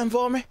time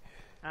for me?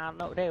 I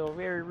know they were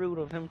very rude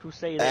of him to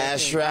say that.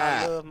 That's thing.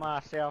 right. I love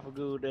myself a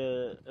good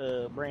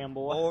brand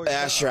boy.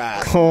 That's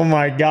right. Oh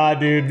my God,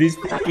 dude. These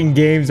fucking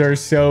games are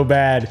so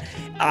bad.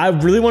 I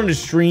really wanted to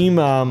stream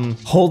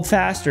Hold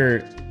Fast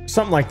or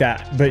something like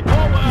that, but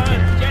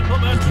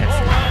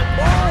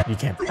you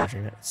can't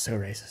stream it. It's so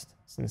racist.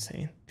 It's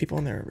insane. People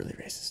in there are really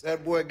racist.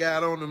 That boy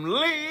got on them.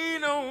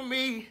 Lean on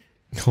me.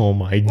 Oh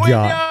my When God.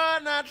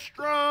 you're not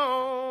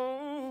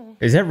strong.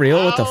 Is that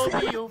real? What the I'll be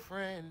fuck? your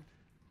friend.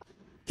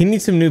 He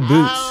needs some new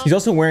boots. He's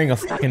also wearing a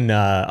fucking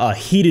a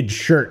heated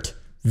shirt.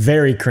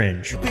 Very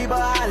cringe.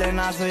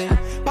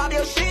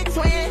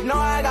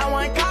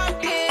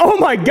 Oh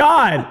my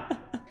God.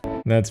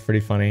 That's pretty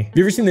funny. Have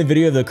you ever seen the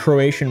video of the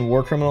Croatian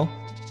war criminal?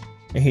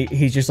 And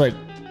he's just like,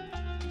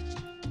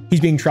 he's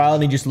being trialed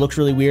and he just looks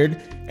really weird.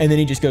 And then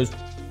he just goes,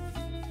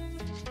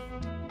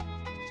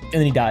 and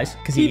then he dies.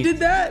 Because He did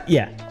that?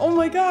 Yeah. Oh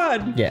my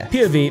God. Yeah.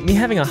 POV, me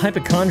having a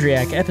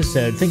hypochondriac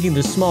episode, thinking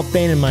the small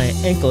pain in my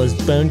ankle is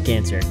bone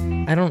cancer.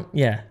 I don't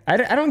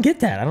get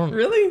that. I don't.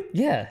 Really?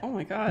 Yeah. Oh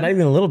my God. Not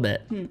even a little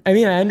bit. I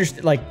mean, I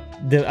understand, like,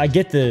 I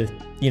get the,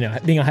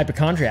 being a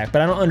hypochondriac,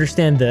 but I don't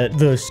understand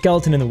the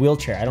skeleton in the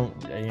wheelchair. I don't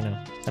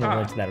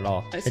relate to that at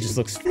all. I It see. just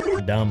looks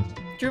dumb.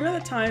 Do you remember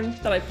the time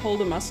that I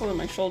pulled a muscle in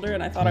my shoulder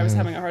and I thought I was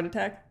having a heart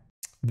attack?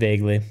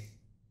 Vaguely.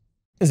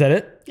 Is that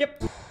it?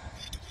 Yep.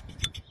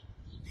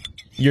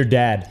 Your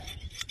dad.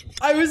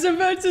 I was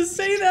about to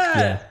say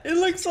that. It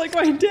looks like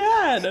my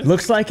dad.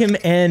 Looks like him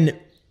and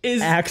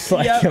acts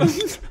like him.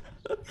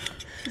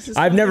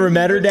 I've never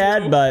met her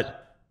dad,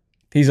 but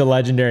he's a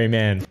legendary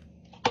man.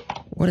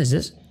 What is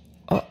this?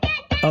 Oh,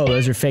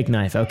 those are fake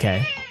knife.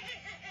 Okay.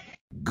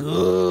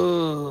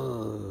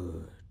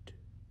 Good.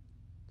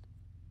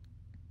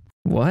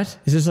 What?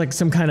 Is this like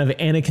some kind of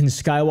Anakin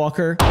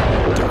Skywalker?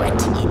 Do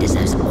it. He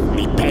deserves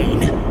only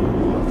pain.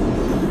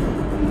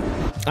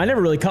 I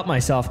never really cut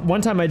myself.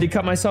 One time I did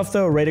cut myself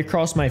though, right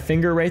across my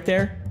finger right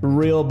there,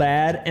 real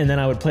bad. And then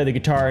I would play the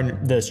guitar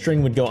and the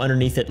string would go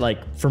underneath it like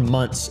for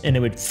months and it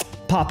would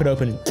pop it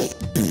open.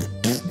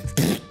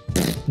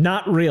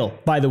 Not real,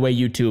 by the way,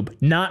 YouTube.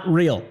 Not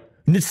real.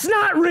 It's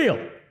not real.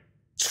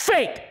 It's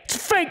fake. It's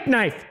a fake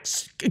knife.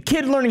 It's a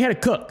kid learning how to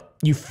cook.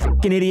 You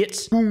fucking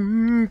idiots. He's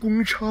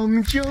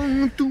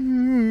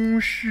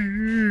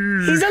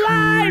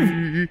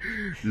alive!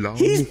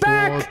 He's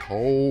back!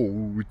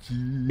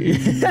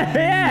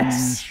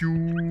 Yes!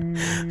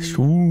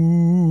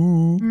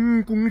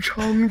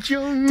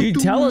 Dude,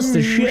 tell us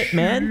the shit,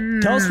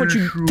 man. Tell us what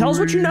you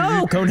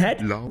know,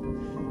 Conehead. A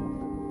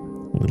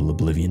little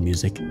Oblivion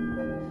music.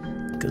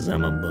 Cause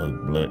I'm a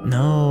bug.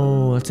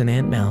 No, it's an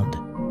Antbound.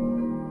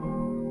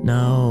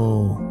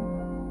 No.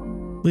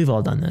 We've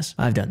all done this.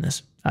 I've done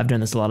this. I've done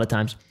this a lot of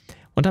times.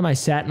 One time I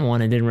sat in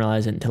one and didn't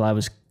realize it until I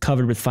was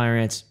covered with fire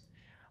ants.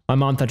 My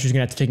mom thought she was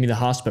gonna have to take me to the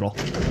hospital.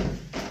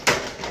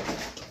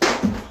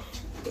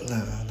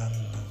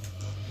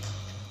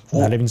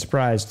 Not even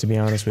surprised, to be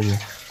honest with you.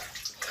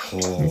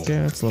 Okay,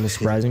 that's a little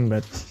surprising,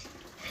 but...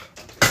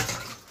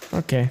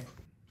 Okay.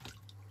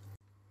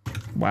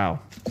 Wow.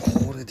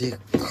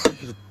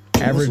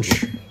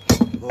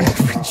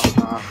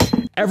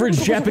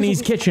 Average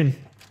Japanese kitchen.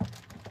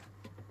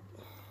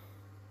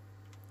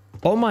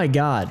 Oh my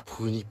god.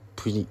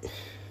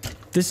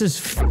 This is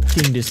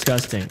fucking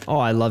disgusting. Oh,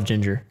 I love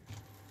ginger.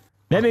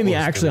 That made me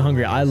actually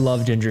hungry. I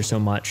love ginger so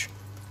much.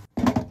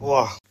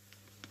 Oh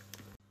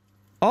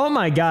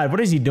my god, what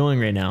is he doing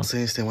right now?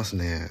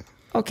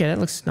 Okay, that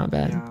looks not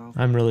bad.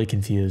 I'm really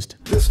confused.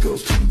 This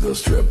goes to the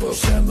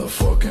strippers and the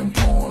fucking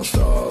porn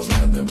stars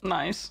and them.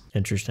 Nice.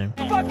 Interesting.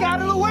 Fuck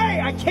out of the way!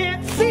 I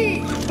can't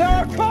see! There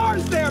are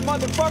cars there,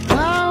 motherfucker!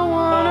 I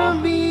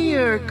wanna be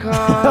your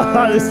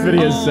car. This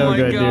video is so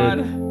good,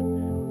 dude.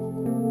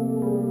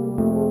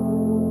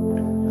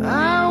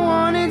 I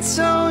want it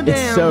so damn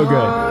It's so good.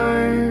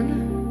 hard.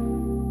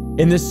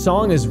 And this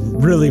song is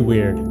really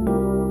weird.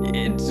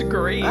 It's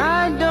great.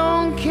 I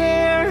don't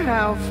care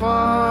how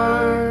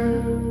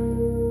far.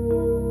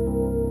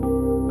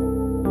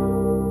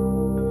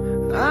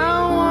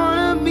 I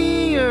wanna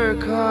be your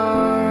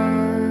car.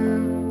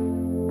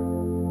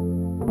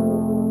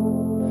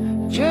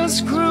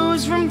 Just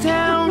cruise from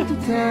town to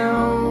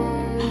town.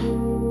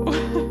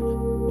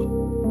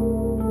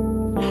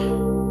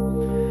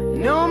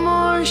 No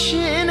more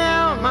shitting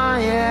out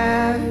my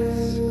ass.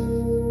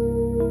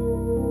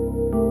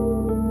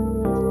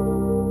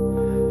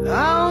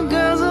 I'll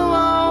guzzle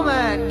all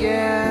that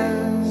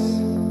gas.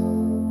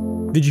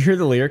 Did you hear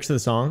the lyrics of the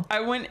song?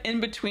 I went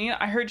in between.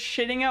 I heard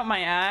shitting out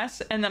my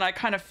ass, and then I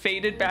kind of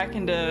faded back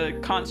into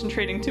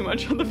concentrating too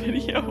much on the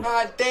video.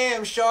 God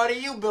damn, shawty,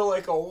 you built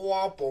like a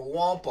wampa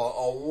wampa,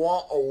 a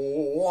wampa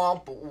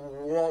wampa wampa.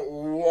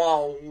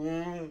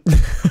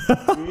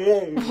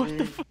 What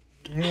the fuck?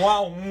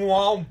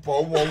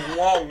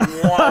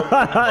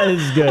 This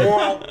is good.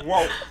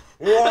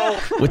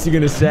 What's he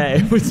gonna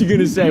say? What's he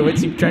gonna say?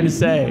 What's he trying to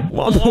say?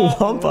 Wampa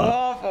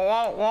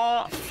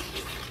wampa.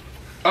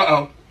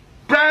 Uh-oh.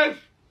 Brace!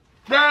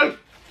 Brace!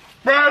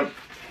 Brace!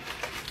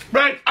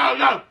 Brace! Oh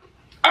no!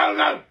 Oh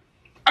no!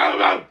 Oh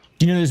no!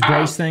 Do you know this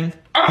brace thing?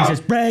 He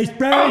says brace,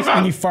 brace,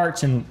 and he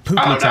farts and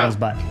poop leaks out his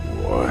butt.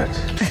 What?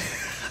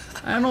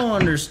 I don't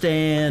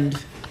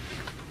understand.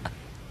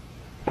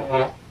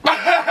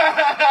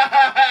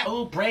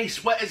 Oh,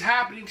 Brace, what is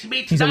happening to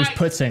me tonight? He's always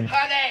putzing.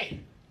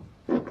 Honey!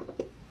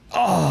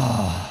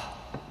 Oh.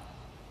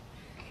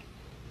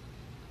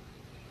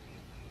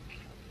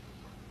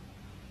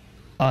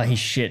 Oh, he's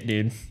shit,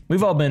 dude.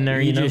 We've all been there,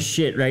 you know. Just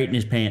shit right in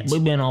his pants.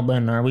 We've all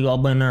been there. We've all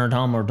been there a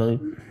time or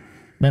two.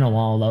 Been a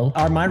while, though.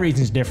 My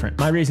reason's different.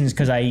 My reason is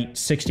because I eat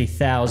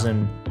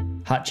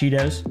 60,000 hot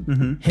Cheetos.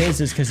 His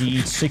is because he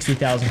eats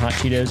 60,000 hot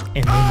Cheetos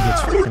and then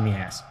gets fucked in the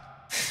ass.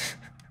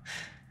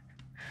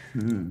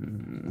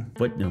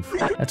 What no?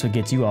 That's what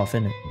gets you off,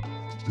 isn't it?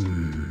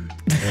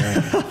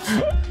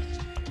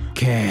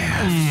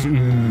 Calves.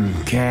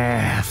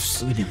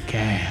 Calves. Look at them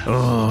calves.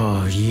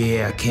 Oh,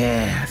 yeah,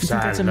 calves. You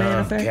think that's a man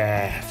up there?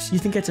 Calves. You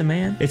think it's a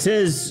man? It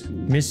says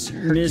Miss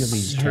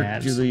Hercules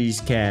calves.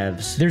 Hercules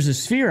calves. There's a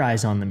sphere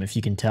eyes on them, if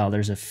you can tell.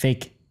 There's a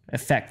fake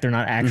effect. They're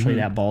not actually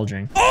that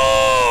bulging.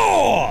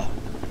 Oh!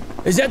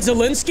 Is that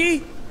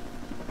Zelensky?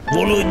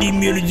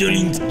 Volodymyr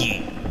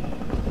Zelensky.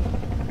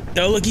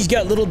 Oh, look, he's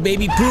got little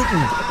baby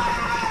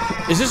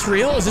Putin. Is this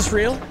real? Is this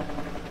real?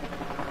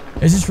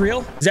 Is this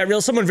real? Is that real?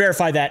 Someone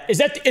verify that. Is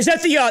that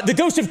the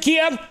ghost of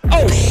Kiev?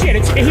 Oh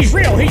shit! He's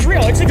real. He's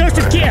real. It's the ghost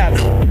of Kiev.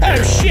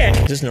 Oh shit!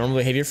 Is this normal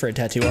behavior for a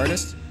tattoo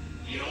artist?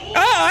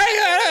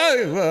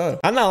 Oh,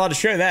 I'm not allowed to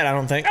share that. I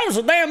don't think. That was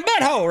a damn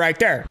butthole right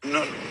there.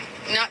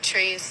 Nut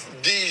trees.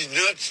 These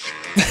nuts.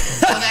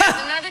 Well, there's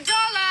another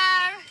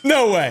 $1.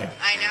 No way.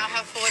 I now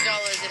have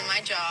 $4 in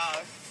my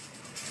jar.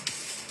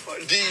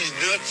 These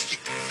nuts.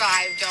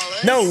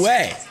 $5. No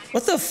way.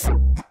 What the f?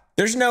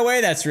 There's no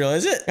way that's real,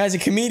 is it? Guy's a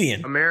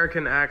comedian.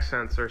 American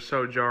accents are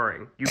so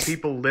jarring. You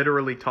people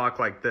literally talk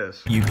like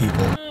this. You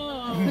people.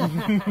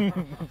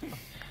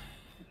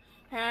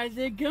 How's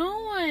it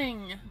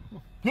going?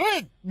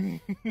 Good.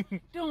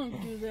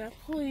 Don't do that,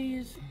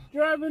 please.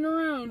 Driving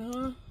around,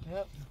 huh?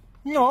 Yep.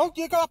 No,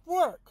 you got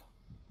work.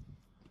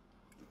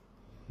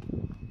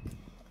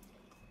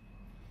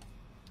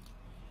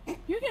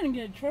 You're gonna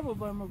get in trouble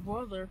by my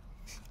brother.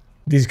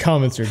 These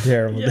comments are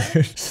terrible, dude.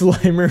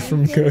 Slimer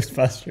from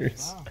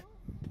Ghostbusters.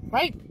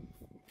 Right?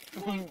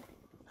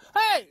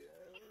 Hey!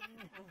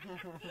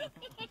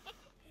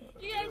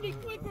 You gotta be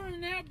quicker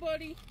than that,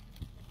 buddy.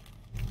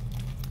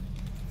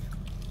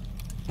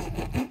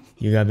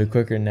 You gotta be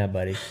quicker than that,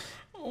 buddy.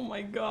 Oh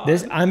my god.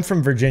 I'm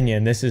from Virginia,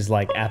 and this is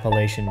like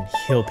Appalachian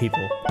hill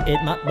people.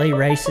 It might be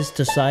racist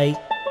to say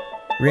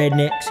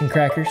rednecks and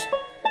crackers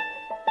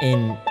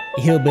and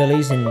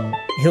hillbillies and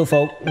hill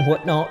folk and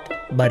whatnot,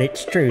 but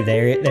it's true.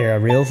 They're a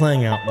real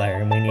thing out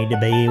there, and we need to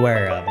be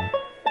aware of them.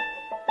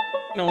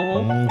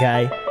 No.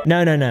 Okay.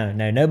 No.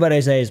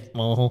 Nobody says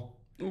no.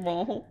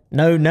 No.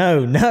 No.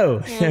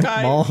 Okay.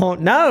 No.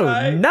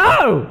 Okay.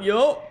 No.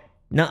 Yup.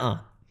 Nuh-uh.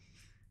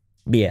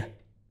 Yeah.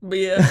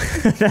 Yeah.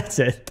 That's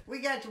it. We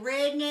got the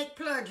redneck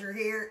pludger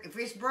here. If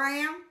it's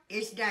brown,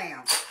 it's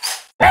down.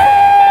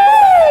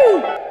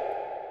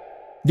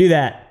 Do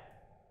that.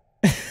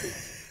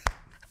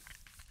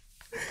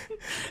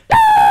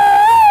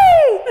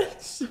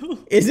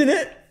 Isn't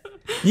it?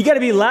 You got to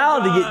be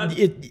loud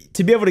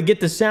to be able to get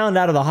the sound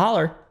out of the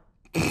holler.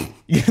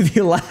 You got to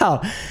be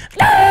loud.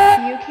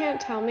 You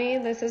can't tell me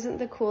this isn't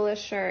the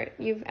coolest shirt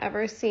you've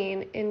ever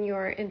seen in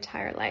your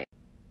entire life.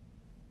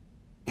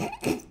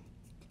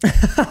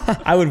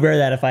 I would wear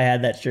that if I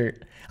had that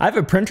shirt. I have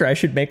a printer. I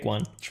should make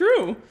one.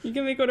 True. You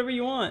can make whatever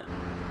you want.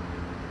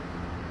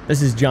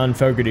 This is John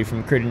Fogerty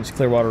from Creedence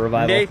Clearwater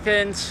Revival.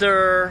 Nathan,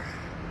 sir.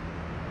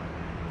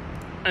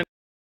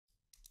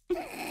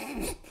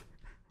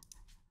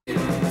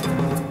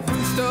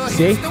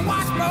 See?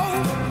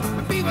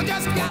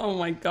 Oh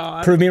my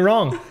god. Prove me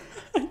wrong.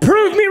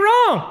 Prove me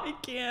wrong. I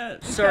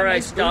can't. Sorry I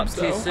stopped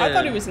too soon. I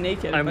thought he was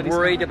naked. I'm but he's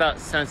worried not. about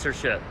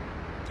censorship.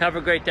 Have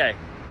a great day.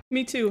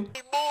 Me too.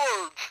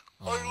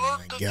 Oh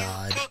my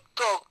god.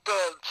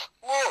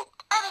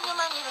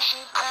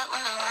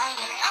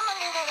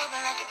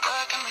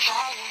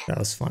 That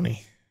was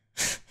funny.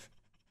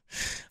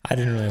 I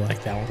didn't really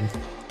like that one.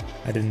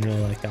 I didn't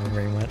really like that one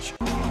very much.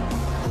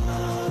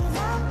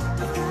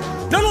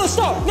 No,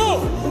 stop!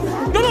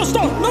 No,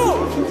 stop!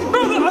 No,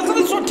 I thought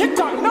this was on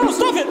TikTok. No,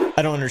 stop it!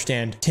 I don't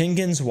understand.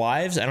 Tengen's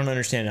Wives? I don't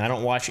understand. I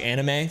don't watch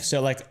anime. So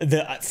like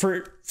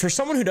for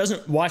someone who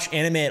doesn't watch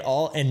anime at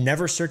all and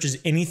never searches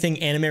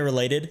anything anime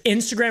related,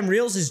 Instagram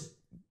Reels is,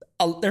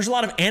 there's a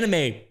lot of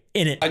anime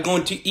in it. I'm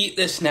going to eat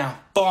this now.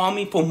 Follow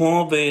me for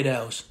more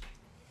videos.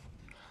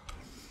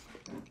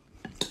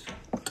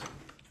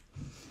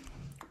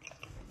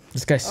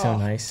 This guy's so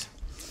nice.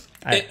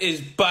 It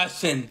is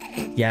bussin'.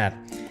 Yeah.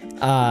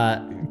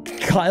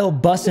 Kyle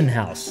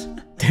Bussenhouse.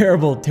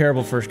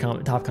 Terrible first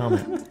comment, top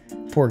comment.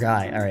 Poor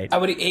guy. All right. I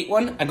already ate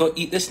one. I'm going to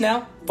eat this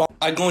now.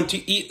 I'm going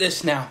to eat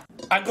this now.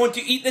 I'm going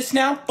to eat this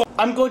now.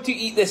 I'm going to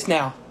eat this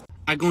now.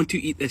 I'm going to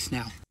eat this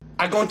now.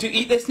 I'm going to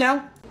eat this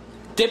now.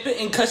 Dip it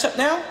in ketchup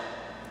now.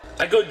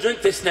 I go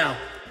drink this now.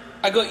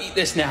 I go eat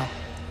this now.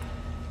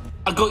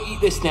 I go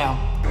eat this now.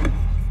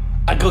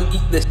 I go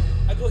eat this.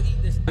 I go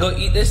eat this. I go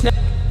eat this now.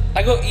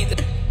 I go eat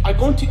this. I'm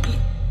going to eat.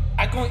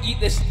 I go eat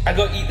this. I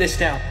go eat this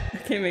now. I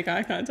can't make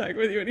eye contact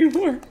with you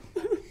anymore.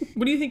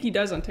 What do you think he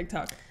does on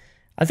TikTok?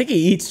 I think he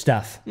eats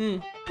stuff.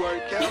 This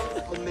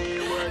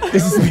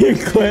is me and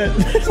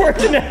Clint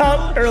working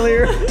out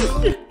earlier.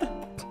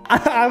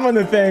 I'm on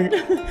the thing.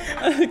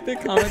 I like the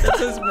comment that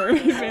says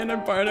Mermaid Man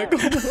and Barnacle.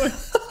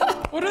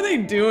 What are they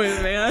doing,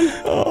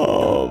 man?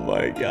 Oh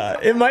my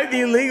god. It might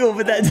be illegal,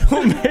 but that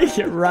don't make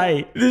it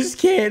right. This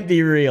can't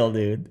be real,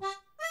 dude.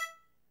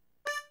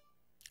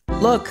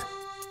 Look.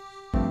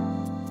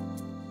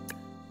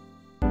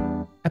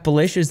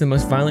 Appalachia is the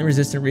most violent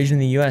resistant region in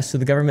the US, so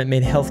the government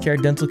made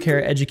healthcare, dental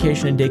care,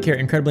 education, and daycare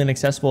incredibly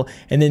inaccessible,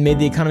 and then made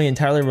the economy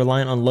entirely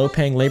reliant on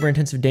low-paying,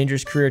 labor-intensive,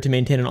 dangerous career to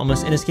maintain an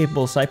almost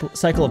inescapable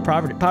cycle of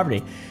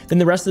poverty. Then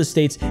the rest of the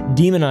states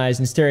demonized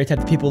and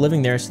stereotyped the people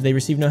living there, so they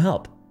received no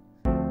help.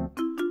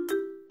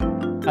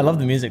 I love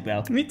the music,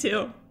 though. Me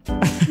too.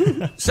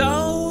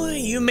 So,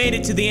 you made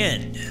it to the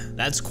end.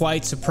 That's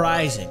quite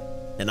surprising.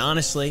 And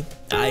honestly,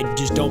 I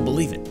just don't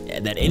believe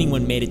it, that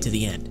anyone made it to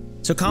the end.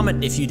 So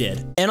comment if you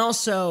did. And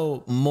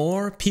also,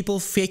 more people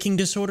faking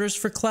disorders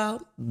for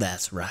clout?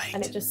 That's right.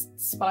 And it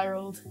just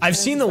spiraled. I've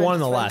seen the one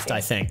on the left,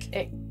 I think.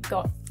 It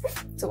got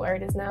to where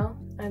it is now,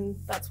 and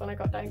that's when I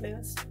got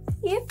diagnosed.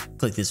 Yep.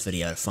 Click this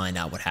video to find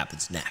out what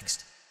happens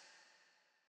next.